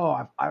like,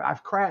 oh,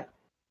 I've crashed.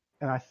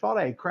 And I thought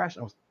I had crashed.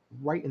 And I was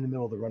right in the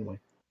middle of the runway.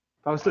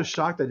 I was so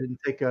shocked I didn't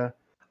take a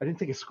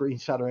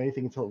screenshot or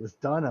anything until it was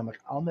done. I'm like,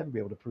 I'll never be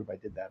able to prove I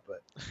did that.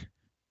 But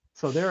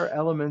so there are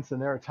elements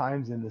and there are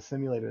times in the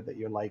simulator that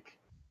you're like,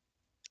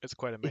 It's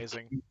quite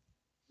amazing.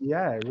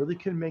 yeah, it really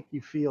can make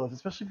you feel,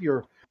 especially if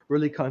you're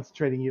really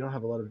concentrating, you don't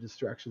have a lot of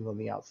distractions on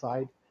the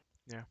outside.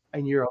 Yeah.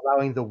 And you're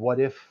allowing the what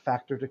if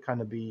factor to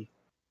kind of be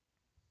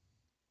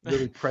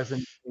really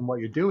present in what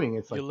you're doing.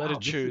 It's You like, let wow,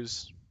 it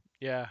choose.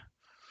 Yeah.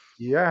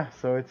 yeah.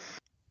 So it's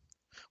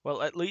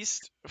Well, at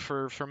least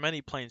for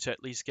many planes, you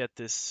at least get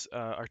this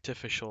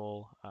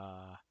artificial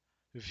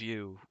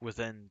view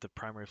within the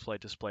primary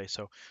flight display.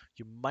 So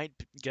you might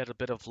get a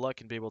bit of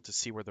luck and be able to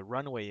see where the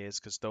runway is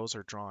because those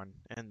are drawn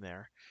in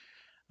there.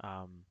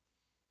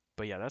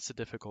 But yeah, that's a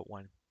difficult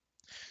one.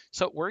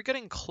 So we're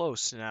getting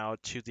close now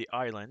to the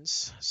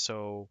islands.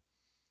 So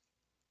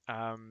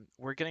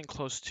we're getting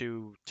close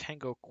to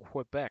Tango,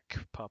 Quebec,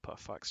 Papa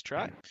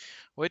Foxtrot,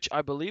 which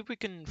I believe we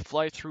can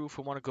fly through. If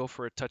we want to go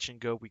for a touch and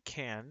go, we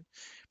can,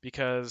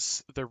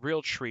 because the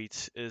real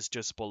treat is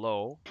just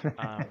below.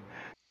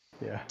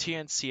 Yeah.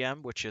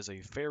 TNCM, which is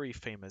a very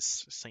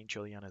famous St.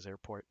 Juliana's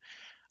airport.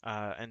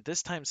 And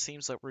this time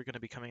seems like we're going to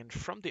be coming in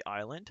from the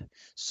island.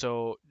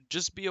 So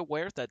just be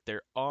aware that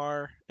there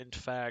are, in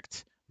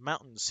fact,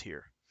 mountains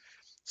here.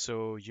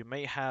 So you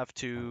may have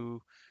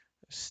to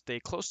stay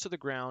close to the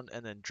ground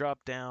and then drop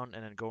down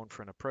and then go in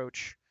for an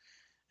approach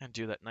and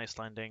do that nice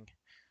landing.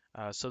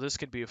 So this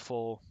could be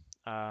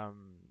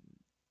um,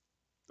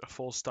 a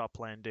full stop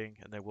landing,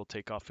 and then we'll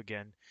take off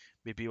again.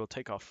 Maybe we'll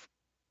take off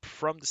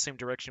from the same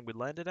direction we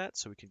landed at,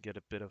 so we can get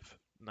a bit of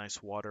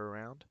nice water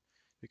around.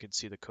 We can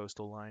see the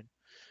coastal line.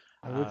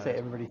 I would say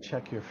everybody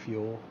check your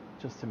fuel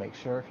just to make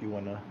sure if you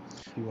wanna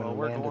Well,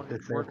 land at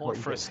this we're going airport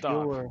and for a get fuel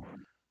stop, or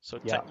so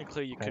yeah.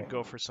 technically you Okay. could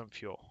go for some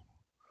fuel.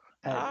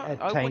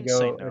 At I wouldn't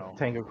say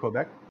Tango no.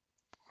 Quebec.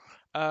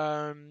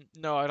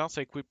 No, I don't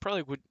think we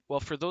probably would. Well,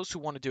 for those who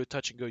want to do a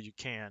touch and go, you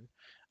can.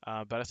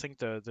 But I think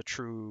the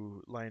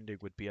true landing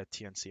would be at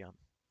TNCM.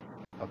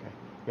 Okay.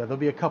 Yeah, there'll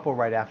be a couple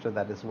right after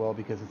that as well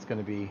because it's going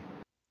to be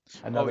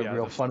another yeah,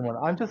 real fun one.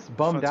 I'm just fun's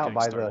bummed out getting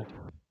by started.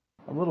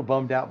 I'm a little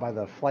bummed out by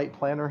the flight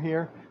planner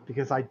here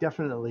because I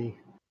definitely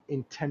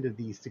intended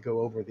these to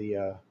go over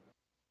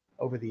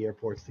the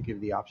airports to give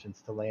the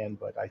options to land,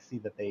 but I see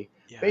that they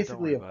Yeah, don't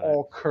basically worry have about it.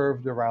 all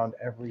curved around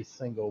every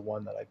single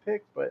one that I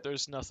picked, but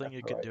There's nothing that's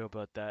you all can right. do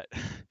about that.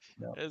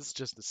 No. It's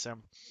just a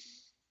sim.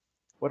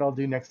 What I'll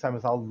do next time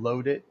is I'll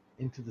load it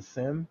into the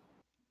sim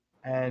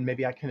and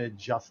maybe I can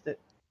adjust it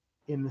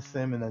in the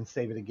sim and then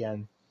save it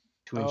again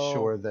to Oh,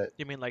 ensure that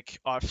you mean like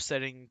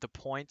offsetting the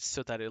points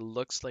so that it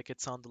looks like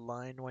it's on the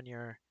line when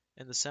you're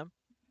in the sim?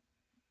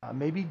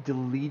 maybe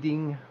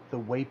deleting the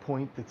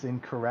waypoint that's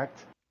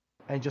incorrect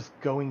and just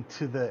going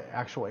to the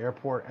actual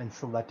airport and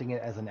selecting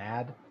it as an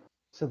ad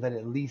so that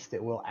at least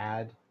it will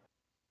add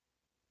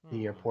the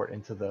Hmm. airport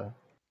into the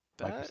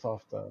That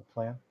Microsoft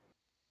plan.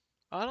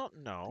 I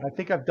don't know, I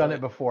think I've done it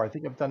but before. I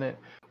think I've done it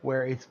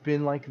where it's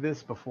been like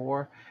this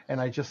before, and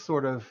I just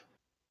sort of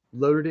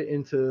loaded it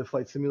into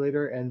Flight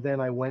Simulator, and then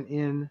I went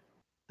in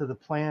to the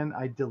plan.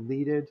 I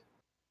deleted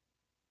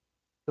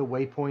the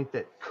waypoint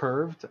that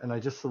curved, and I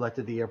just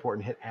selected the airport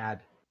and hit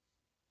add,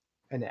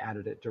 and it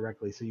added it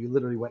directly. So you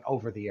literally went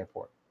over the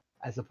airport,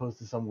 as opposed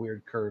to some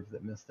weird curve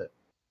that missed it.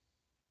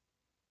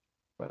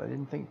 But I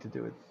didn't think to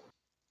do it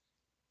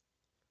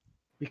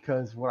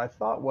because what I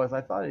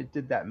thought it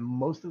did that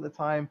most of the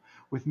time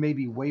with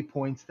maybe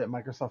waypoints that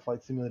Microsoft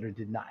Flight Simulator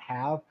did not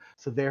have.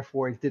 So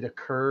therefore, it did a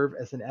curve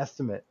as an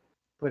estimate.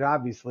 But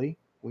obviously,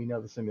 we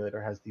know the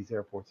simulator has these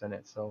airports in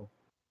it. So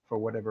for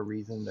whatever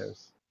reason,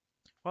 there's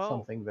well,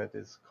 something that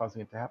is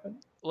causing it to happen.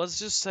 let's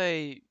just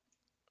say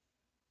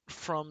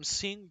from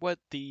seeing what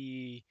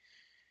the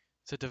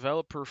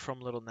developer from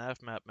Little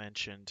Navmap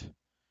mentioned,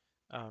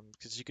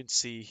 because you can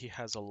see he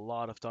has a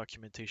lot of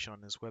documentation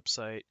on his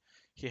website.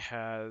 He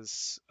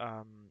has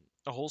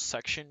a whole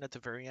section at the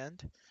very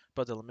end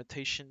about the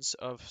limitations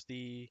of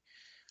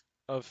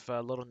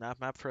Little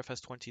Navmap for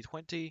FS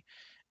 2020,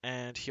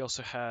 and he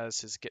also has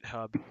his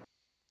GitHub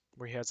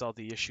where he has all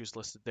the issues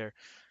listed there.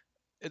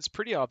 It's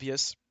pretty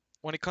obvious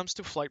when it comes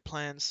to flight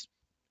plans.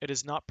 It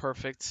is not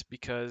perfect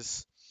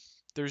because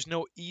there's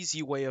no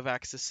easy way of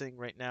accessing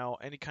right now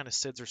any kind of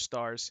SIDS or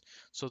stars.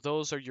 So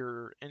those are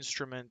your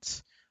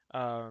instrument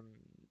um,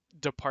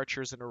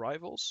 departures and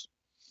arrivals.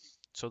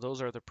 So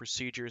those are the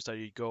procedures that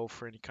you go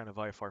for any kind of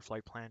IFR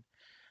flight plan.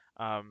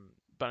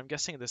 But I'm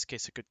guessing in this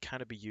case it could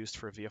kind of be used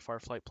for a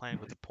VFR flight plan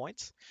with the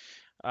points.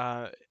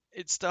 Uh,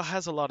 it still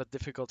has a lot of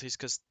difficulties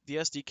because the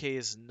SDK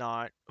is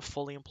not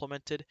fully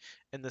implemented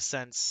in the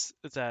sense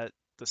that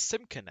the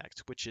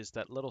SimConnect, which is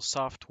that little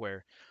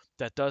software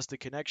that does the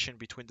connection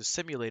between the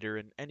simulator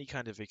and any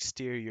kind of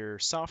exterior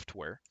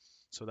software,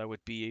 so that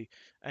would be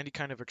any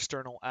kind of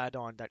external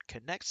add-on that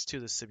connects to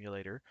the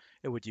simulator,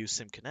 it would use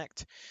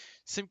SimConnect.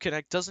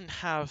 SimConnect doesn't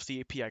have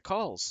the API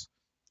calls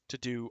to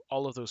do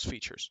all of those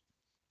features.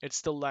 It's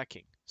still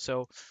lacking.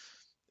 So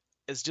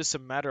it's just a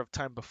matter of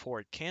time before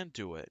it can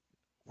do it.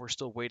 We're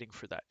still waiting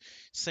for that.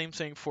 Same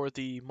thing for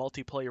the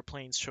multiplayer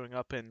planes showing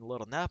up in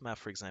Little Navmap,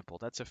 for example.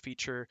 That's a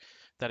feature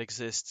that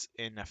exists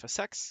in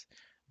FSX,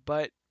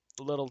 but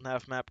Little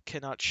Navmap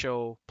cannot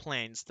show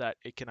planes that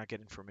it cannot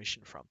get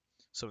information from.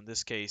 So in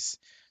this case,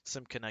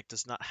 SimConnect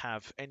does not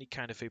have any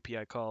kind of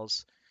API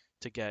calls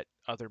to get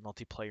other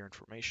multiplayer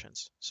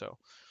informations. So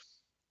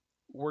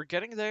we're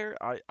getting there.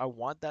 I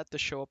want that to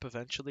show up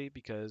eventually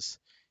because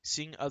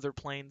seeing other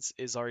planes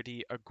is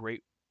already a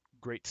great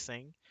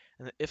thing.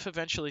 And if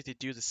eventually they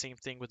do the same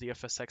thing with the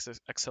FSX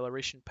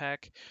acceleration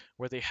pack,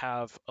 where they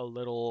have a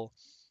little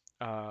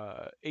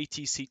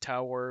ATC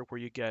tower where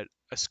you get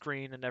a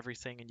screen and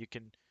everything, and you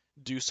can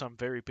do some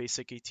very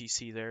basic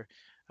ATC there,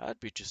 that'd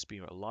be just be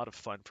a lot of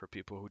fun for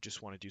people who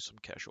just want to do some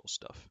casual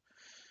stuff.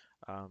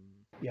 Um,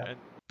 Yeah. and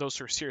those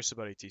who are serious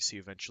about ATC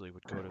eventually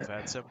would go to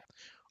VADSIM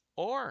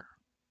Or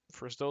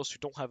for those who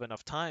don't have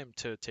enough time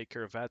to take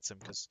care of VATSIM,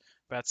 because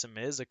VATSIM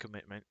is a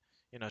commitment,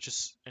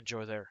 just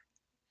enjoy there.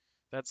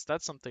 That's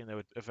something that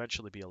would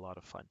eventually be a lot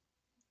of fun.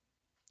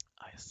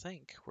 I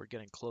think we're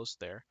getting close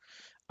there.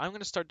 I'm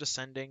going to start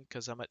descending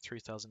because I'm at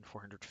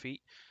 3,400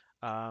 feet.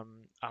 I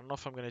don't know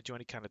if I'm going to do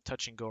any kind of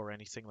touch and go or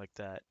anything like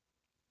that,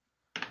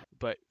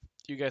 but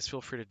you guys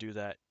feel free to do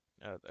that.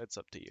 It's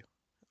up to you.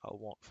 I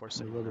won't force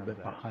I'm a anyone little out of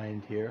bit that.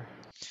 behind here.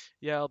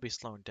 Yeah, I'll be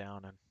slowing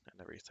down and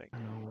everything. I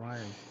don't know why.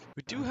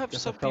 We do have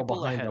Guess some I fell people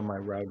behind ahead. on my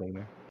routing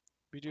there.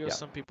 We do have Yeah.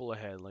 some people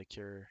ahead, like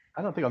you're.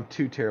 I don't think I'm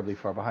too terribly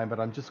far behind, but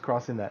I'm just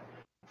crossing that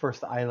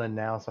first island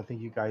now, so I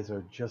think you guys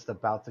are just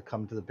about to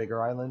come to the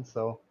bigger island,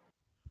 so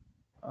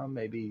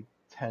maybe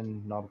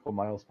 10 nautical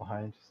miles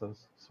behind, so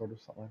sort of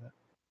something like that.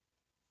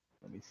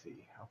 Let me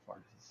see, how far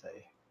does it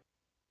say?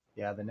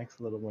 Yeah, the next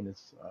little one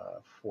is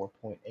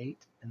 4.8,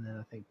 and then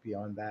I think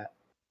beyond that,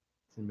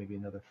 it's in maybe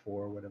another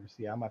 4 or whatever.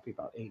 So yeah, I might be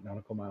about 8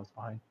 nautical miles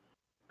behind.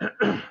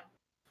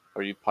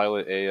 Are you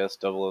pilot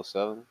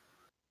AS007?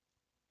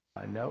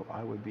 I know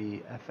I would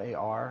be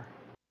FARISLE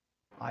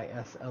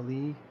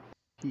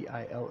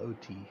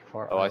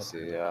PILOT. Oh, I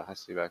see. Yeah, I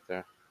see back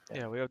there.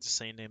 Yeah, we have the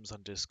same names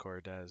on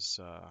Discord as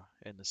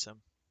in the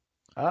sim.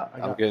 I I'm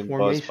got getting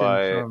buzzed formation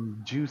by.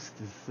 from Juiced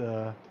is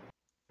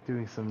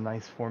doing some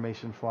nice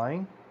formation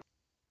flying.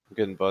 I'm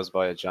getting buzzed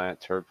by a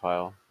giant turd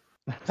pile.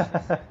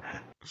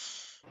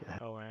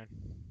 Oh man.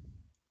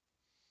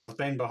 I've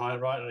been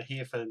behind right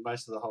here for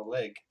most of the whole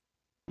leg.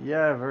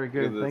 Yeah, very Look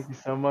at good. this. Thank you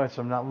so much.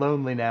 I'm not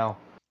lonely now.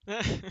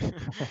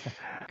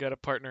 Got a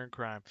partner in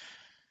crime.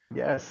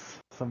 Yes,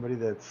 somebody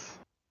that's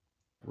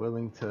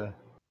willing to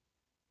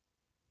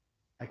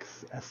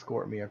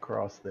escort me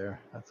across there.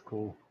 That's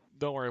cool.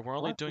 Don't worry, we're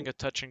only What? doing a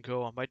touch and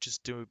go. I might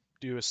just do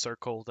a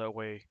circle that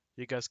way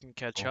you guys can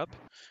catch up.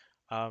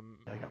 I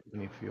got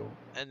plenty of fuel.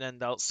 And then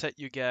that'll set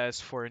you guys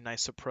for a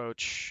nice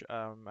approach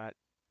at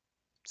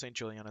St.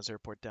 Juliana's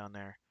airport down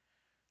there.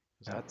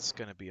 Yeah. That's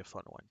gonna be a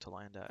fun one to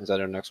land at. Is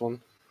that our next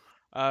one?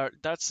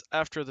 That's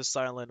after this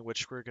island,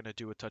 which we're gonna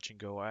do a touch and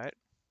go at.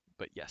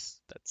 But yes,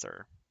 that's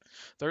our.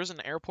 There's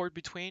an airport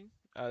between.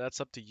 That's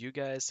up to you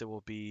guys. It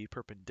will be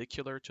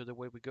perpendicular to the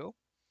way we go.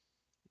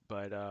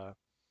 But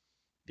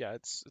yeah,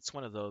 it's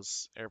one of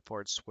those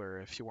airports where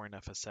if you were in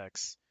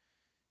FSX,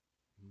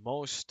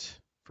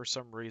 for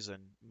some reason,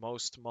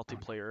 most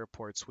multiplayer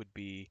airports would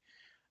be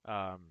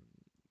down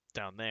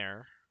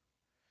there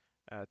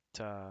at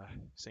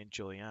St.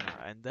 Juliana,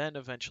 and then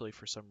eventually,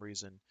 for some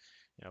reason,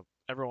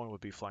 everyone would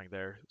be flying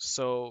there.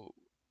 So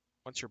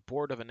once you're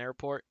bored of an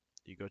airport,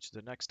 you go to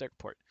the next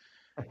airport,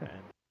 and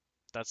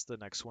that's the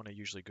next one I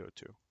usually go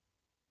to.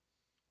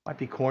 Might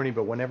be corny,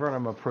 but whenever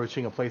I'm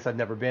approaching a place I've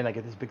never been, I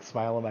get this big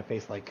smile on my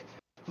face, like,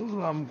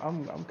 "Ooh, I'm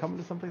coming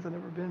to someplace I've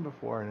never been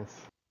before," and it's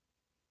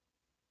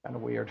kind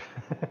of weird.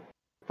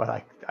 But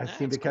I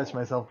seem to catch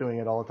myself doing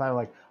it all the time,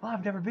 like, "Oh,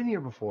 I've never been here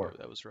before." Oh,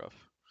 that was rough.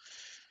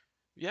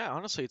 Yeah,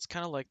 honestly, it's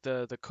kind of like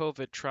the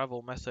COVID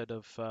travel method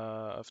of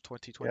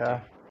 2020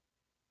 Yeah.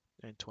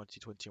 and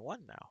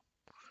 2021 now.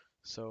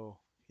 So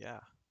yeah.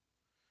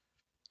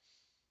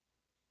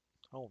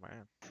 Oh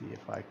man. See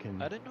if I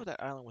can. I didn't know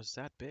that island was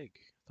that big. I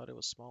thought it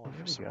was smaller There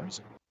for we some go.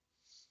 reason.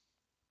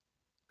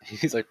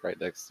 He's like right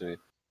next to me.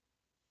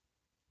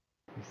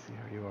 Let me see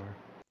how you are.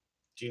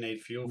 Do you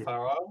need fuel, Yeah.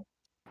 Faro?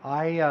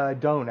 I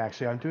don't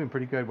actually. I'm doing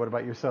pretty good. What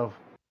about yourself?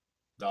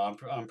 No,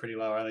 I'm pretty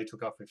low. I only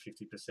took off with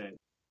 50%.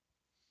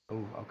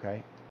 Oh,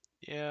 okay.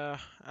 Yeah,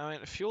 I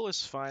mean fuel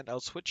is fine.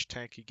 I'll switch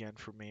tank again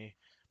for me,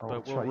 Oh,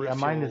 but we'll yeah,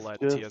 mine is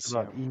refuel at just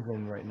about TSCM.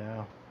 even right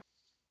now.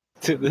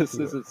 Dude, this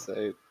Fuel. is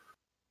insane.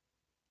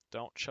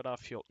 Don't shut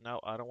off fuel. No,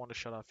 I don't want to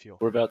shut off fuel.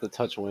 We're about to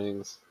touch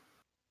wings.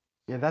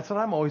 Yeah, that's what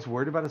I'm always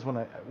worried about is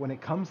when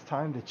it comes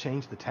time to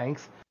change the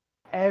tanks,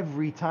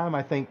 every time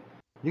I think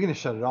you're gonna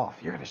shut it off.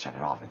 You're gonna shut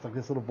it off. It's like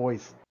this little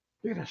voice.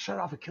 You're gonna shut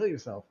it off and kill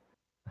yourself.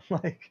 I'm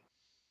like,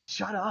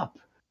 shut up.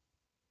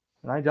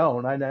 And I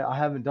don't. I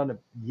haven't done it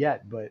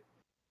yet, but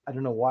I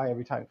don't know why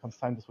every time it comes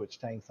time to switch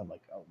tanks, I'm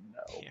like, oh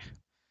no. Yeah.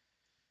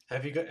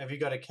 Have you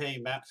got a key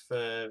mapped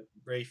for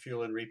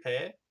refuel and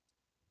repair?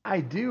 I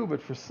do,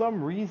 but for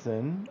some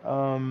reason,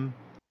 it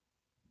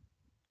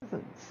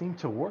doesn't seem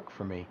to work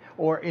for me.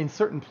 Or in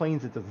certain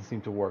planes, it doesn't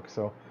seem to work.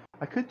 So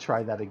I could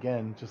try that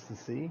again just to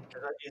see.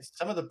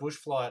 Some of the bush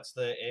flights,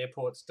 the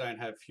airports don't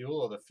have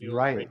fuel, or the fuel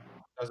Right.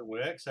 doesn't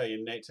work. So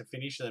you need to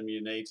finish them.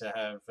 You need to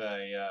have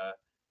a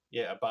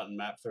button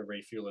map for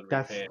refuel and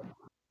That's repair.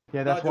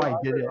 that's why I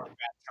did it.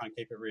 Try and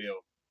keep it real.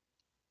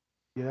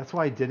 Yeah, that's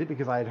why I did it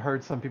because I had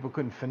heard some people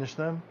couldn't finish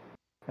them,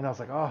 and I was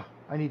like, oh,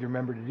 I need to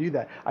remember to do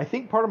that. I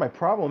think part of my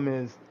problem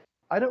is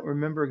I don't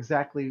remember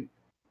exactly.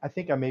 I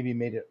think I maybe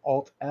made it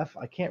Alt F.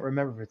 I can't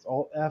remember if it's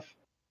Alt F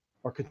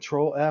or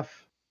Control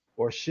F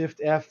or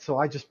Shift F. So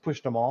I just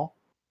pushed them all.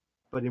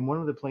 But in one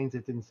of the planes,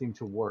 it didn't seem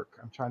to work.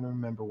 I'm trying to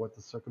remember what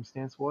the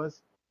circumstance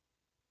was.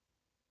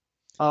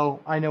 Oh,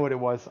 I know what it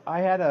was.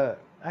 I had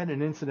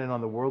an incident on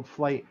the World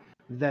flight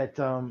that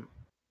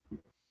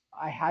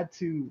I had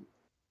to,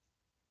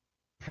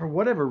 for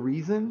whatever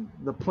reason,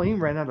 the plane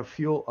ran out of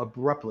fuel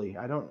abruptly.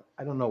 I don't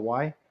know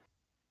why.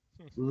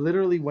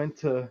 Literally went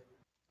to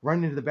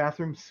run into the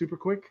bathroom super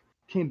quick,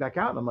 came back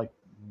out, and I'm like,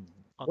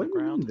 On what the do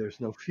you mean ground? there's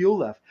no fuel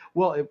left?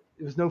 Well, it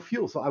was no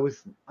fuel, so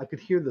I could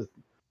hear the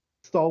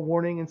stall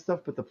warning and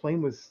stuff, but the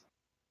plane was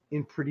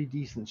in pretty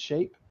decent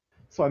shape.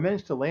 So I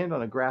managed to land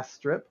on a grass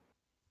strip,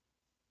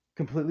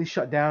 completely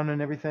shut down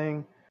and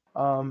everything.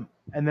 And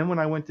then when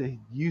I went to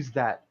use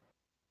that,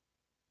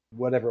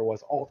 whatever it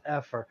was, Alt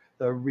F or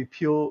the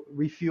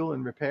refuel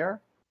and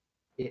repair,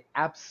 it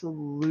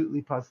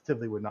absolutely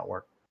positively would not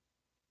work.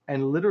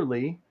 And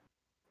literally,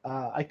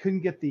 I couldn't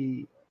get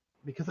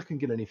because I couldn't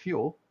get any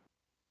fuel.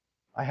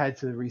 I had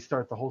to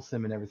restart the whole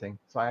sim and everything.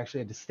 So I actually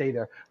had to stay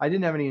there. I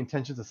didn't have any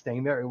intentions of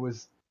staying there. It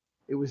was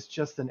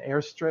just an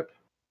airstrip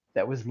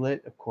that was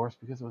lit, of course,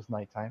 because it was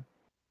nighttime.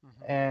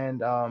 Hmm.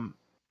 And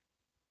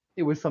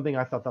it was something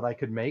I thought that I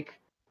could make.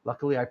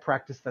 Luckily, I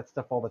practiced that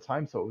stuff all the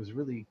time, so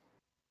it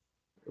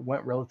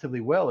went relatively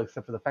well,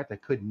 except for the fact I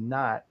could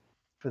not,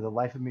 for the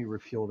life of me,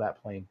 refuel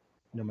that plane,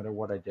 no matter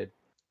what I did.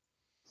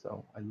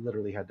 So I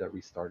literally had to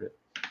restart it.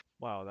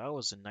 Wow, that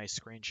was a nice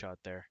screenshot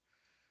there.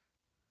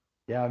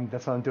 Yeah,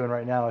 that's what I'm doing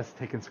right now, is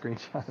taking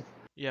screenshots.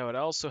 Yeah, but I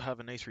also have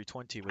an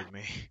A320 with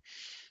me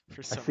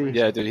for I some see.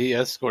 Yeah, reason. dude, he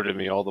escorted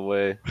me all the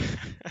way.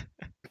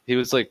 He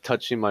was like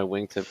touching my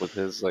wingtip with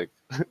his like.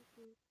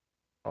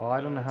 Oh,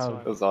 I don't know That's how That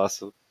fine. was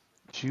awesome.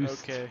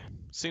 juiced. Okay.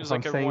 Seems If I'm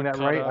like saying everyone that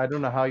caught right, up. I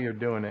don't know how you're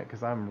doing it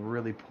because I'm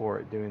really poor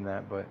at doing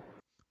that, but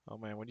Oh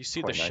man, when you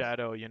see the quite nice.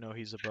 shadow, you know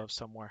he's above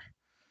somewhere.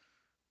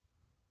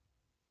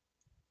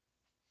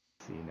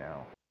 Let's see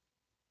now.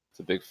 It's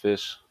a big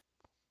fish.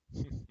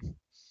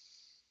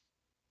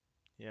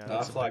 Yeah, I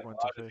that's a fly big one to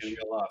gliders in fish.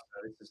 real life,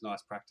 so this is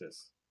nice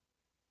practice.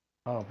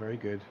 Oh, very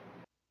good.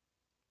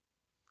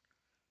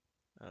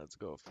 Let's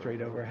go for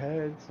Straight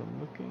overhead, so I'm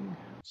looking.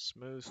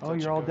 smooth Oh,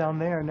 touch you're and all go. down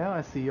there now.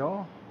 I see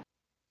y'all.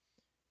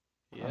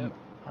 Yep.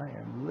 I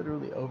am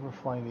literally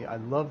overflying I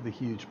love the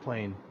huge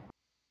plane.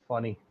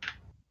 Funny.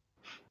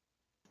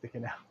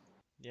 Sticking out.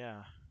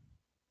 Yeah.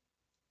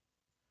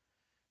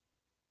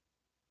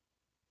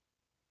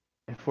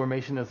 And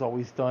formation is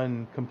always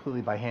done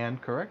completely by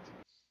hand, correct?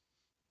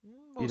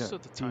 Most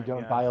of the You time,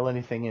 don't yeah. dial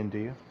anything in, do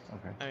you?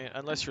 Okay. I mean,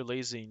 unless you're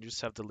lazy and you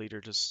just have the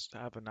leader just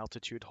have an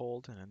altitude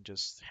hold and then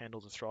just handle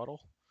the throttle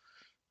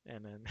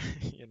and then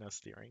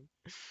steering.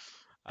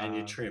 And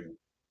you Um, trim.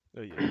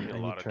 oh, yeah, you get a And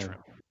you lot of trim.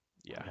 trim.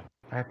 Yeah. Yeah.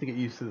 I have to get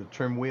used to the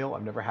trim wheel.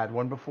 I've never had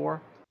one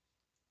before.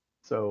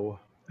 So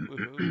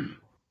Woohoo.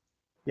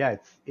 yeah,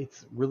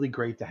 it's really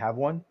great to have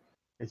one.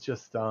 It's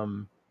just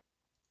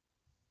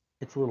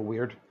it's a little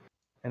weird.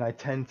 And I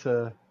tend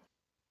to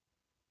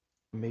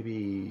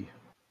maybe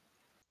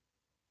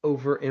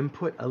over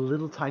input a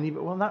little tiny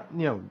bit. Well, not,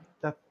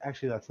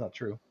 that's not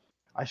true.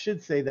 I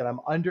should say that I'm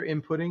under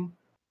inputting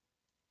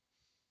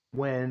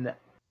when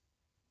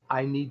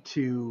I need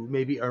to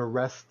maybe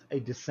arrest a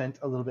descent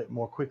a little bit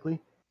more quickly,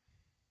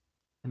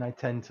 and I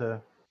tend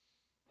to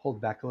hold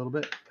back a little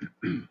bit.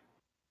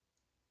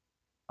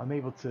 I'm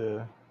able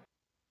to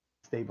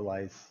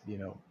stabilize,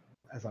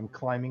 as I'm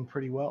climbing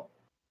pretty well.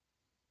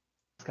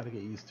 Just got to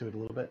get used to it a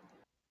little bit.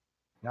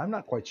 Now, I'm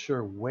not quite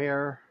sure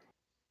where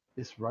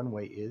this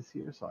runway is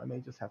here, so I may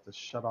just have to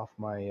shut off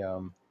my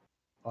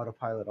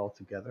autopilot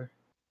altogether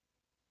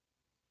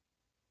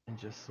and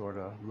just sort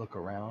of look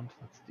around.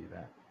 Let's do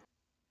that.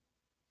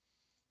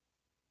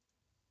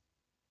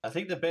 I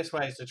think the best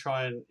way is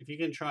to if you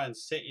can try and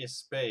set your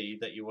speed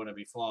that you want to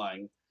be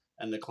flying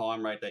and the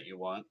climb rate that you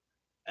want,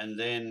 and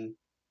then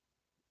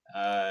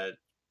uh,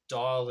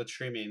 dial the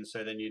trim in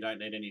so then you don't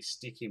need any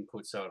stick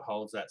input so it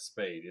holds that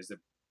speed is the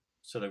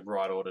sort of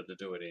right order to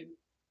do it in.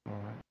 All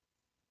right.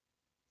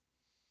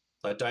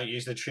 So don't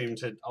use the trim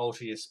to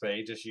alter your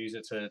speed, just use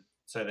it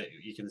so that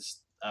you can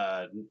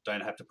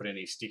don't have to put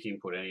any stick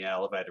input, any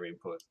elevator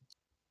input.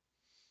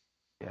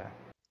 Yeah.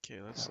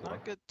 Okay, let's That not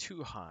works. get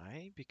too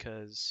high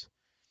because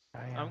I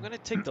I'm am. gonna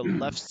take the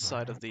left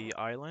side of the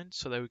island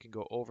so that we can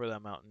go over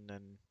that mountain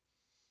and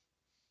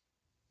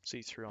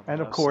see through on the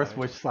And of left course, side.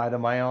 which side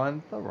am I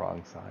on? The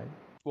wrong side.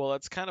 Well,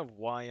 that's kind of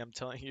why I'm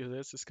telling you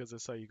this, is because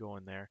that's how you go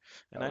in there.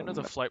 And I Oh know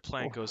the flight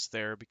plan no. goes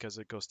there because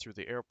it goes through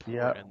the airport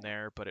Yeah. and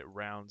there, but it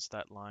rounds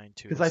that line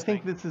to Because this I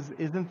think thing.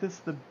 isn't this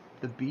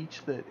the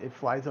beach that it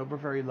flies over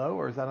very low,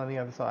 or is that on the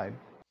other side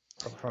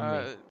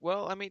from me?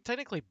 Well, I mean,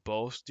 technically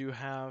both do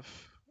have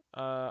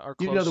are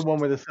You know the close. one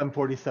where the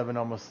 747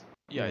 almost,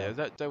 Yeah,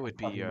 yeah, that would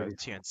be talking about his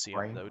TNC.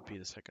 brain. That would be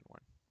the second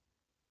one.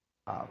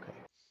 Ah, okay.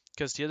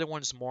 Because the other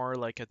one's more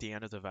like at the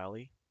end of the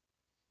valley.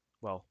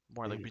 Well,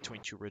 more like Hey,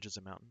 between two ridges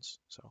of mountains.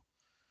 So.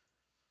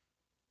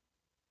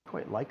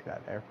 quite like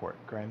that airport,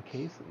 Grand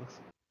Case. It looks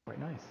quite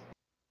nice.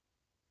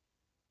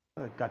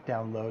 I got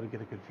down low to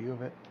get a good view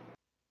of it.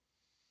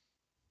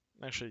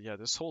 Actually, yeah,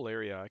 this whole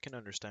area, I can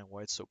understand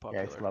why it's so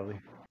Yeah, it's popular.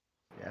 lovely.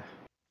 Yeah.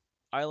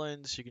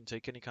 Islands, you can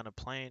take any kind of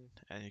plane,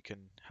 and you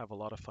can have a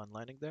lot of fun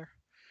landing there.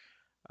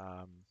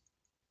 Um,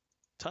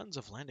 Tons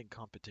of landing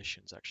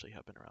competitions actually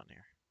happen around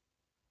here.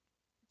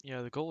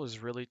 Yeah, the goal is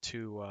really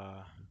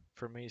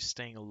for me,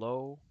 staying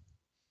low,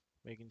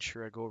 making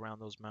sure I go around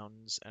those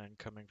mountains, and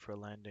coming for a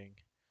landing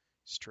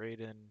straight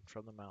in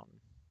from the mountain.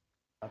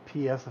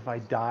 P.S. If I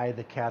die,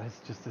 the cat has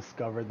just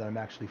discovered that I'm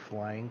actually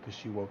flying because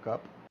she woke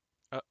up.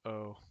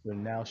 Uh-oh. So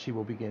now she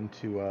will begin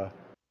to,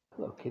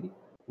 hello, kitty,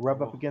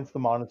 rub up Oh. against the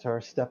monitor,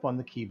 step on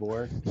the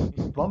keyboard,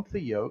 bump the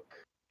yoke,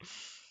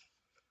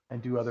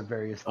 and do other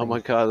various things. Oh my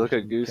god, look at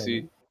especially kill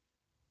me.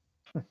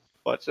 Goosey.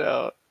 Watch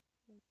out.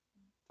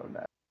 So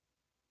now,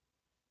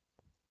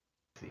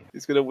 see.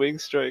 He's gonna wing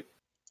strike.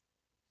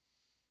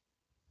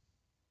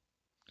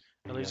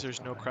 At least Yes,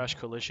 there's no fine. crash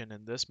collision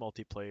in this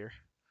multiplayer.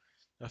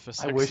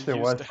 FSX I wish there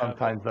used was to have it.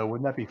 sometimes, though.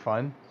 Wouldn't that be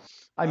fun?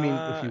 I mean,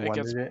 if you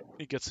wanted it.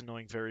 It gets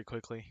annoying very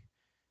quickly.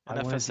 I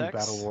In want to do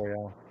Battle FSX,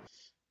 Royale.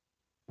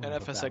 I in wanna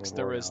have a FSX Battle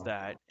there is Royale.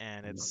 that,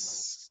 and Mm.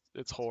 it's So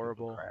we can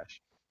horrible.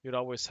 crash. You'd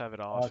always have it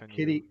off, and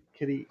Kitty.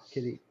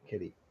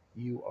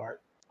 You are.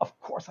 Of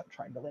course, I'm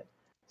trying to live.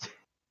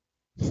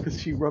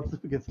 Because she rubs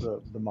up against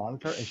the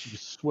monitor and she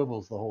just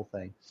swivels the whole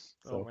thing.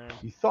 Oh So man.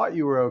 you thought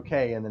you were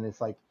okay, and then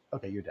it's like,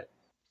 okay, you're dead.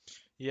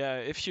 Yeah,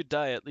 if you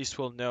die, at least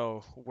we'll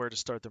know where to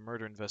start the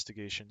murder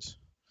investigations.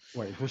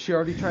 Right. Well, she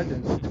already tried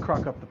to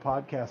crock up the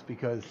podcast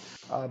because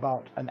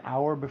about an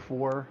hour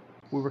before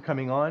we were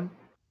coming on,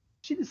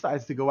 she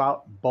decides to go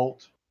out,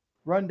 bolt,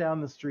 run down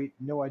the street,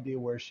 no idea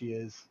where she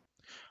is.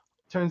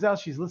 Turns out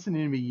she's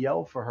listening to me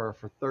yell for her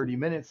for 30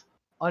 minutes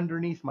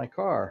underneath my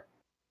car.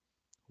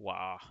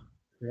 Wow.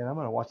 And I'm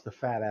going to watch the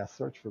fat ass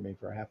search for me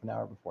for a half an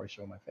hour before I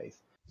show my face.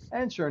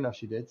 And sure enough,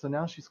 she did. So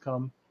now she's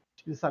come.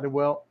 She decided,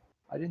 well,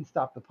 I didn't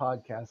stop the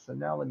podcast, so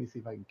now let me see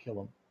if I can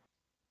kill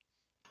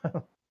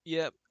him.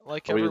 Yep,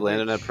 like Are we every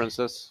landing week. at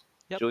Princess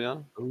Yep.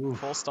 Juliana? Oof.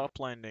 Full stop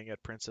landing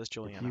at Princess If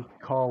Juliana. you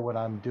call what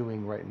I'm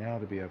doing right now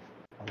to be a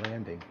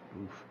landing,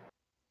 oof.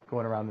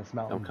 Going around this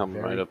mountain. I'm coming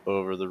very, right up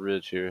over the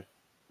ridge here.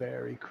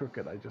 very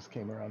crooked. I just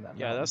came around that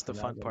Yeah, mountain. that's the so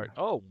now fun I'm gonna- part.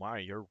 Oh my,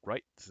 you're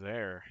right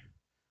there.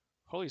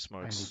 Holy I need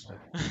smokes. to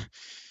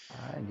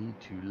I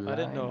didn't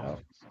line know up.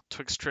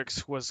 Twix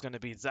Trix was going to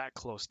be that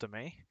close to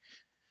me.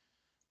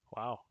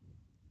 Wow.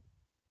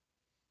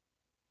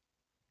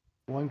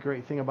 One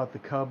great thing about the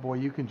Cub, boy,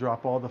 you can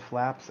drop all the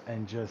flaps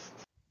and just,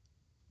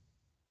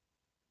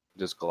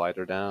 Just glide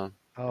her down.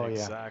 oh yeah,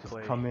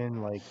 Exactly. just come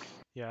in like,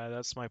 Yeah,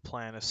 that's my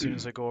plan. As soon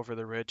as I go over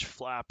the ridge,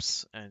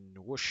 flaps and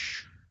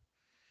whoosh.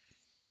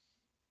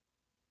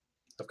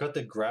 I've got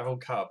the gravel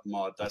cup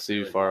mod. I That's see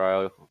you really far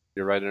fun. out.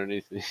 You're right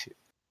underneath me.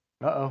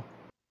 uh-oh.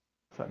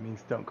 So that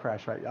means don't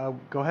crash, right?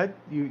 Go ahead.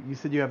 You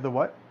said you have the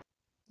what?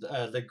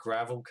 The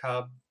gravel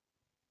cub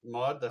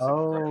mod. That's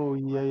Oh,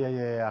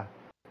 yeah.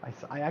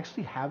 I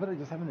actually have it. I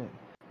just haven't.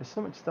 There's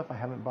so much stuff I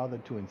haven't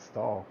bothered to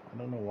install. I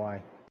don't know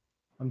why.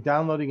 I'm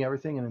downloading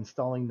everything and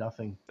installing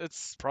nothing.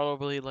 It's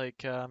probably like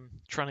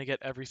trying to get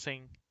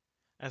everything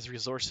as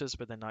resources,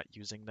 but then not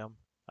using them.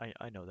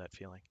 I know that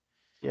feeling.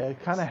 Yeah,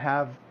 kind of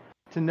have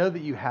to know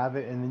that you have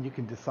it, and then you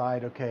can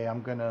decide. Okay,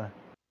 I'm gonna.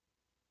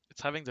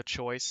 It's having the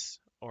choice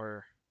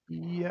or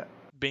Yeah.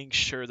 being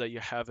sure that you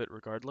have it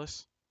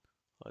regardless.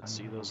 Let's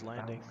see I'm those gonna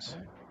landings.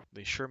 bounce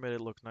They sure made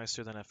it look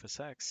nicer than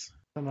FSX.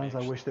 Sometimes I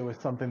Actually- wish there was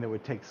something that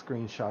would take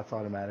screenshots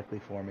automatically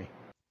for me.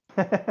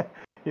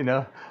 You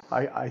know,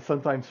 I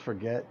sometimes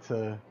forget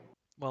to.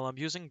 Well, I'm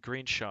using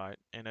Greenshot,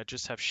 and I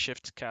just have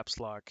Shift Caps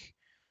Lock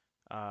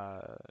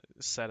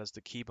set as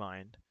the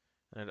keybind,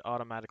 and it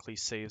automatically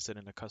saves it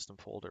in a custom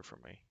folder for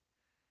me.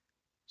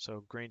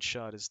 So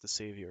Greenshot is the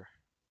savior.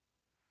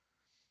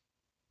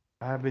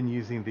 I've been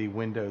using the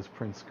Windows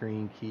print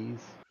screen keys.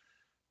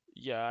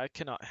 Yeah, I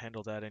cannot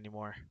handle that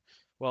anymore.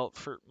 Well,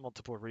 for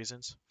multiple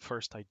reasons.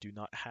 First, I do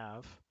not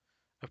have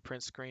a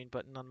print screen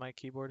button on my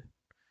keyboard.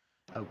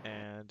 Oh.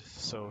 And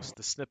so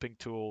the snipping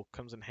tool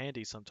comes in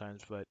handy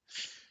sometimes, but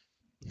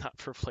not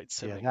for flight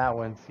Yeah, simming. that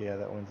one's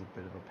a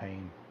bit of a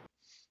pain.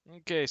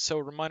 Okay, so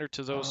reminder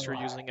to those who are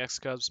Oh. using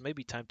Xcubs,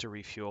 maybe time to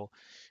refuel.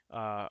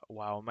 Wow,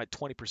 I'm at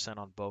 20%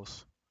 on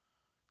both.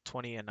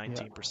 20 and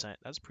 19%.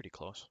 That's pretty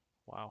close.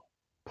 Wow.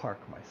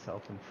 Park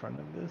myself in front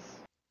of this.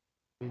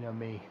 You know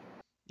me.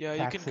 Yeah,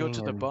 you can go to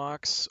Taxing the and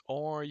box,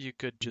 or you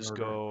could just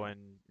murder. go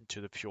and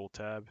to the fuel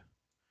tab.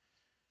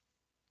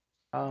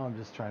 Oh, I'm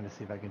just trying to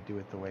see if I can do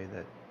it the way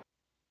that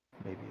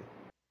maybe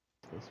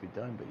it's supposed to be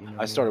done, but you know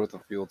I me. started with a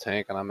fuel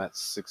tank and I'm at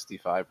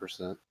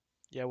 65%.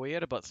 Yeah, we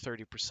had about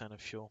 30% of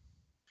fuel.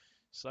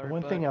 Sorry,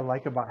 One bud. thing I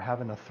like about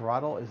having a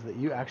throttle is that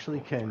you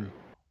actually can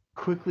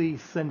quickly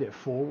send it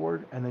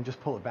forward and then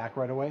just pull it back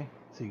right away.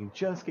 So you can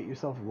just get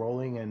yourself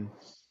rolling and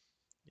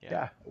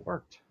yeah, it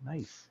worked.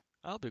 Nice.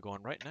 I'll be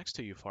going right next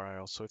to you, Far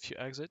Isle, so if you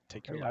exit,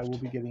 take Okay, your I left. will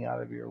be getting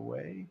out of your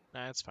way.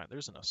 Nah, it's fine.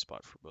 There's enough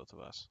spot for both of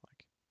us.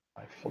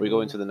 Are we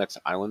going to the next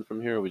island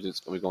from here, or are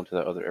we going to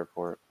that other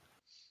airport?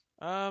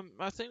 I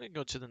think we can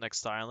go to the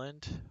next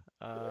island.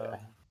 Yeah.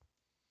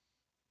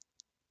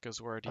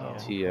 Because we're already Oh. in.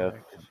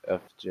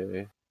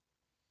 TFFJ.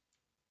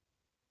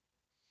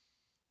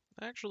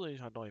 Actually,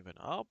 I don't even.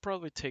 I'll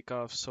probably take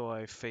off so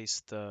I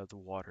face the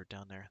water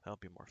down there. That'll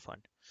be more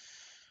fun.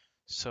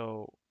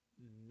 So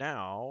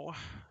now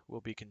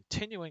we'll be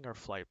continuing our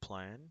flight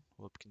plan.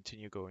 We'll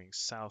continue going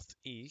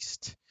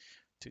southeast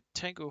to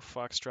Tango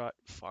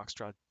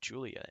Foxtrot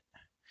Juliet.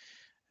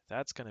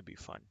 That's gonna be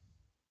fun.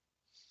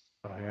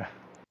 Oh yeah.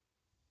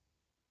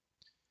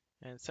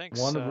 And thanks.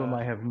 One of them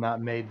I have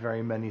not made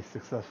very many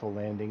successful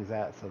landings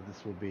at, so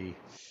this will be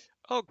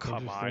Oh,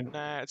 come on. interesting.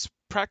 Nah, it's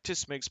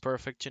practice makes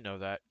perfect. You know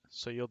that.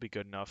 So you'll be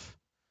good enough.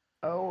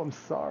 Oh, I'm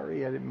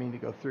sorry. I didn't mean to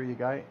go through you,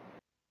 guy.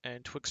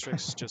 And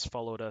Twixtrix just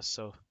followed us,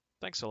 so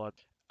thanks a lot.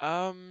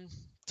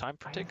 Time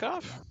for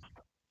takeoff.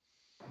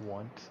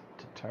 Want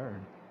to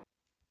turn.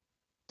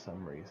 For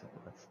some reason.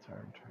 Let's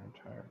turn.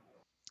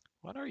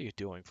 What are you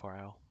doing,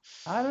 Faral?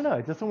 I don't know.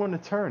 It doesn't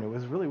want to turn. It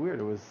was really weird.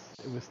 It was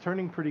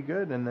turning pretty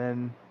good, and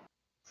then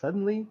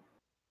suddenly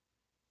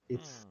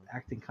it's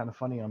acting kind of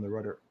funny on the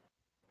rudder.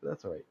 But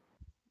that's all right.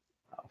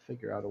 I'll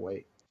figure out a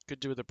way. Good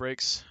do with the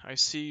brakes. I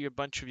see a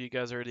bunch of you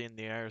guys already in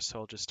the air, so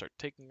I'll just start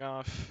taking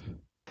off.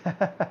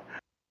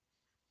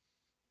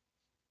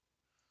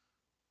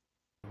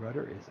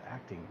 Rudder is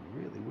acting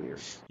really weird.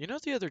 You know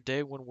the other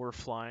day when we're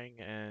flying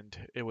and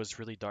it was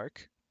really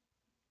dark?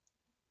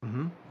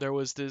 Mm-hmm. There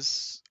was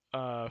this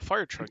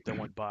fire truck that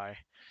went by.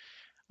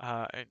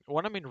 And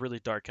when I mean really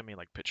dark, I mean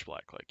like pitch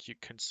black. Like you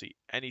couldn't see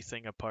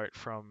anything apart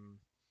from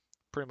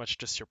pretty much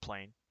just your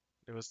plane.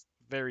 It was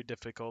very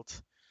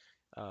difficult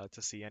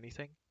to see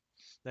anything.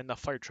 Then the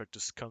fire truck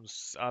just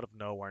comes out of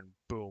nowhere and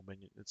boom, and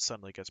it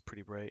suddenly gets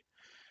pretty bright.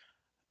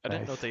 I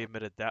didn't know Nice. they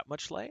emitted that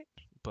much light,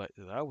 but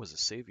that was a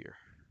savior.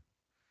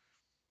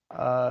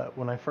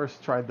 When I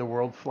first tried the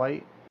world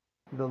flight,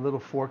 the little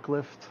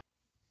forklift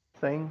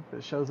thing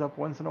that shows up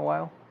once in a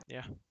while.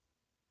 Yeah.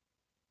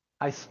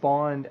 I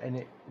spawned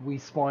and we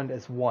spawned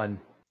as one.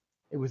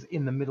 It was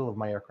in the middle of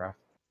my aircraft.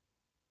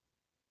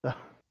 So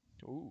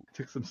Ooh. I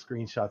took some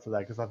screenshots of that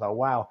because I thought,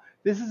 wow,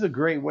 this is a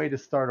great way to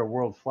start a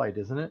world flight,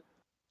 isn't it?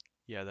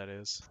 Yeah, that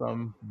is.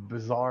 Some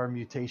bizarre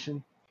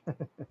mutation.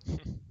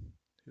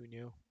 Who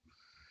knew?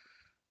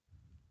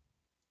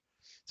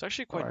 It's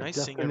actually quite Our nice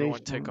seeing everyone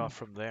take destination- off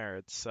from there.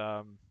 It's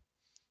kind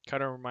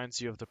of reminds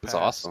you of the It's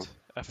past awesome.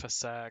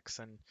 FSX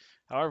and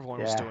how everyone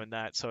was Yeah. doing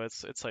that. So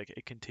it's like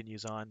it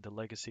continues on. The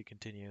legacy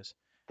continues.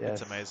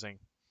 Yes, It's amazing.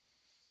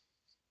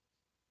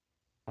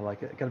 I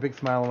like it. Got a big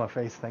smile on my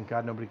face. Thank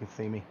God nobody can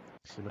see me.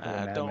 You look like a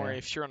Don't madman. worry,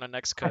 if you're on a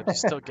next cut, you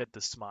still get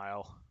the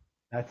smile.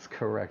 That's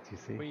correct. You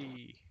see.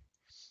 Wee.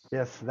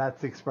 Yes,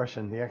 that's the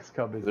expression. The X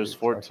Cub is. There's the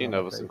expression 14 on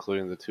of my us, face.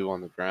 including the 2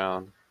 on the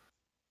ground,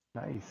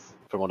 Nice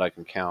from what I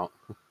can count.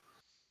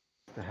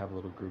 to have a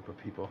little group of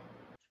people.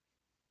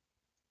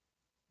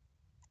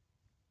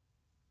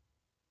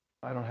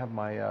 I don't have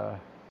my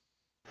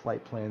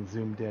flight plan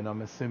zoomed in.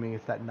 I'm assuming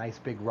it's that nice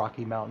big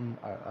rocky mountain,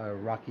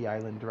 rocky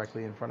island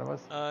directly in front of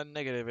us.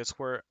 Negative. It's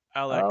where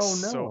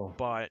Alex Oh, no.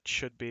 Sobot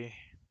should be.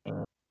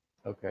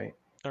 Okay.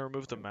 I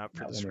removed the map for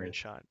That the one is.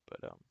 screenshot,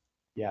 but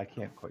Yeah, I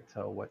can't quite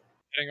tell what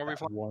Heading over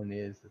that one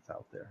is that's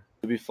out there.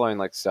 We'll be flying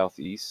like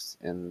southeast,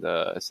 and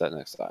it's that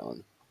next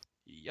island.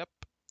 yep,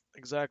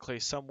 exactly.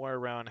 Somewhere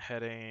around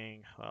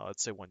heading, well,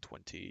 let's say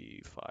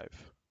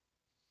 125.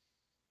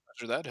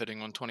 After that, heading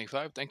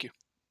 125. Thank you.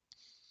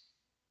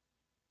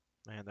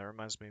 Man, that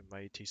reminds me of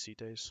my ATC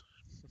days.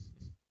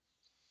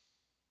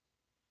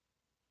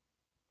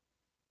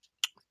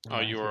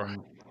 Reminds Your me-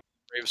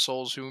 brave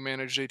souls who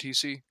managed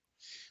ATC.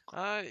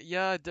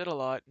 Yeah, I did a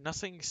lot.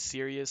 Nothing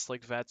serious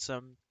like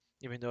VATSIM,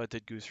 even though I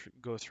did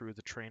go through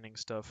the training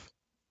stuff.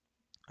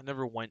 I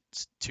never went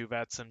to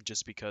VATSIM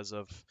just because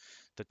of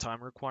the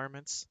time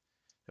requirements.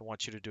 They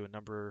want you to do a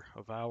number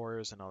of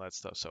hours and all that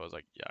stuff. So I was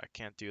like, yeah, I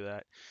can't do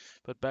that.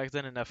 But back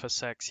then in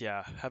FSX,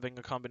 yeah, having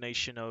a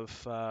combination of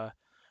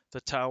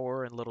the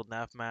tower and little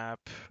nav map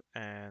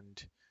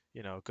and,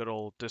 you know, good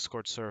old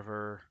Discord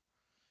server,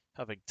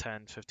 having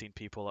 10, 15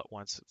 people at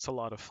once, it's a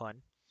lot of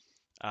fun.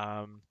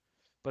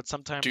 But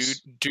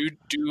sometimes...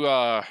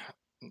 Do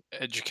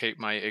educate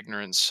my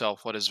ignorant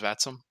self. What is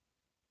VATSIM?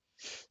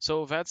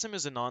 So VATSIM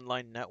is an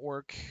online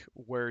network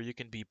where you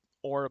can be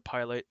or a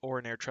pilot or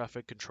an air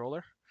traffic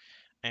controller.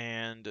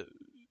 And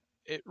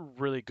it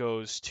really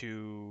goes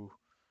to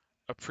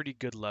a pretty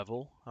good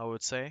level, I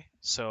would say.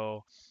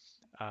 So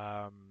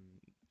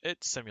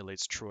it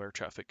simulates true air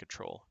traffic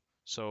control.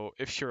 So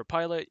if you're a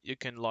pilot, you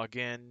can log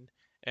in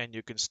and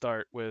you can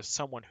start with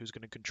someone who's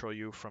going to control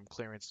you from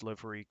clearance,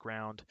 delivery,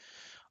 ground,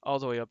 all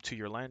the way up to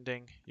your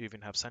landing. You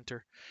even have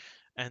center.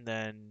 And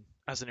then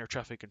as an air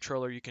traffic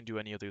controller, you can do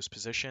any of those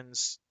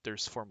positions.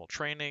 There's formal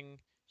training.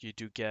 You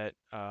do get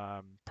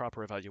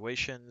proper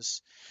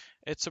evaluations.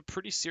 It's a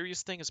pretty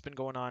serious thing. It's been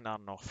going on, I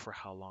don't know for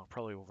how long,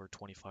 probably over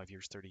 25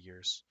 years, 30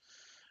 years.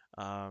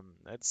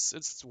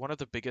 It's one of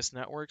the biggest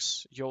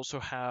networks. You also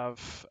have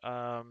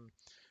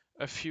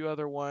a few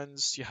other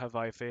ones. You have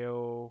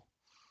IVEO,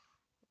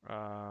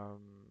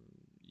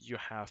 you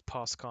have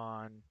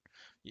POSCON.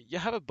 You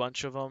have a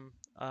bunch of them,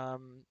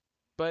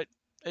 but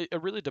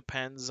it really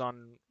depends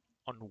on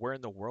where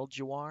in the world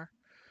you are.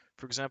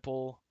 For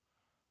example,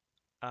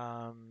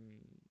 how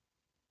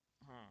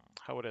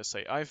would I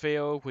say?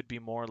 IVEO would be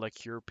more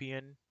like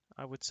European,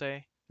 I would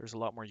say. There's a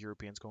lot more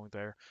Europeans going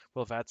there.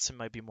 Well, VATSIM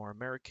might be more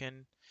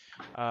American,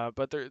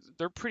 but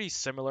they're pretty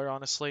similar,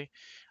 honestly.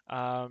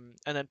 And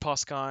then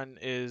POSCON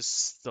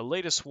is the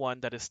latest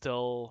one that is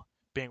still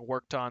being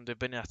worked on. They've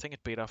been, I think, in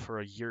beta for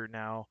a year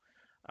now.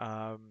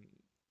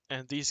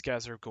 and these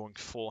guys are going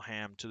full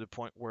ham to the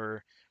point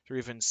where they're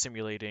even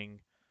simulating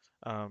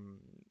um,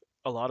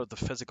 a lot of the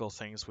physical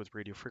things with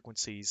radio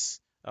frequencies,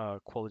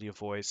 quality of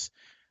voice.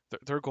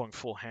 They're going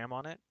full ham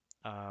on it.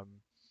 Um,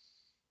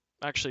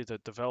 Actually, the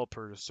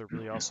developer is a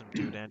really awesome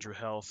dude, Andrew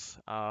Health.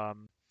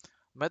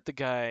 Met the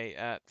guy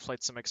at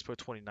Flight Sim Expo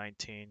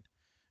 2019.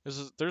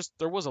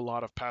 There was a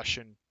lot of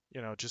passion,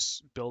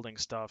 just building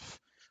stuff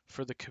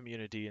for the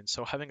community, and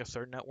so having a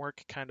third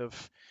network kind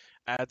of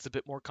adds a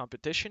bit more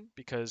competition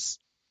because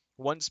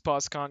once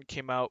POSCON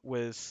came out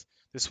with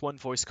this one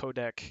voice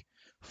codec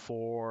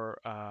for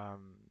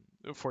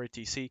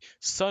ATC,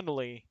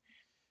 suddenly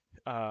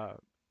uh,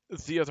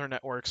 the other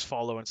networks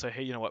follow and say,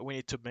 hey, you know what, we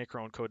need to make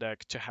our own codec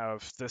to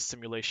have this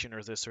simulation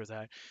or this or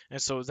that.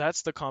 And so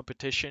that's the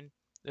competition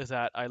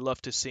that I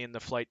love to see in the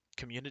flight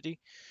community.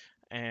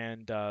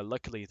 And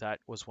luckily, that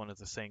was one of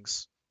the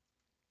things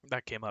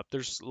that came up.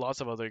 There's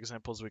lots of other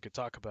examples we could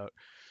talk about,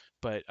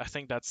 but I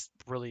think that's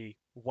really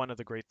one of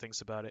the great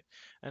things about it.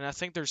 And I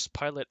think there's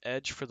Pilot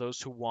Edge for those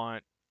who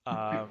want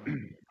a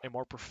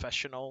more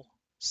professional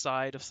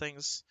side of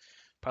things.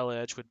 Pilot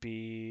Edge would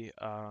be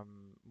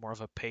more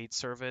of a paid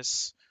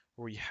service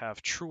where you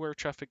have true air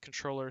traffic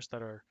controllers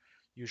that are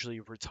usually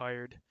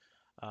retired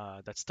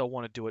that still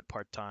want to do it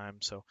part time.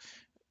 So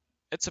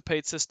it's a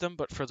paid system,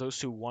 but for those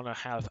who want to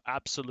have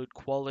absolute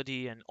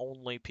quality and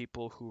only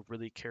people who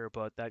really care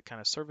about that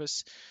kind of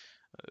service,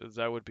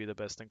 that would be the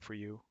best thing for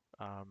you.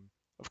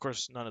 Of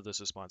course, none of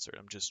this is sponsored.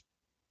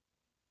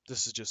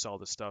 This is just all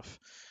the stuff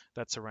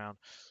that's around.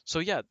 So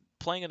yeah,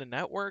 playing in a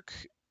network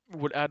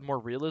would add more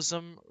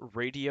realism,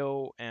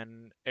 radio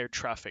and air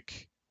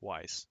traffic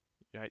wise,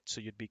 right?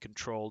 So you'd be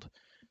controlled.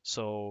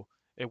 So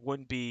it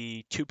wouldn't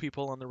be two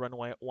people on the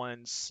runway at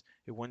once.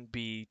 It wouldn't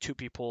be two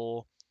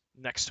people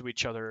next to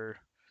each other.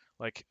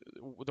 Like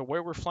the way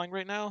we're flying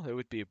right now, it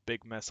would be a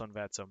big mess on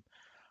VATSIM.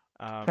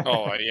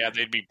 Oh yeah,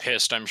 they'd be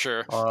pissed, I'm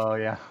sure. Oh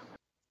yeah.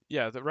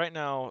 Yeah, right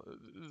now,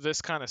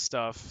 this kind of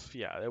stuff,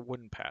 yeah, it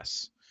wouldn't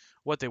pass.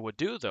 What they would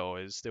do though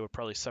is they would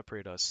probably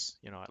separate us,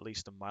 at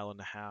least a mile and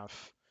a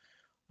half.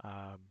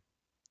 Um,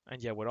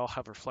 and yeah, we'd all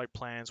have our flight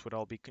plans, would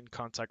all be in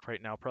contact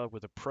right now, probably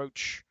with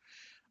approach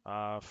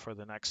for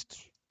the next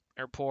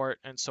airport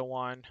and so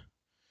on.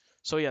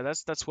 So yeah,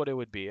 that's what it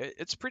would be.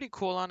 It's pretty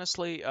cool,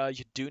 honestly.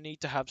 You do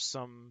need to have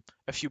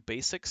a few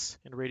basics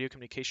in radio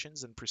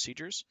communications and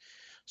procedures.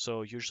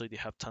 So usually they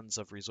have tons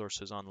of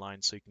resources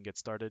online so you can get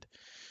started.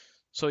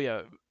 So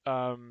yeah,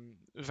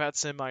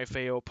 VATSIM,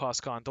 IFAO,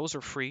 POSCON, those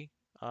are free,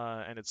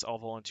 and it's all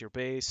volunteer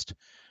based.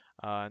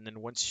 And then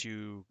once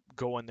you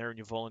go in there and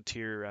you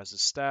volunteer as a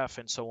staff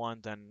and so on,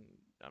 then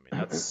I mean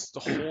that's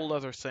the whole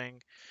other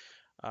thing.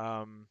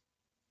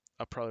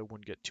 I probably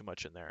wouldn't get too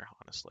much in there,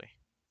 honestly.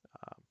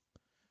 Um,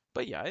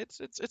 but yeah,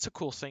 it's a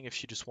cool thing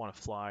if you just want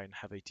to fly and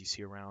have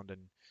ATC around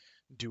and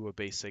do a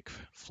basic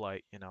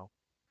flight,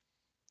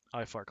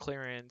 IFR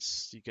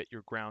clearance, you get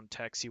your ground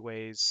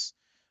taxiways,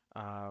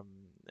 um,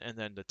 and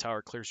then the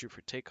tower clears you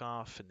for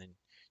takeoff, and then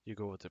you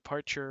go with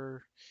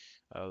departure.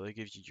 They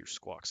give you your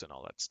squawks and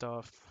all that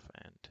stuff,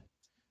 and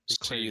they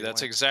clear See, you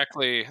that's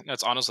away.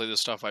 that's honestly the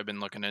stuff I've been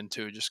looking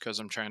into just because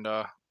I'm trying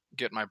to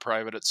get my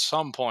private at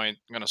some point.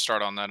 I'm going to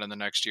start on that in the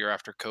next year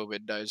after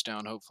COVID dies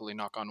down, hopefully,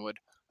 knock on wood.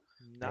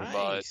 But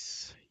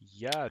Nice.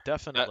 Yeah, that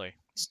definitely.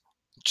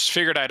 just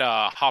figured I'd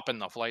hop in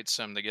the flight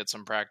sim to get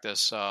some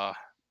practice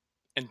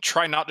and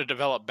try not to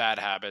develop bad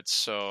habits.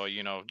 So,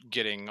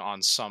 getting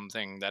on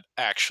something that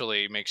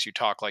actually makes you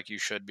talk like you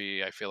should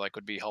be, I feel like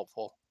would be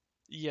helpful.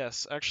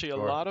 Yes, actually, a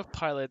Sure. lot of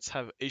pilots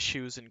have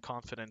issues in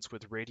confidence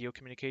with radio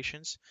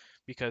communications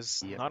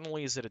because Yep. not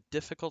only is it a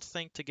difficult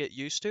thing to get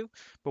used to,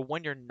 but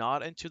when you're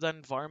not into that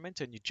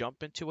environment and you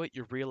jump into it,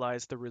 you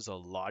realize there is a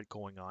lot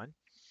going on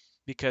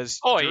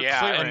because Oh your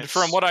yeah, and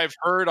from clearance. what I've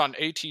heard on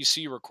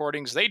ATC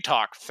recordings, they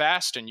talk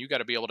fast and you got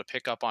to be able to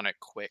pick up on it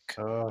quick.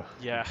 Oh,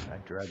 Yeah, I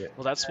dread it.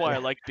 well, that's why I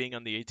like being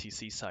on the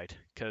ATC side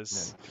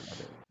because I dread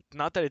it.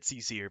 not that it's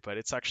easier, but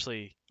it's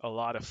actually a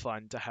lot of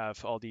fun to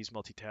have all these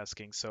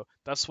multitasking. So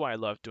that's why I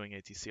love doing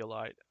ATC a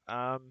lot.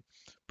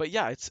 But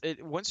yeah,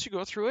 once you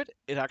go through it,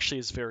 it actually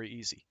is very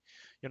easy.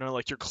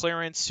 Like your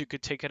clearance, you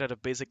could take it at a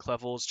basic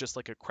level. It's just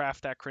like a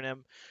craft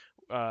acronym,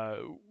 uh,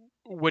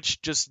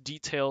 which just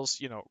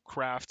details,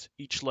 craft.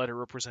 Each letter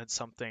represents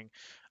something,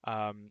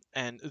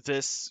 and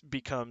this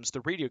becomes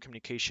the radio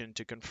communication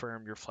to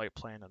confirm your flight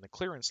plan on the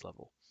clearance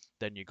level.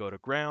 Then you go to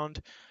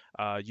ground.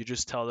 You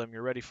just tell them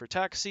you're ready for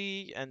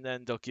taxi, and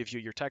then they'll give you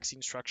your taxi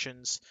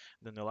instructions.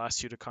 Then they'll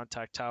ask you to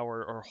contact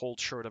tower or hold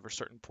short of a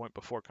certain point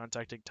before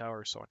contacting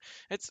tower, so on.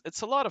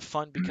 It's a lot of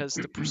fun because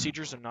the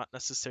procedures are not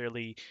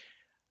necessarily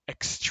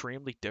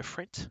extremely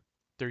different.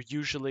 They're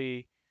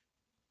usually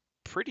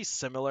pretty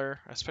similar,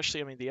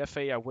 especially, I mean, the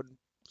FA, I wouldn't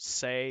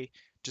say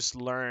just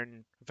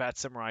learn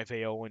VATSIM or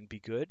IVAO and be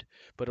good,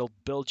 but it'll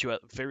build you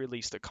at very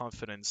least a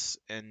confidence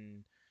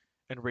in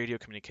radio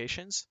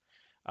communications.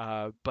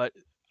 But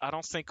I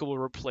don't think it will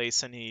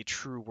replace any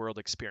true world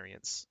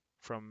experience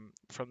from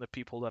the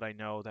people that I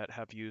know that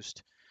have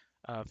used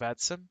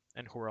VATSIM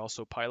and who are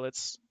also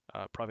pilots,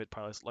 private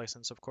pilot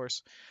license, of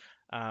course.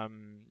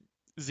 Um,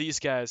 these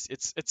guys,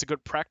 it's a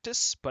good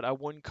practice, but I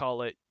wouldn't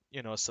call it,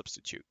 a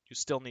substitute. You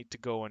still need to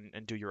go and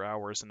do your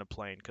hours in the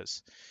plane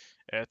because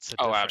it's a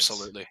Oh, difference.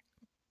 absolutely.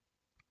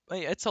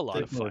 It's a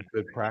lot of Definitely fun.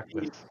 good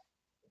practice.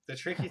 The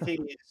tricky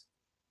thing is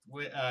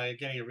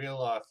getting a real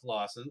life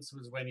license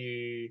was when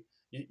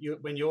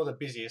when you're the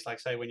busiest, like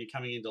say when you're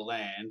coming into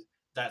land,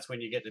 that's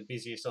when you get the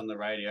busiest on the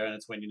radio, and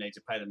it's when you need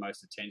to pay the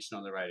most attention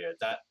on the radio.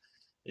 That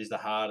is the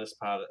hardest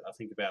part, I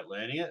think, about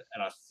learning it.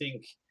 And I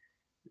think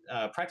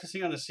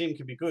practicing on a sim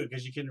can be good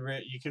because you can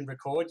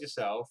record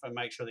yourself and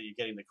make sure that you're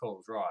getting the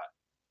calls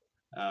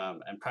right,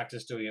 and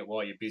practice doing it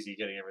while you're busy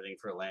getting everything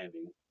for a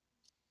landing.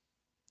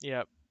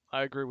 Yeah,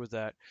 I agree with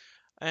that.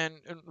 And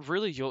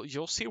really,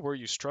 you'll see where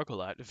you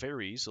struggle at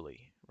very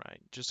easily, right?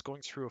 Just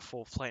going through a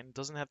full flight, it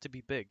doesn't have to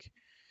be big.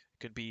 It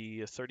could be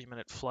a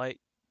 30-minute flight,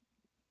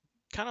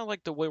 kind of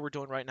like the way we're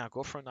doing right now.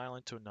 Go from an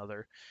island to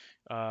another.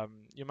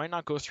 You might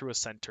not go through a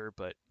center,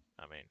 but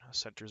I mean, a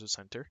center is a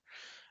center.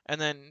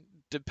 And then,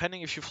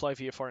 depending if you fly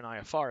VFR and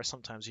IFR,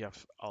 sometimes you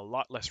have a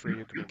lot less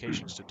radio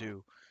communications to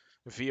do.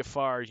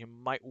 VFR, you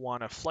might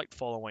want a flight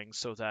following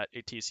so that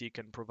ATC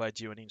can provide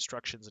you any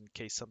instructions in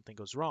case something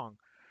goes wrong.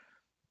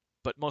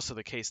 But most of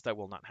the case, that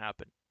will not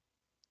happen.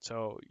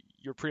 So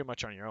you're pretty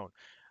much on your own.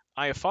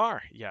 IFR,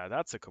 yeah,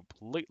 that's a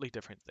completely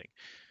different thing.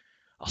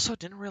 Also,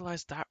 didn't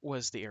realize that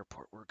was the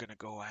airport we're gonna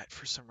go at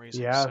for some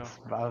reason. Yeah, So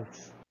I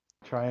was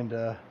trying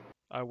to.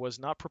 I was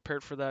not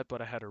prepared for that,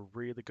 but I had a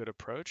really good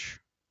approach,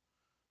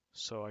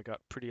 so I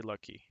got pretty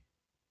lucky.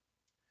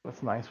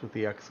 What's nice with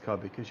the X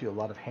Cub because you have a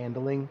lot of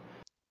handling,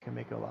 can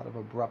make a lot of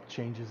abrupt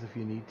changes if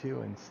you need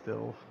to, and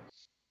still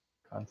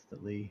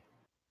constantly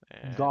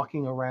And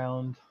gawking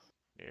around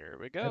here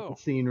we at the go.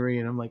 scenery,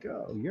 and I'm like,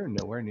 oh, you're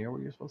nowhere near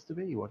where you're supposed to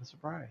be. What a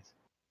surprise!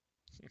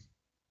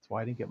 That's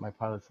why I didn't get my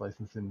pilot's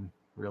license in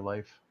real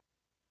life.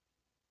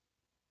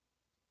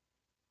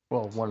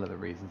 Well, one of the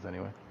reasons,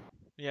 anyway.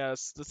 Yeah,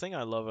 it's the thing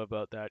I love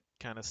about that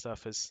kind of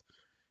stuff is,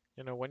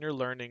 when you're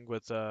learning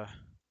with an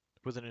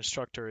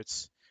instructor,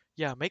 it's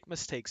yeah, make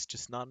mistakes,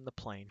 just not in the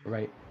plane.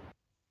 Right.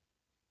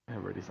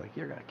 Everybody's like,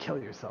 you're gonna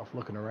kill yourself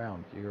looking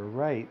around. You're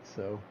right.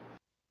 So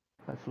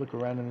let's look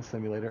around in the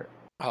simulator.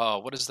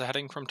 What is the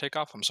heading from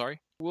takeoff? I'm sorry.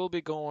 We'll be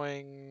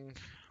heading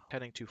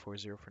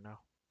 240 for now.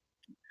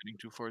 Heading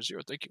 240.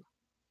 Thank you.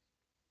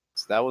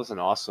 So that was an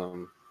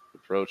awesome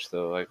approach,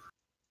 though. Like,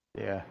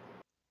 Yeah.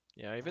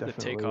 Yeah, even the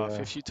Definitely, takeoff.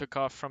 If you took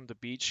off from the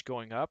beach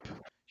going up,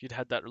 you'd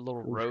had that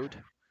little Oof.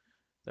 road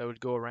that would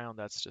go around.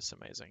 That's just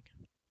amazing.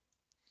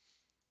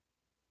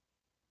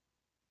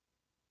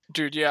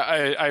 Dude,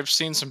 yeah, I've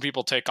seen some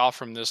people take off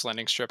from this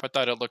landing strip. I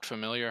thought it looked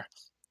familiar.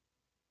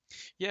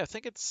 Yeah, I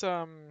think it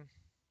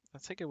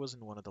was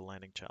in one of the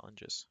landing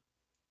challenges.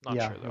 Not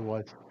yeah, sure it though.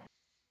 was.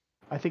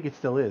 I think it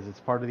still is. It's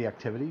part of the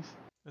activities.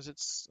 Is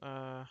it? I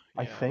Yeah, it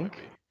might think.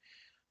 be.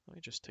 Let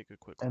me just take a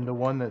quick And the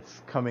look. one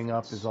that's coming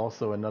up is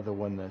also another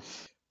one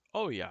that's.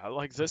 Oh yeah,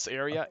 like this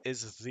area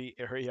is the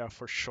area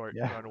for short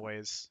Yeah.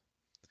 runways,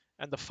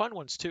 and the fun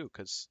ones too,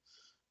 because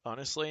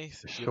honestly,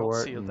 you don't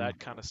Short see and- that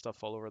kind of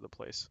stuff all over the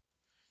place.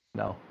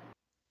 No.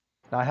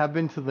 Now, I have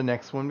been to the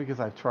next one because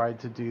I've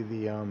tried to do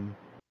the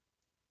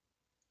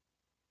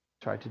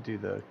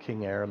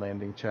King Air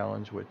landing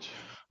challenge, which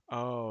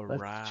Oh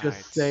let's right.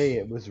 just say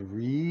it was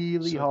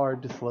really So-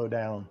 hard to slow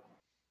down.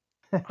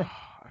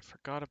 I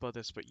forgot about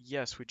this, but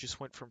yes, we just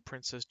went from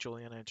Princess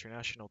Juliana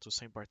International to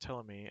St.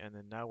 Barthélemy, and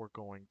then now we're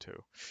going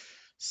to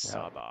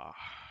Saba.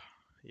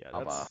 Yeah,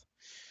 Saba. that's.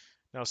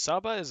 Now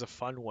Saba is a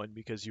fun one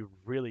because you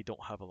really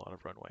don't have a lot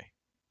of runway,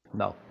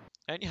 No.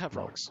 and you have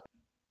No. rocks.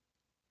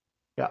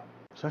 Yeah.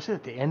 Especially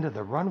at the end of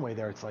the runway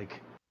there, it's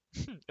like,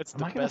 It's am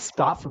the I going to best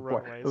spot stop for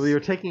before? runways. When you're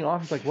taking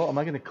off, it's like, well, am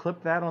I going to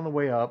clip that on the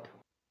way up?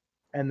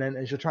 And then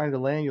as you're trying to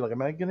land, you're like,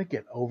 am I going to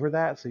get over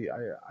that? So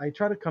I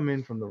try to come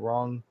in from the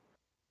wrong.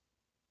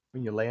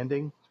 When you're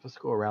landing, you're supposed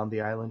to go around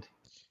the island,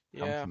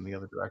 come Yeah. from the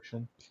other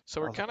direction. So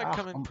I we're was like, kind of "Ah,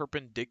 coming I'm-"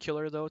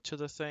 perpendicular though to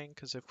the thing,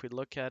 because if we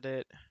look at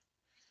it,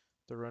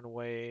 the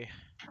runway,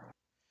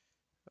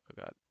 oh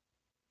god,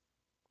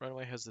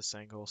 runway has this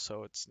angle,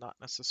 so it's not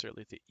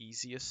necessarily the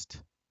easiest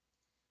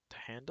to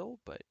handle,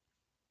 but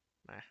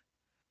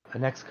The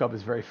next Cub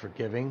is very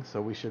forgiving,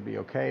 so we should be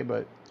okay.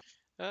 But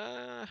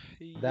that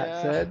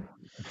yeah. said,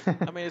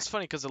 I mean, it's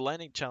funny because the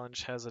landing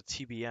challenge has a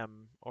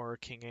TBM or a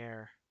King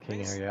Air.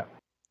 King Air,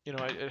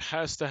 yeah, It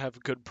has to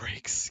have good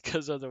brakes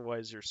because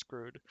otherwise you're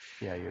screwed.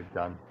 yeah, you're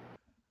done.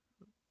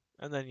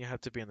 And then you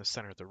have to be in the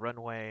center of the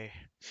runway.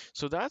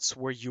 So that's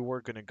where you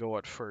were going to go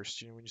at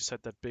first, when you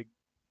set that big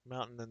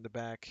mountain in the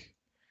back.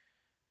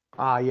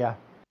 Ah, yeah,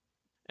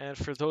 And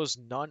for those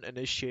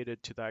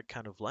non-initiated to that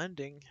kind of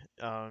landing,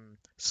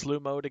 slew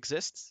mode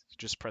exists. You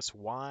just press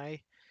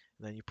Y,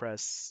 and then you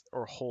press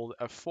or hold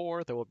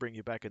F4. That will bring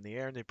you back in the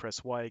air, and then you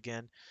press Y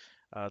again.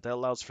 That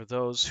allows for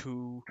those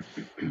who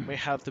may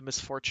have the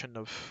misfortune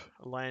of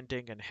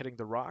landing and hitting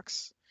the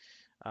rocks.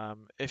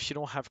 If you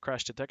don't have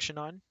crash detection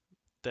on,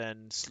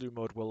 then slew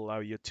mode will allow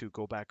you to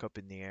go back up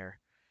in the air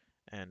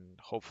and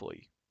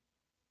hopefully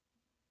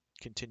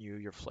continue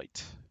your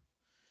flight.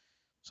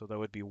 So that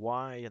would be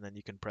Y, and then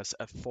you can press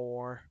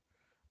F4.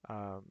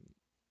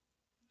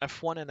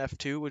 F1 and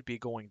F2 would be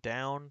going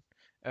down,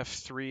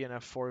 F3 and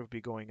F4 would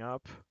be going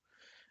up,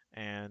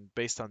 and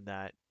based on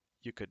that,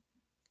 you could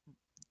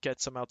get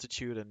some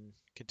altitude and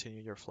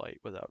continue your flight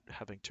without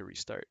having to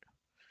restart.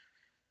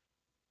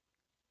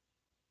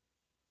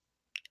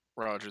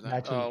 Roger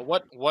that. Imagine-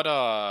 What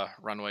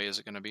runway is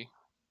it going to be?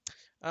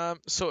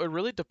 So it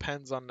really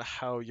depends on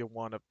how you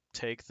want to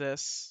take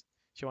this.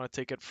 If you want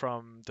to take it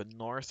from the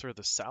north or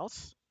the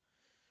south,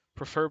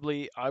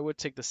 preferably I would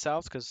take the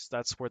south because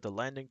that's where the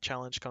landing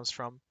challenge comes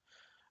from,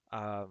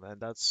 and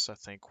that's I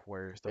think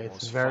where the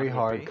It's most very fun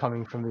would hard be.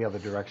 coming from the other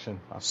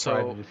direction. I've So-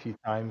 tried it a few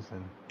times,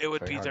 and It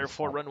would very be hard to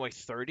therefore stop. runway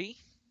 30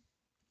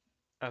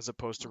 as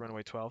opposed to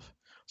runway 12.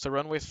 So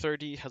runway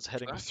 30 has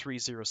heading Okay.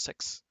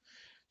 306.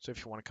 So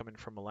if you want to come in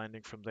from a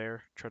landing from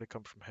there, try to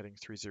come from heading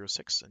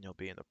 306 and you'll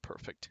be in the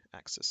perfect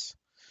axis.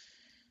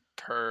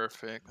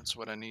 Perfect. That's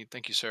what I need.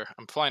 Thank you, sir.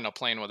 I'm flying a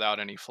plane without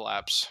any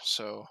flaps,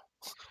 so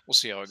we'll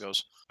see how it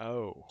goes.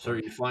 Oh. So are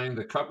you flying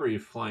the Cup or are you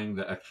flying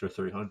the extra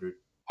 300?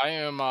 I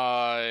am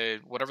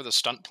whatever the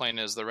stunt plane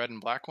is, the red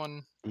and black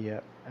one.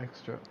 Yeah,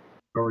 extra.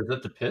 Or is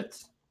that the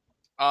pits?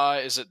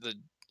 Is it the?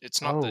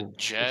 It's not the Oh,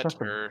 it's jet, not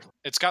the- or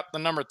it's got the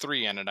number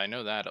 3 in it. I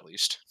know that at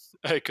least.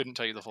 I couldn't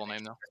tell you the full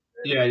name though.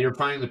 Yeah, you're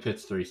flying the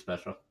pits 3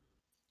 special.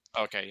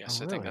 Okay, yes, Oh, I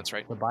think really? that's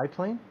right. The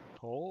biplane?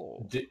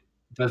 Oh.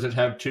 Does it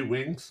have 2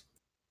 wings?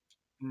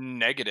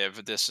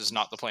 Negative. This is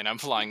not the plane I'm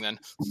flying. Then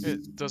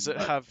Does it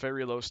have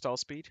very low stall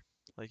speed?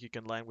 Like you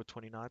can land with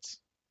 20 knots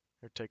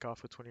or take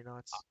off with 20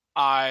 knots?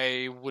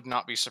 I would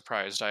not be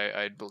surprised.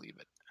 I'd believe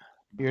it.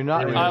 You're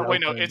not. Really? in an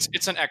Wait, no, open-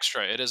 it's an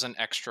extra. It is an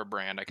extra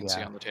brand. I can see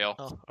Yeah. on the tail.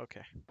 Oh,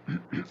 okay.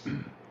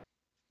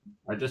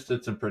 I just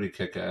did some pretty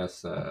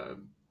kick-ass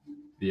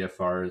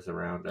VFRs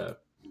around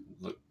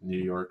New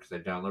York. 'Cause I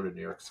downloaded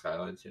New York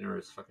Skylines. You know,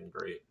 it's fucking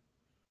great.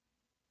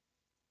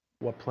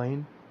 What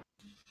plane?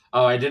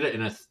 Oh, I did it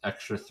in an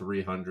extra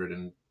 300,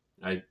 and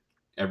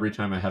every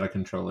time I had a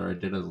controller, I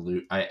did a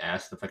loop. I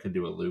asked if I could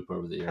do a loop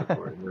over the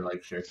airport, and they're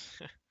like, "Sure."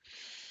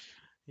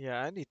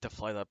 Yeah, I need to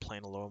fly that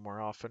plane a little more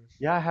often.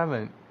 Yeah, I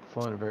haven't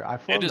flown it very.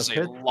 I've flown It is the a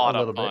pits lot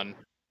little of fun.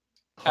 bit.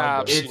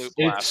 Hard though. Absolute It's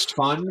blast.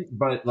 fun,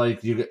 but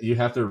like you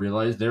have to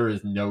realize there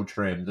is no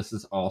trim. This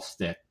is all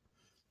stick.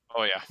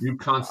 Oh yeah. You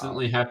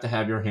constantly have to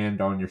have your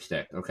hand on your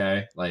stick.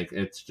 Okay, like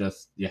it's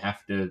just you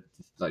have to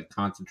like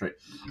concentrate.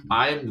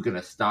 I'm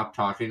gonna stop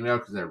talking now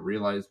because I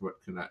realized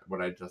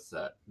what I just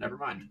said. Never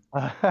mind.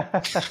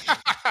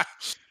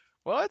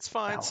 Well, it's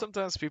fine. Ow.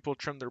 Sometimes people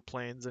trim their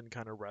planes and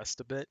kind of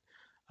rest a bit.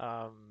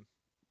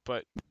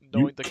 But You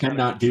knowing the kind of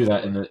cannot do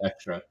that in controller- the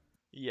extra.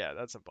 Yeah,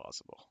 that's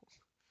impossible.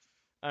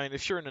 I mean,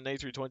 if you're in an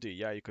A320,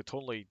 yeah, you could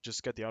totally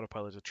just get the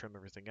autopilot to trim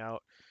everything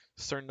out.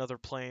 Certain other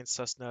planes,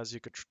 Cessnas,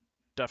 you could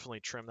definitely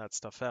trim that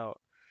stuff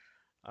out.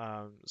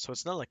 So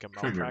it's not like a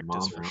Trim your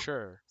malpractice mom for out.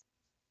 sure.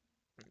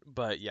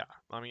 But yeah,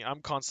 I mean,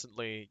 I'm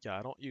constantly,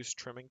 I don't use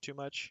trimming too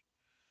much.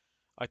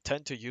 I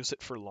tend to use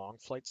it for long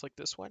flights like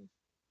this one,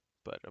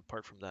 but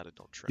apart from that, I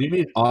don't trim. Do you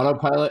mean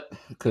autopilot?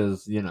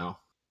 Because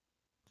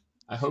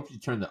I hope you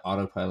turn the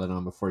autopilot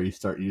on before you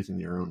start using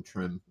your own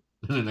trim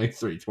in an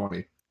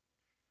A320.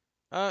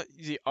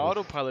 The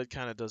autopilot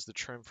kind of does the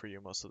trim for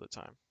you most of the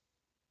time.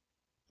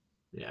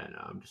 Yeah, no,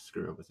 I'm just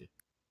screwing with you.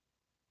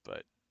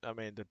 But I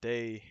mean, the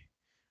day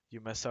you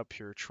mess up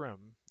your trim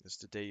is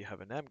the day you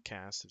have an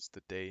MCAS. It's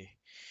the day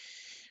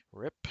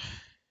rip.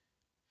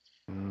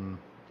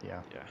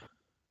 Yeah. Yeah.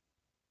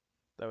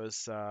 That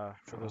was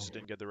for those who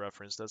didn't get the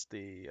reference. That's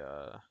the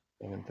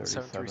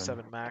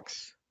 737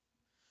 Max.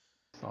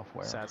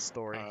 Software. Sad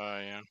story.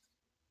 Yeah.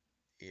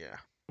 Yeah.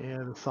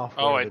 Yeah, the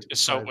software. Oh, that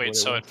decides what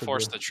so it wants to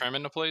forced do. the trim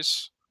into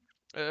place.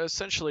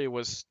 Essentially, it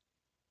was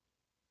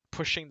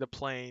pushing the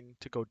plane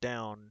to go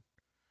down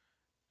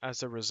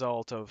as a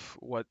result of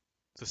what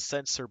the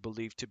sensor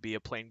believed to be a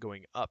plane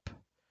going up.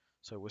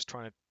 So it was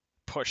trying to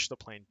push the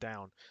plane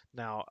down.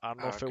 Now, I don't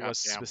know Oh, if it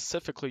was goddamn.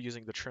 specifically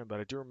using the trim, but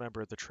I do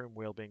remember the trim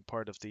wheel being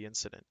part of the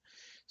incident.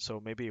 So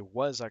maybe it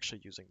was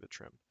actually using the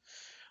trim.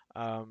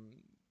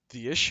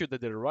 The issue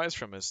that it arises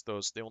from is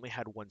they only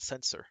had one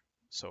sensor.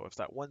 So if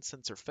that one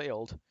sensor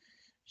failed,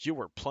 you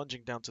were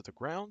plunging down to the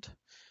ground,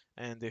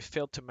 and they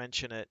failed to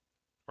mention it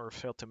or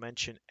failed to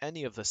mention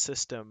any of the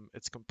system,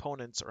 its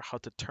components, or how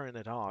to turn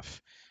it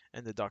off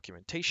in the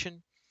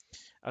documentation,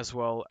 as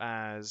well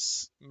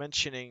as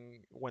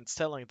mentioning when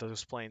selling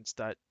those planes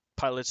that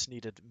pilots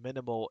needed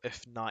minimal,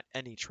 if not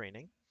any,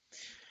 training.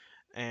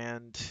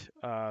 And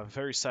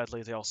very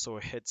sadly, they also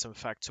hid some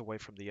facts away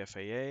from the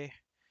FAA,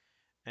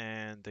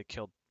 and they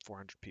killed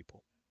 400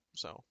 people.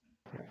 So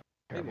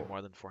maybe Terrible.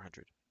 more than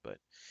 400, but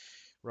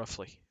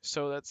roughly.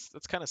 So that's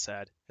kind of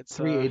sad. It's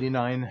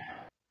 389.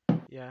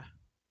 yeah.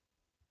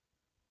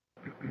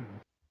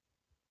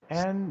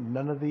 And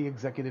none of the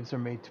executives are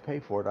made to pay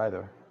for it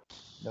either.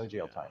 No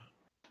jail time.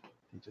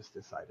 He just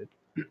decided.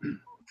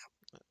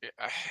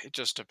 It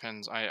just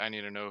depends. I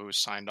need to know who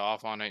signed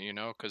off on it,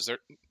 because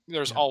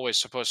there's Yeah. always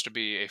supposed to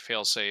be a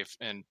failsafe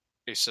in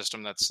a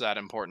system that's that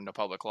important to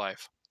public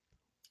life.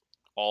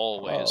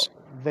 Always.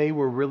 They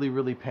were really,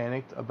 really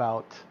panicked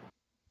about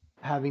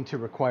having to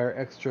require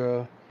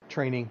extra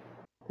training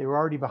They were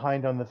already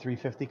behind on the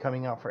 350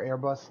 coming out for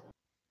Airbus,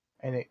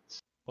 and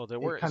Well, they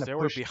it were kind of they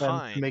were pushed them to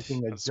behind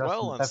making as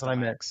well adjustments. on That's what I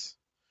meant. STEMX.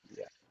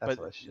 Yeah, that's But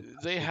what I should.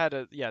 they had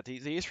a the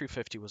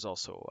A350 was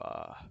also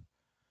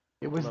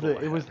It was little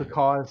the ahead.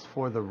 cause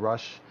for the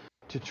rush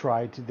to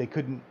try to. They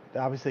couldn't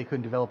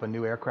develop a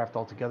new aircraft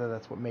altogether.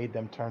 That's what made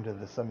them turn to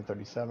the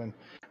 737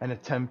 and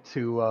attempt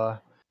to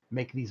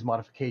make these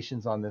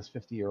modifications on this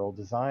 50-year-old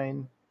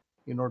design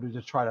in order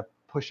to try to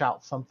push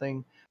out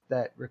something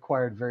that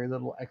required very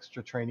little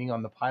extra training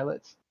on the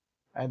pilots.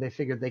 And they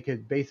figured they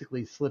could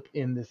basically slip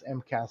in this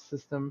MCAS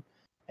system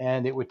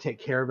and it would take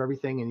care of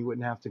everything and you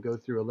wouldn't have to go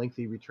through a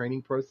lengthy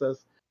retraining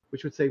process,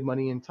 which would save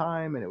money and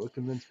time, and it would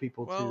convince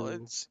people Well,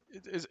 to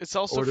it's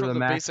also order from the the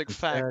Max basic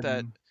instead. fact that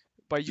And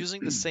by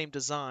using the same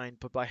design,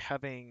 but by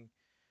having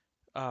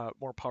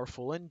more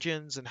powerful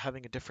engines and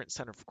having a different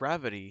center of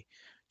gravity,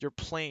 your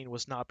plane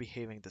was not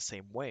behaving the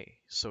same way.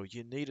 So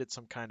you needed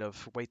some kind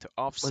of way to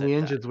when offset the that.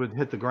 engines would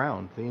hit the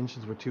ground, the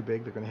engines were too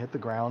big. They're going to hit the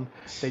ground.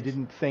 They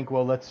didn't think,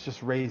 well, let's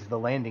just raise the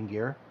landing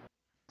gear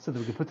so that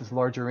we could put this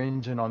larger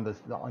engine on the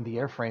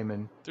airframe.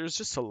 And There's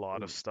just a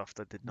lot of stuff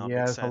that did not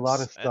yeah, make there's a lot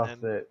sense. of stuff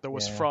And then that there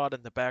was yeah, fraud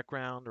in the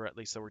background, or at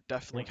least they were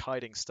definitely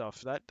hiding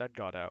stuff that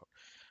got out.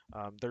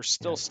 There's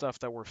still Yeah. stuff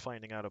that we're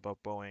finding out about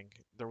Boeing.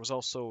 There was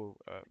also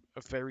a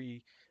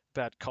very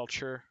bad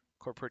culture,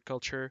 corporate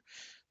culture,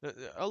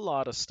 a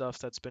lot of stuff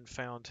that's been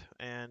found,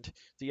 and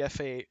the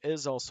FAA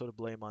is also to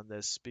blame on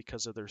this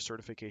because of their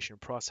certification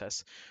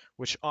process,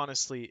 which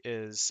honestly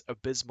is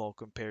abysmal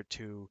compared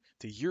to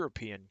the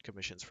European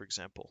commissions, for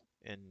example,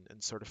 in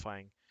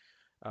certifying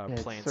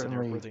it's planes and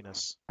certainly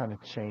airworthiness. kind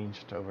of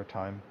changed over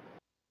time.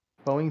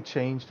 Boeing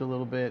changed a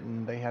little bit,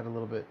 and they had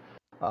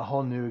a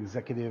whole new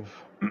executive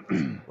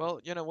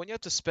Well, when you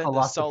have to spend a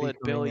philosophy solid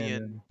coming in.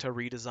 billion And to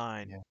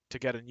redesign, Yeah. to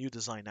get a new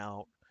design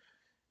out,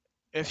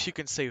 if you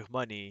can save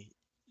money,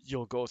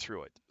 you'll go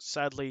through it.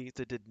 Sadly,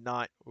 they did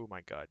not. Oh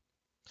my god.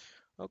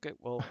 Okay,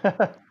 well,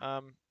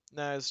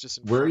 nah, it's just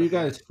in Where are front you of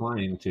me. guys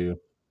flying to?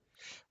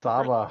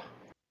 Saba,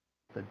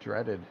 the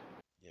dreaded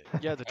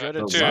Yeah, the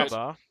dreaded to-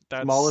 Saba.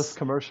 That's smallest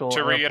commercial To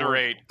airport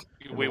reiterate,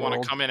 in we the want to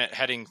world. come in at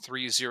heading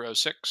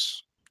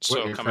 306. What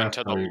So coming aircraft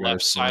to the are you guys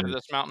left side of flying?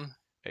 this mountain.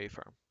 A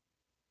firm.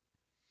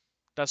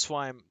 That's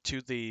why I'm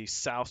to the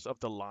south of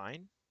the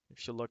line.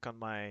 If you look on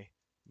my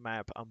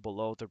map, I'm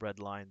below the red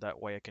line. That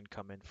way I can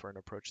come in for an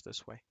approach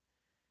this way.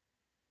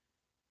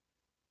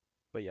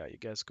 But yeah, you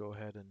guys go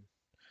ahead, and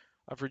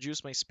I've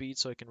reduced my speed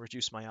so I can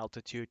reduce my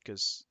altitude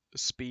because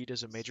speed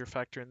is a major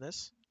factor in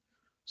this.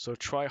 So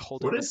try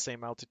holding What the is-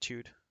 same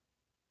altitude.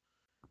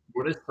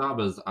 What is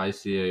Saba's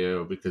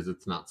ICAO? Because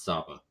it's not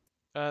Saba.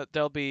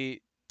 There'll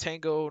be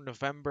Tango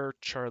November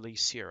Charlie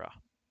Sierra.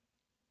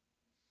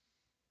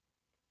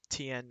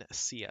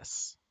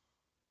 TNCS.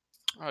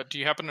 Do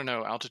you happen to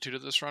know altitude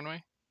of this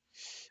runway?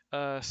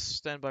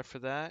 Stand by for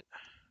that.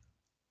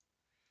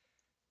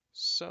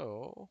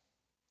 So,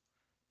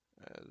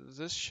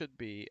 this should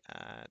be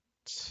at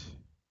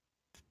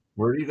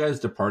Where are you guys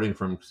departing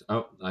from?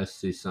 Oh, I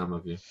see some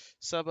of you.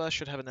 Saba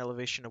should have an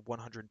elevation of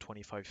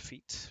 125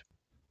 feet.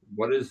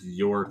 What is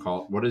your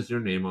call? What is your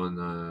name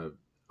on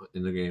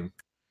in the game?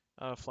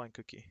 Flying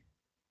Cookie.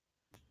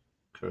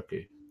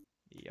 Cookie.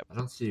 Yep. I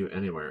don't see you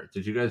anywhere.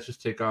 Did you guys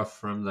just take off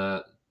from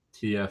that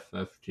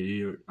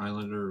TFFT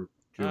island or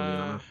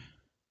Juliana?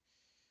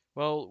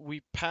 Well,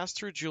 we passed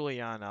through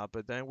Juliana,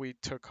 but then we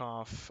took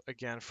off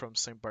again from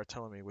St.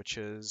 Bartholomew, which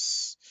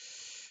is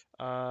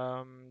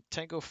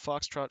Tango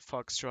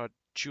Foxtrot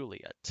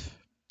Juliet.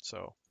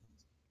 So,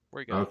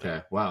 we're good.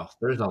 Okay, wow.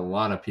 There's a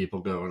lot of people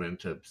going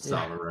into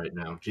Saba right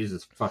now.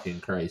 Jesus fucking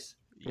Christ.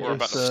 We're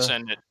about to Yes,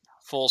 send it.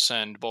 Full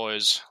send,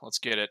 boys. Let's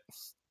get it.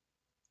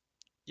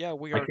 Yeah,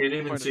 we I are can't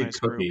even quite see a nice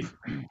Cookie.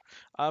 group.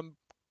 I'm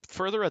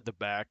further at the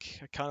back.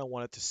 I kind of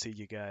wanted to see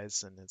you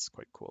guys, and it's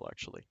quite cool,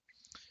 actually.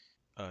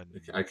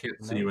 I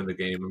can't see you in the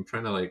game. I'm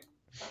trying to like.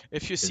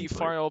 If you see pinpoint.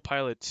 Firewall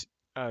Pilot,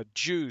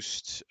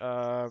 Juiced,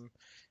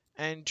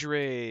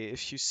 Andre,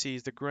 if you see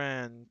the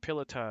Grand,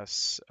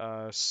 Pilotas,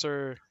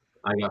 Sir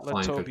I got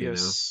Flying Cookie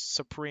Latobius, now.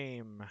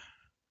 Supreme.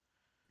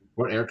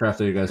 What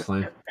aircraft are you guys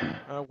flying?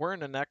 We're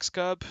in an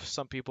X-Cub.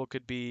 Some people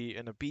could be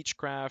in a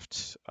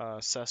Beechcraft,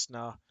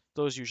 Cessna.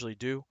 Those usually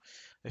do.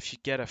 If you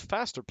get a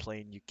faster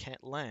plane, you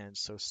can't land.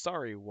 So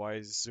sorry,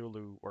 Wise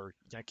Zulu or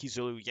Yankee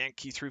Zulu,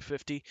 Yankee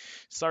 350.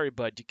 Sorry,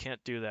 bud, you can't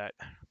do that.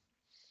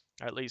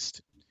 At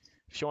least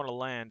if you want to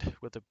land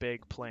with a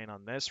big plane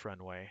on this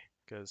runway,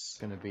 because It's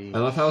gonna be I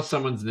love how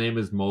someone's name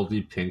is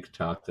Moldy Pink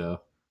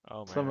Taco. oh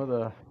man, some of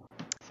the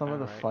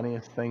Alright.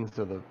 funniest things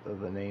are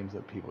the names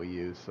that people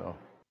use. So,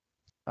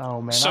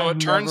 oh man. So I've it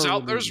turns never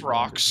out really there's landed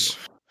rocks.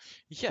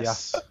 here.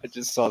 yes, I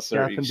just saw Sir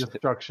Death and Ish.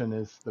 Destruction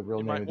is the real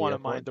you name might of the want to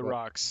airport, mind the but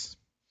rocks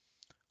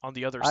on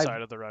the other I've-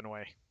 side of the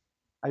runway.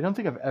 I don't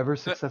think I've ever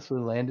successfully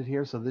landed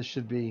here, so this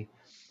should be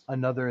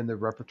another in the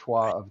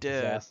repertoire of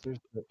did. disasters.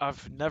 But,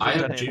 I've never I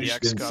done have it in the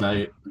juiced in X-Cup,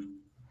 sight.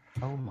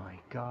 oh my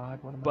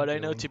god, what am but I I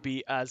know doing? to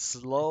be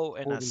as low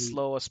and as Totally-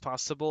 slow as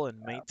possible and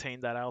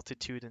maintain that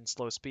altitude and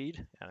slow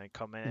speed, and I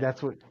come in.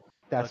 That's what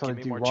I give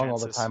me do more wrong all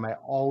the chances. time. I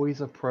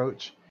always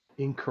approach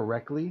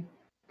incorrectly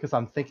because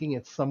I'm thinking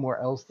it's somewhere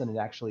else than it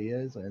actually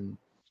is. And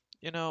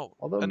You know,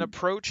 although, an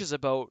approach is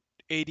about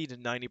 80 to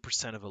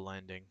 90% of a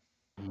landing.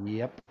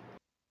 yep,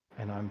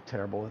 and I'm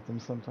terrible at them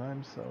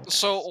sometimes.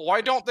 So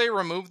why don't they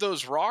remove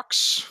those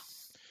rocks?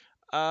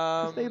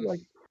 Because they like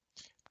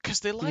Because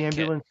they the like it.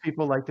 ambulance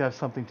people like to have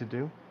something to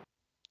do.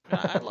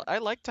 I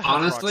like to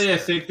have Honestly, I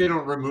rocks there. think they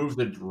don't remove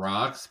the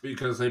rocks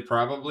because they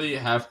probably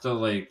have to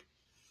like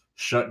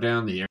shut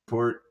down the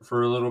airport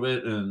for a little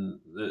bit, and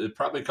it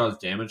probably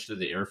caused damage to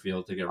the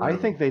airfield to get rid I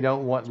of think them. they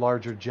don't want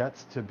larger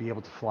jets to be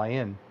able to fly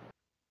in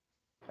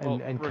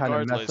Well, and kind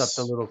of mess up the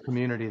regardless, little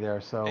community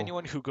there. So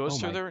anyone who goes oh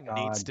through my there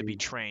needs God, to be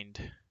dude.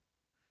 trained.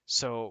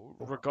 So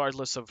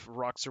regardless of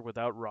rocks or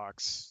without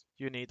rocks,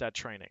 you need that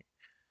training.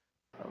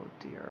 Oh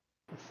dear.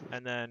 This is...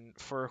 And then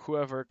for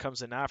whoever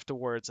comes in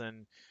afterwards,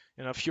 and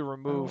if you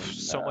remove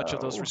so much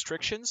of those no.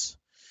 restrictions,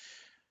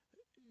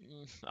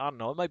 I don't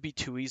know, it might be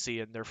too easy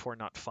and therefore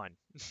not fun.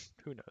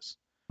 Who knows?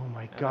 Oh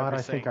my And God,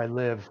 I think everything. I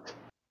lived.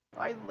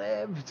 I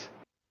lived.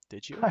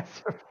 Did you? I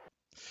sur-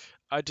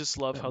 I just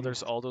love Let how me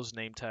there's all those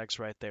name tags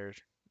right there,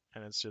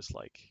 and it's just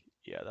like,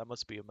 yeah, that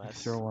must be a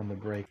mess. throw on the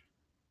brake.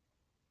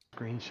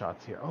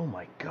 Screenshots here. Oh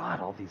my God,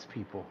 all these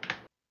people.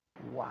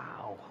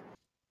 Wow.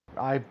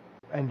 I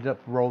ended up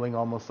rolling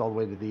almost all the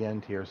way to the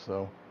end here,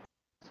 so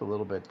it's a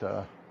little bit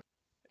cameras,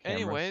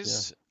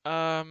 Anyways,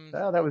 yeah.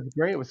 That was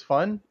great. It was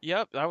fun.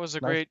 yep, that was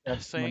a Nice great to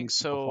have so many thing.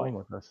 people flying So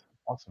with us.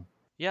 Awesome.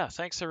 yeah,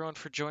 thanks everyone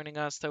for joining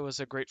us. That was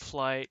a great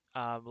flight.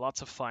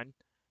 Lots of fun,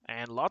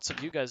 and lots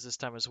of you guys this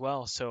time as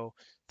well. So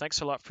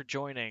thanks a lot for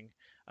joining.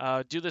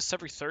 Do this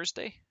every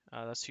Thursday.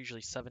 That's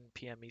usually 7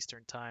 p.m.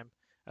 Eastern time.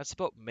 That's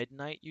about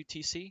midnight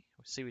UTC.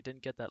 See, we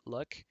didn't get that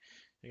look.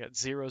 We got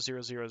 0000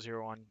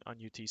 on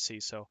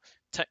UTC. So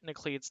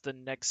technically, it's the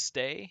next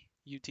day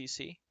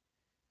UTC.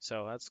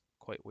 So that's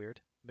quite weird.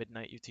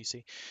 Midnight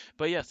UTC.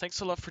 But yeah, thanks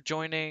a lot for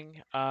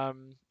joining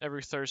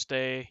every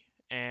Thursday.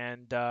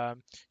 And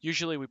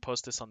usually we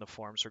post this on the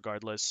forums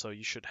regardless. So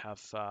you should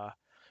have a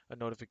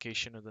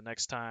notification of the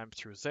next time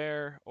through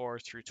there or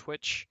through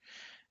Twitch.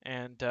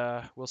 And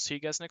we'll see you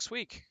guys next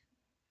week.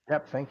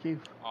 Yep, thank you.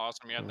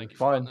 Awesome. Yeah, It thank was you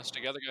for putting fun. this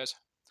together, guys.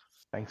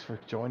 Thanks for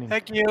joining.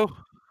 Thank you.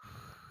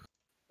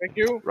 Thank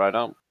you. Right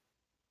on.